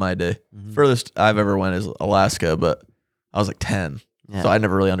traveling in my day. Furthest I've ever went is Alaska, but I was like 10. Yeah. So I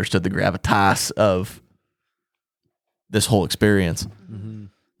never really understood the gravitas of this whole experience.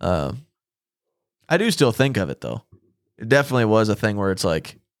 I do still think of it, though. It definitely was a thing where it's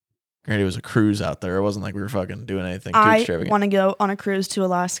like, granted, it was a cruise out there. It wasn't like we were fucking doing anything too I extravagant. want to go on a cruise to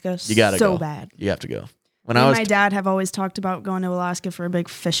Alaska You gotta so go. bad. You have to go. When Me I and was my dad have always talked about going to Alaska for a big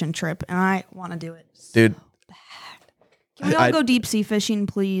fishing trip, and I want to do it. dude, Can we all go deep sea fishing,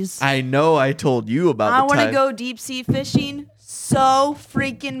 please? I know I told you about I the want to time. go deep sea fishing so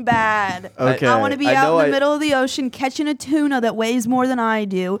freaking bad. Okay. I want to be I out know in the I- middle of the ocean catching a tuna that weighs more than I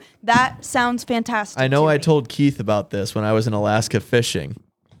do. That sounds fantastic. I know to I me. told Keith about this when I was in Alaska fishing.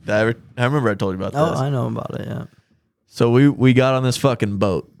 I remember I told you about Oh, this. I know about it. Yeah. So we got on this fucking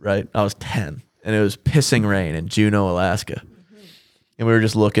boat, right? I was 10, and it was pissing rain in Juneau, Alaska. And we were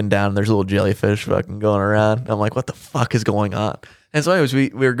just looking down, and there's a little jellyfish fucking going around. I'm like, what the fuck is going on? And so anyways, we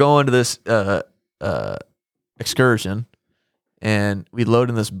were going to this excursion, and we load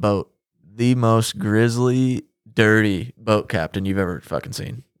in this boat. The most grisly, dirty boat captain you've ever fucking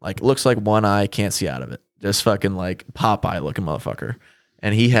seen. Like, looks like one eye, can't see out of it. Just fucking like Popeye looking motherfucker.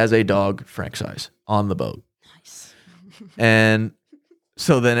 And he has a dog Frank size on the boat. Nice. And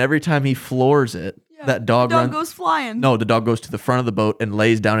so then every time he floors it, that dog runs. goes flying. No, the dog goes to the front of the boat and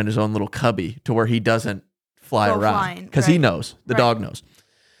lays down in his own little cubby to where he doesn't fly Go around. flying, Because he right. knows. The Right. dog knows.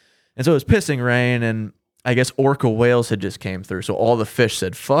 And so it was pissing rain, and I guess orca whales had just came through. So all the fish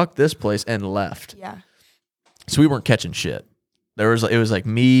said, fuck this place, and left. Yeah. So we weren't catching shit. It was like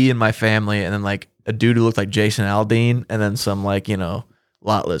me and my family, and then like a dude who looked like Jason Aldean, and then some like,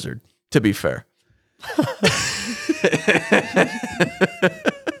 lot lizard, to be fair.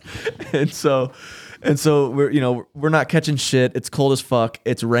 and so we're not catching shit. It's cold as fuck.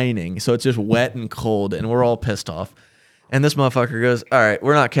 It's raining. So it's just wet and cold, and we're all pissed off. And this motherfucker goes, all right,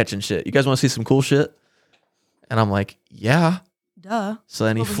 we're not catching shit. You guys want to see some cool shit? And I'm like, yeah. Duh. So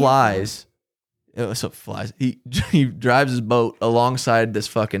then he Over here. flies. He drives his boat alongside this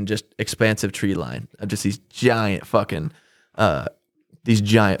fucking just expansive tree line of just these giant fucking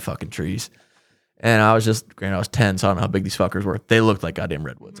trees. And I was 10, so I don't know how big these fuckers were. They looked like goddamn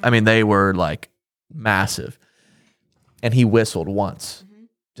redwoods. I mean, they were like massive. And he whistled once.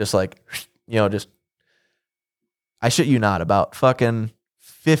 Just like, I shit you not, about fucking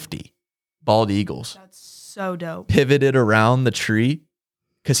 50 bald eagles That's so dope. pivoted around the tree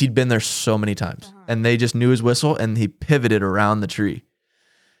because he'd been there so many times, and they just knew his whistle, and he pivoted around the tree,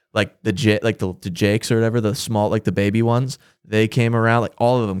 like the jakes or whatever, the small, like the baby ones. They came around, like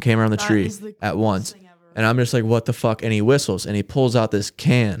all of them came around the That tree is the at coolest once, thing ever. and I'm just like, what the fuck? And he whistles, and he pulls out this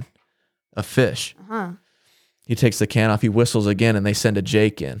can of fish. Uh-huh. He takes the can off, he whistles again, and they send a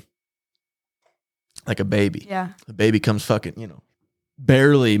jake in, like a baby. Yeah. The baby comes fucking,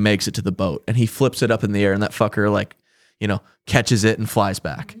 barely makes it to the boat, and he flips it up in the air, and that fucker like, catches it and flies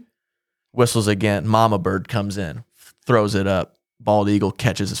back. Whistles again. Mama bird comes in, throws it up. Bald eagle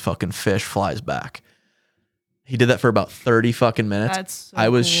catches his fucking fish, flies back. He did that for about 30 fucking minutes. That's so I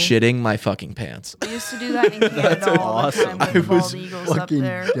was cool. shitting my fucking pants. We used to do that in Canada all the time with the bald eagles up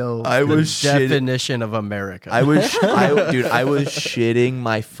there. dope. I was shitting. Definition of America. I was shitting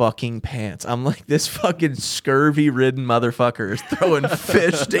my fucking pants. I'm like, this fucking scurvy-ridden motherfucker is throwing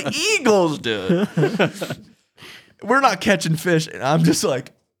fish to eagles, dude. We're not catching fish, and I'm just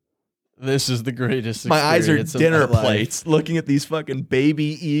like, This is the greatest. my eyes are experience of dinner my life. plates looking at these fucking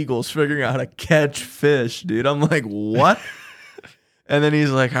baby eagles figuring out how to catch fish, dude. I'm like, what? And then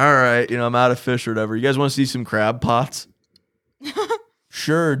he's like, all right, I'm out of fish or whatever. You guys want to see some crab pots?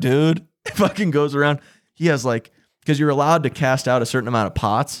 Sure, dude. fucking goes around. He has like, because you're allowed to cast out a certain amount of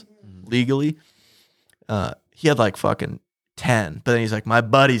pots legally. He had like fucking 10, but then he's like, my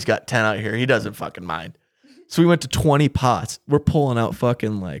buddy's got 10 out here. He doesn't fucking mind. So we went to 20 pots. We're pulling out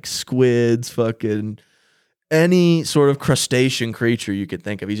fucking like squids, fucking any sort of crustacean creature you could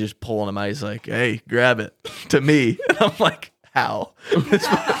think of. He's just pulling them out. He's like, hey, grab it to me. And I'm like, how?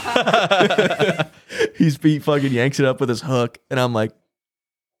 He fucking yanks it up with his hook. And I'm like,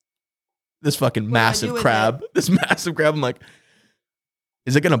 this fucking massive crab. This massive crab. I'm like,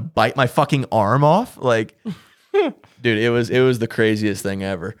 is it going to bite my fucking arm off? Like, dude, it was the craziest thing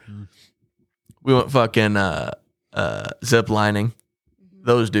ever. We went fucking zip lining.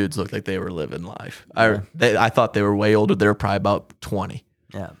 Those dudes looked like they were living life. I thought they were way older. They were probably about 20.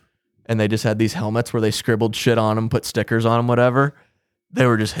 Yeah. And they just had these helmets where they scribbled shit on them, put stickers on them, whatever. They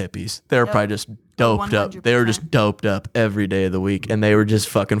were just hippies. They were probably just doped up. They were just doped up every day of the week. And they were just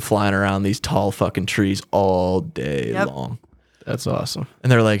fucking flying around these tall fucking trees all day long. That's awesome.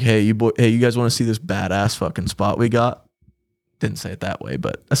 And they're like, hey, you guys want to see this badass fucking spot we got? Didn't say it that way,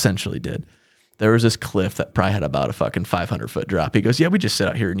 but essentially did. There was this cliff that probably had about a fucking 500-foot drop. He goes, yeah, we just sit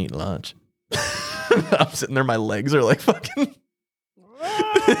out here and eat lunch. I'm sitting there, my legs are like fucking.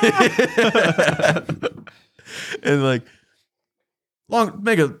 And like,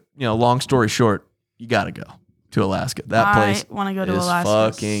 long story short, you got to go to Alaska. That place I want to go to is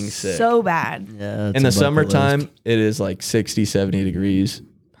Alaska fucking sick. so bad. Yeah. In the summertime, it is like 60, 70 degrees.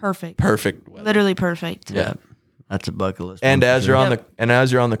 Perfect Weather. Literally perfect. Yeah. That's a bucket list. And as you're on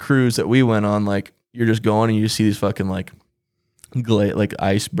the cruise that we went on, like you're just going and you just see these fucking like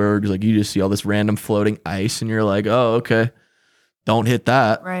icebergs, like you just see all this random floating ice, and you're like, oh, okay, don't hit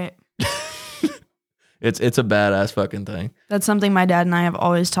that. Right. It's a badass fucking thing. That's something my dad and I have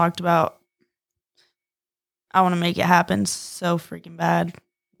always talked about. I want to make it happen so freaking bad.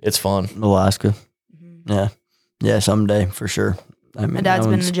 It's fun. Alaska. Yeah. Yeah, someday for sure. I mean, My dad's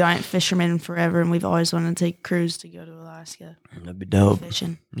been a giant fisherman forever, and we've always wanted to take a cruise to go to Alaska. That'd be dope.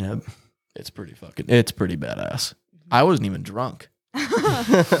 Fishing. Yep. It's pretty badass. I wasn't even drunk. You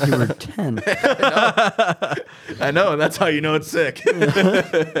were 10. I know, and that's how you know it's sick.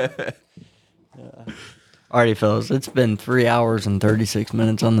 Alrighty, fellas. It's been 3 hours and 36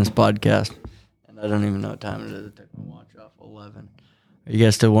 minutes on this podcast, and I don't even know what time it is. I took my watch off 11. Are you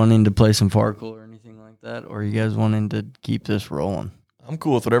guys still wanting to play some Farkle or anything like that, or are you guys wanting to keep this rolling? I'm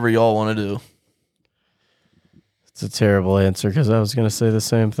cool with whatever y'all want to do. It's a terrible answer because I was going to say the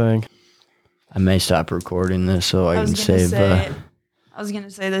same thing. I may stop recording this so I can save. I was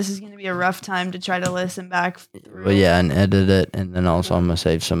gonna say this is gonna be a rough time to try to listen back through. Well, yeah, and edit it, and then also I'm gonna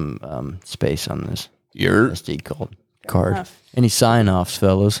save some space on this SD card. Enough. Any sign-offs,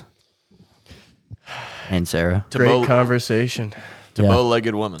 fellas? And Sarah. Great conversation. To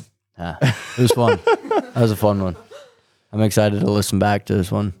bow-legged woman. It was fun. That was a fun one. I'm excited to listen back to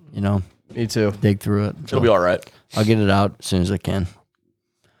this one. Me too. Dig through it. It'll be all right. I'll get it out as soon as I can.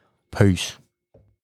 Peace.